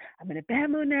like, I'm in a bad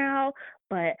mood now,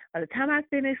 but by the time I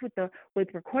finish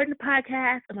with recording the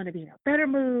podcast, I'm gonna be in a better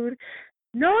mood.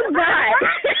 No, I'm not.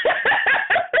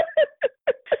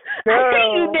 Girl, I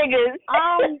hate you niggas.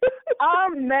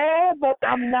 I'm mad, but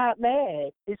I'm not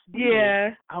mad. It's weird.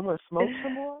 Yeah. I'm gonna smoke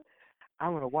some more.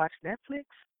 I'm gonna watch Netflix.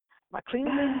 My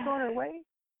cleaning lady's on her way.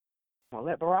 I'm gonna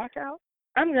let Barack out.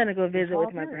 I'm gonna go visit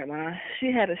with my grandma.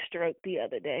 She had a stroke the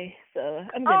other day, so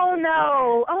I'm gonna. Oh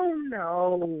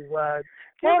no! Well,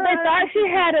 they thought she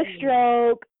had a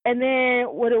stroke, and then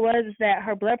what it was is that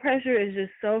her blood pressure is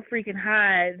just so freaking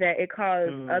high that it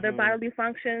caused other bodily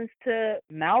functions to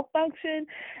malfunction,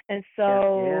 and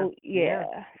so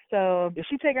so is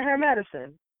she taking her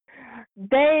medicine?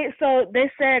 They said,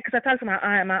 because I talked to my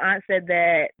aunt said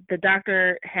that the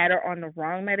doctor had her on the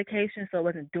wrong medication, so it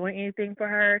wasn't doing anything for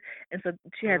her, and so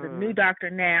she has a new doctor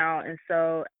now, and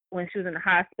so when she was in the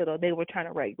hospital, they were trying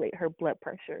to regulate her blood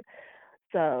pressure.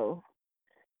 So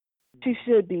She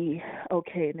should be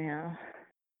okay now.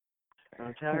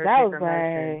 Don't tell 'Cause her to I take was her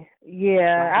medicine. like,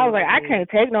 yeah, Don't I be was like, like I me. can't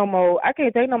take no more. I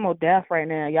can't take no more death right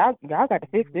now. Y'all got to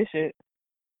fix this shit.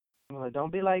 Well,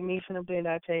 don't be like me, sitting up there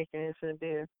not taking it, sitting up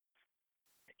there.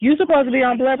 You supposed to be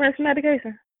on blood pressure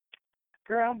medication?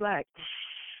 Girl, I'm black.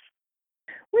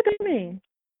 What do you mean?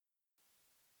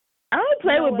 I don't You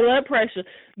play know with what? blood pressure.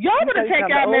 Y'all Let me better tell you take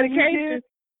something. y'all medication.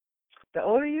 The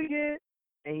older you get,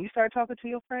 and you start talking to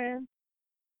your friends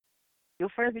be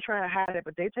trying to hide it,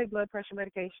 but they take blood pressure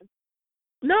medication.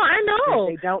 No, I know,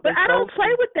 If they don't, but they I don't supposed play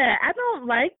to. with that. I don't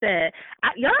like that.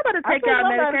 Y'all better I take told y'all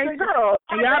my medicine, medication, girl.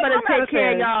 and y'all better take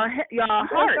care of y'all You better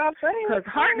heart, stop saying because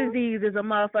heart it. disease is a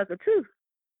motherfucker too.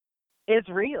 It's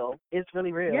real. It's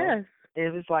really real. Yes,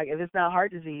 If it's not heart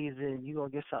disease, then you gonna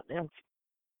get something else.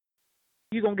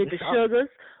 you're gonna get It's the something. sugars,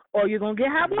 or you're gonna get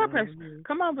high blood pressure. Mm-hmm.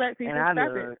 Come on, black people, And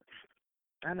stop it.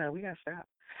 I know we gotta stop.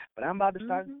 But I'm about to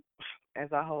start Mm-hmm.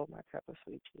 as I hold my cup of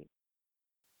sweet tea.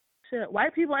 Shit,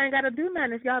 white people ain't gotta do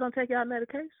nothing if y'all don't take y'all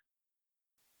medication.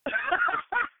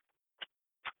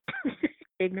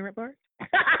 Ignorant bars.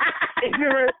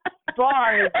 Ignorant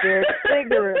bars, bitch.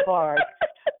 Ignorant bars.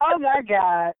 Oh my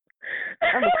God.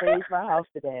 I'm gonna save my house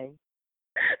today.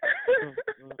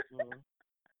 Mm-mm-mm.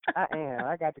 I am.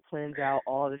 I got to cleanse out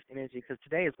all this energy because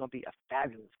today is gonna be a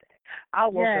fabulous day. I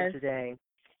woke up today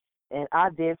and I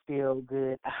did feel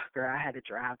good. Girl, I had to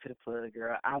drive to the plug,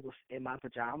 girl. I was in my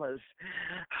pajamas.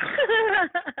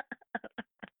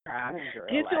 Girl,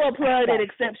 Get you a plug that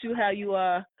accepts you how you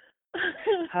are.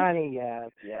 Honey,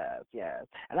 yes.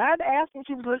 And I had to ask him if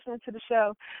he was listening to the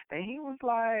show, and he was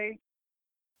like,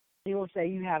 he will say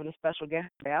you having a special guest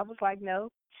today. I was like, no.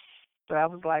 So I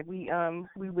was like, we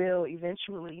will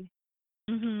eventually.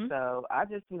 Mhm. So I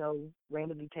just,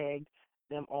 randomly tagged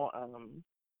them on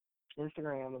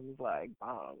Instagram and was like,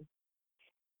 So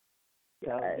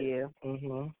yeah.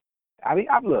 I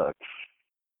look.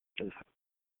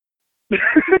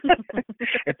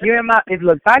 if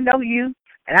I know you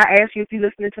and I ask you if you're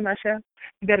listening to my show,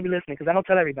 you better be listening because I don't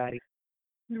tell everybody.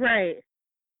 Right.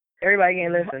 Everybody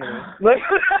ain't listening to me.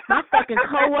 My fucking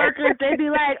coworkers, they be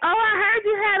like, "Oh, I heard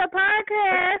you had a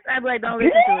podcast." I'd be like, "Don't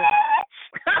listen to it."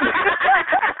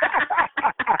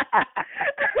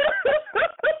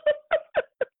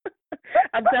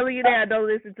 I'm telling you now, don't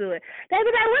listen to it. They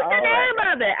be like, "What's the name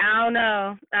of it?" I don't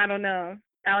know.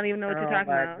 I don't even know what you're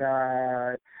talking about. Oh my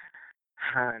God,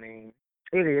 honey,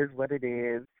 it is what it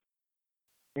is.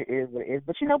 It is what it is.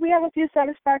 But we have a few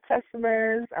satisfied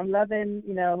customers. I'm loving,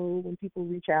 when people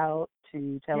reach out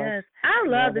to tell us. Yes, I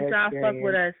love that y'all experience. fuck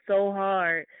with us so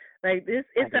hard. Like this,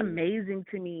 it's amazing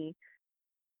to me.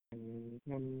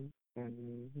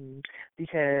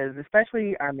 Because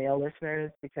especially our male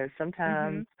listeners, because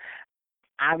sometimes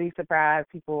I'd be surprised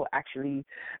people actually.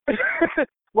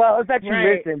 Well, it's that you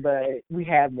listen, but we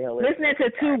have male listeners. Listening to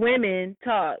two women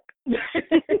talk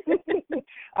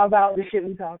about the shit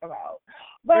we talk about.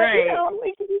 But,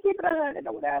 we can keep it 100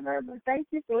 or whatever. But thank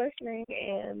you for listening.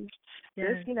 And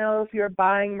just, if you're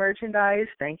buying merchandise,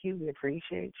 thank you. We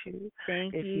appreciate you.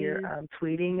 If you're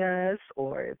tweeting us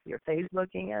or if you're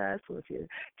Facebooking us or if you're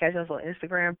catching us on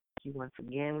Instagram, thank you once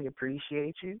again. We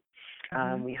appreciate you.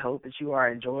 We hope that you are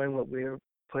enjoying what we're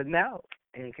putting out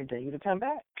and continue to come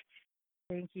back.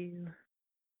 Thank you.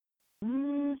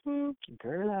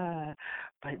 Girl.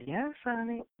 But yes,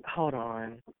 honey. Hold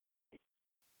on,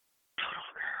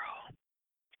 girl.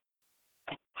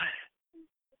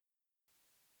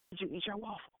 Did you eat your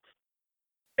waffles?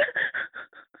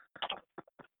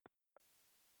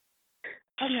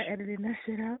 I'm not editing that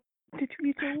shit out. Did you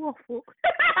eat your waffle?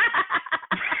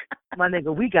 My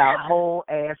nigga, we got whole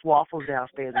ass waffles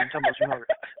downstairs and you talking about you hungry.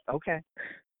 Okay.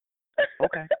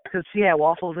 Because she had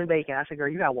waffles and bacon. I said, girl,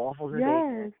 you got waffles and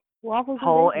bacon. Yes, waffles and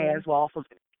whole bacon. Ass waffles.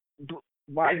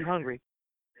 Why are you hungry?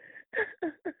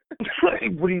 What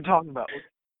are you talking about?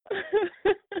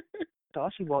 So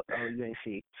she walked. Oh, you ain't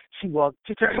see. She turned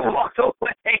and walked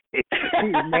away. She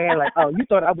was mad, like, oh, you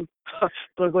thought I was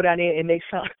gonna go down there and make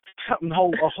a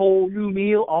whole new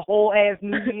meal, a whole ass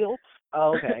new meal?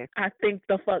 Oh, okay. I think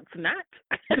the fuck's not.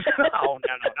 Oh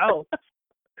no.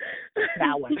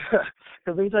 That one.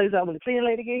 Because let me tell you something. When the cleaning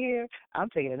lady get here, I'm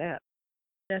taking a nap.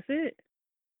 That's it.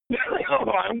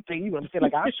 I'm thinking you gonna say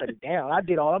like I'll shut it down. I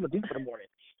did all I'm gonna do for the morning.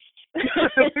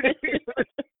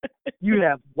 You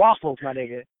have waffles, my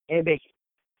nigga, and bacon.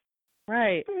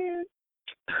 Right.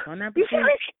 On that These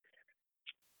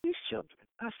children,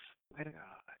 I swear to God,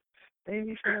 they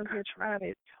be sitting here trying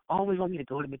it. Always want me to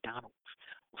go to McDonald's.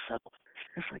 What's up?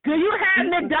 It's like, do you have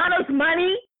McDonald's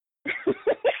money?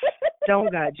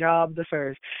 Don't got job the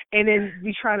first, and then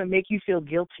we trying to make you feel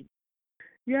guilty.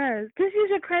 Yes, just use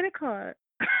your credit card.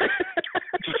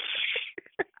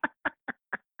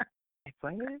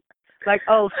 Like,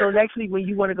 oh, so next week when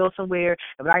you want to go somewhere,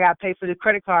 but I got to pay for the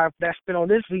credit card that I spent on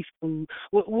this week's food,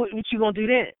 what you going to do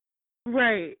then?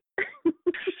 Right.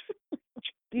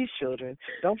 These children.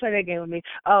 Don't play that game with me.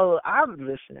 Oh, I'm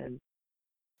listening.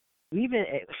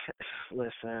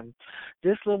 Listen,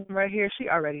 this little one right here, she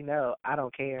already know. I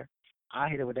don't care. I'll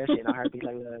hit her with that shit in a heartbeat.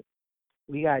 Like, look,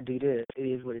 we gotta do this. It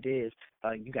is what it is.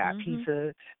 You got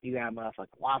pizza, you got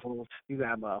motherfucking waffles, you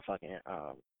got motherfucking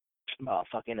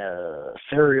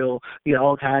cereal, you know,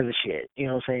 all kinds of shit. You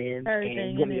know what I'm saying? Everything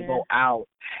and you want me to go out,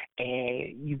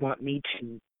 and you want me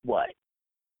to what?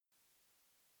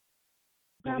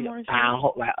 Buy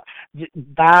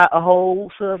a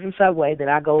whole sub from Subway, then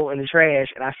I go in the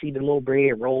trash and I see the little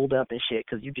bread rolled up and shit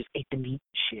because you just ate the meat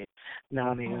and shit.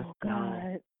 Nah, man. Oh,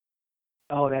 God.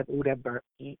 Oh, that burnt.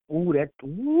 I was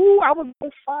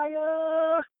on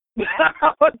fire.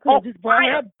 I could have just brought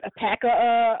her a pack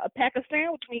of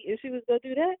sandwich meat if she was gonna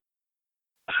do that.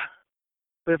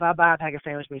 But if I buy a pack of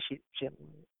sandwich meat, she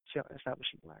that's not what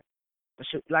she like. But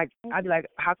I'd be like,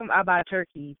 how come I buy a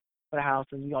turkey for the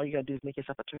house and all you gotta do is make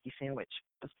yourself a turkey sandwich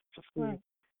for school? Right.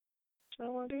 She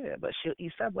don't want to do that, but she'll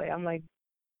eat Subway. I'm like,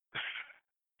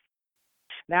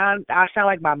 now I sound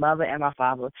like my mother and my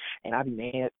father, and I be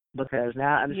mad because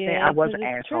now I understand I was an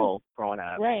asshole growing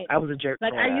up. Right. I was a jerk.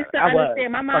 Like I used to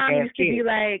understand. My mom used to be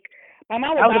like, my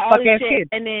mom would buy all this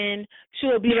shit, and then she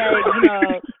would be like, you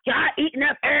know, y'all eating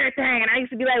up everything, and I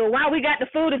used to be like, well, why we got the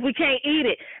food if we can't eat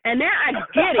it? And now I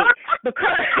get it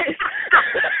because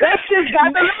that shit's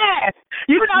got the last.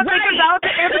 You not thinking about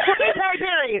the in-between time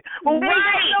period. Well, we ain't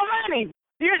got no money.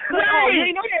 Oh, you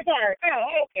ain't know that part.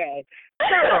 Oh, okay.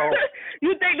 Girl.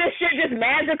 You think this shit just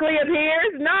magically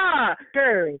appears? Nah.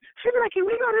 Girl. She'd be like, can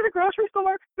we go to the grocery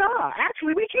store? Nah,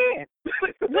 actually we can't.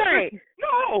 Right.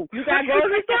 No. You got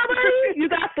grocery store money? You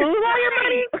got food on your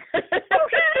money?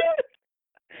 Okay.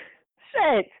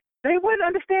 Shit. They wouldn't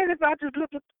understand if I just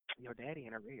looked at your daddy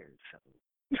in arrears. So.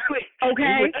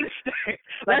 Okay.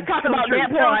 Let's talk about that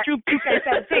part. True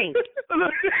 2K17.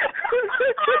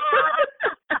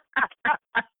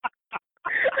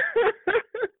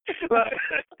 But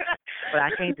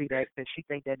I can't do that because she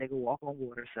think that nigga walk on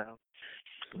water. So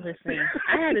listen,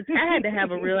 I had to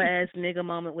have a real ass nigga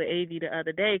moment with AV the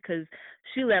other day because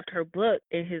she left her book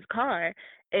in his car.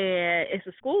 And it's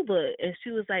a school book. And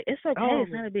she was like, it's okay.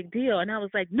 It's not a big deal. And I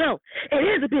was like, no, it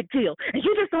is a big deal. And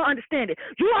you just don't understand it.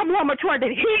 You are more mature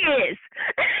than he is.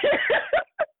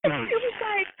 She was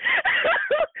like,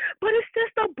 but it's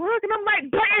just a book. And I'm like,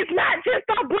 but it's not just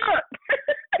a book.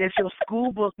 It's your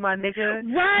school book, my nigga.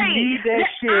 Right. You need that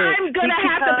shit. I'm going to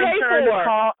have to pay turn for the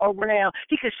car around.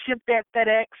 He could ship that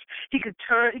FedEx. He could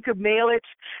mail it,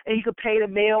 and he could pay the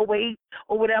mail weight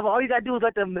or whatever. All you got to do is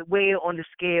let them weigh it on the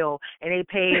scale, and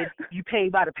you pay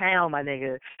by the pound, my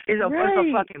nigga. It's a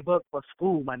fucking book for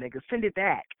school, my nigga. Send it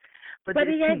back. But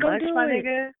he ain't gonna do my it.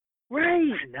 nigga.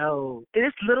 Right. No.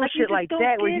 It's little shit like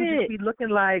that where you just be looking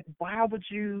like, why would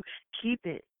you keep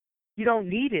it? You don't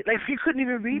need it. Like, you couldn't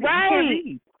even read it. Right. You can't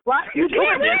read. Why are you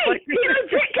doing this? Like, he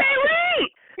legit can't read.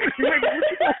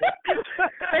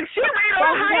 Like, she read on a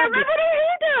higher level than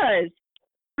he does.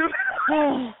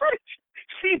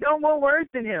 She know more words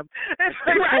than him. It's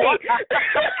like, right.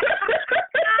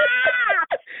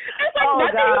 It's like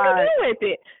nothing you can do with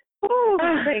it. Ooh,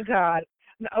 thank God.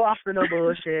 No, after no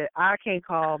bullshit. I can't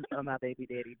call my baby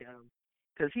daddy dumb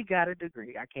because he got a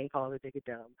degree. I can't call the nigga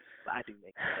dumb, but I do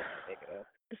make a nigga dumb.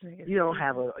 You don't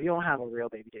have a real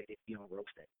baby daddy if you don't roast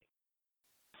that.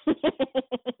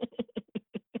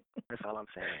 That's all I'm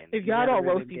saying. If y'all don't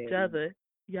roast each other,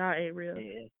 y'all ain't real.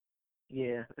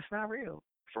 Yeah, it's not real.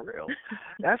 For real.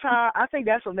 That's how I think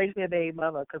that's what makes me a baby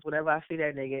mother. Because whenever I see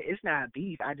that nigga, it's not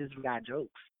beef. I just got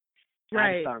jokes. Right.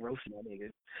 I just start roasting that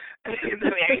nigga.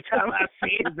 Every time I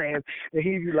see his ass,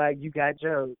 he be like, "You got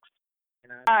jokes." You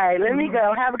know? All right, let me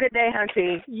go. Have a good day,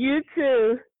 Hunty. You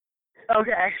too.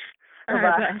 Okay.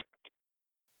 Bye.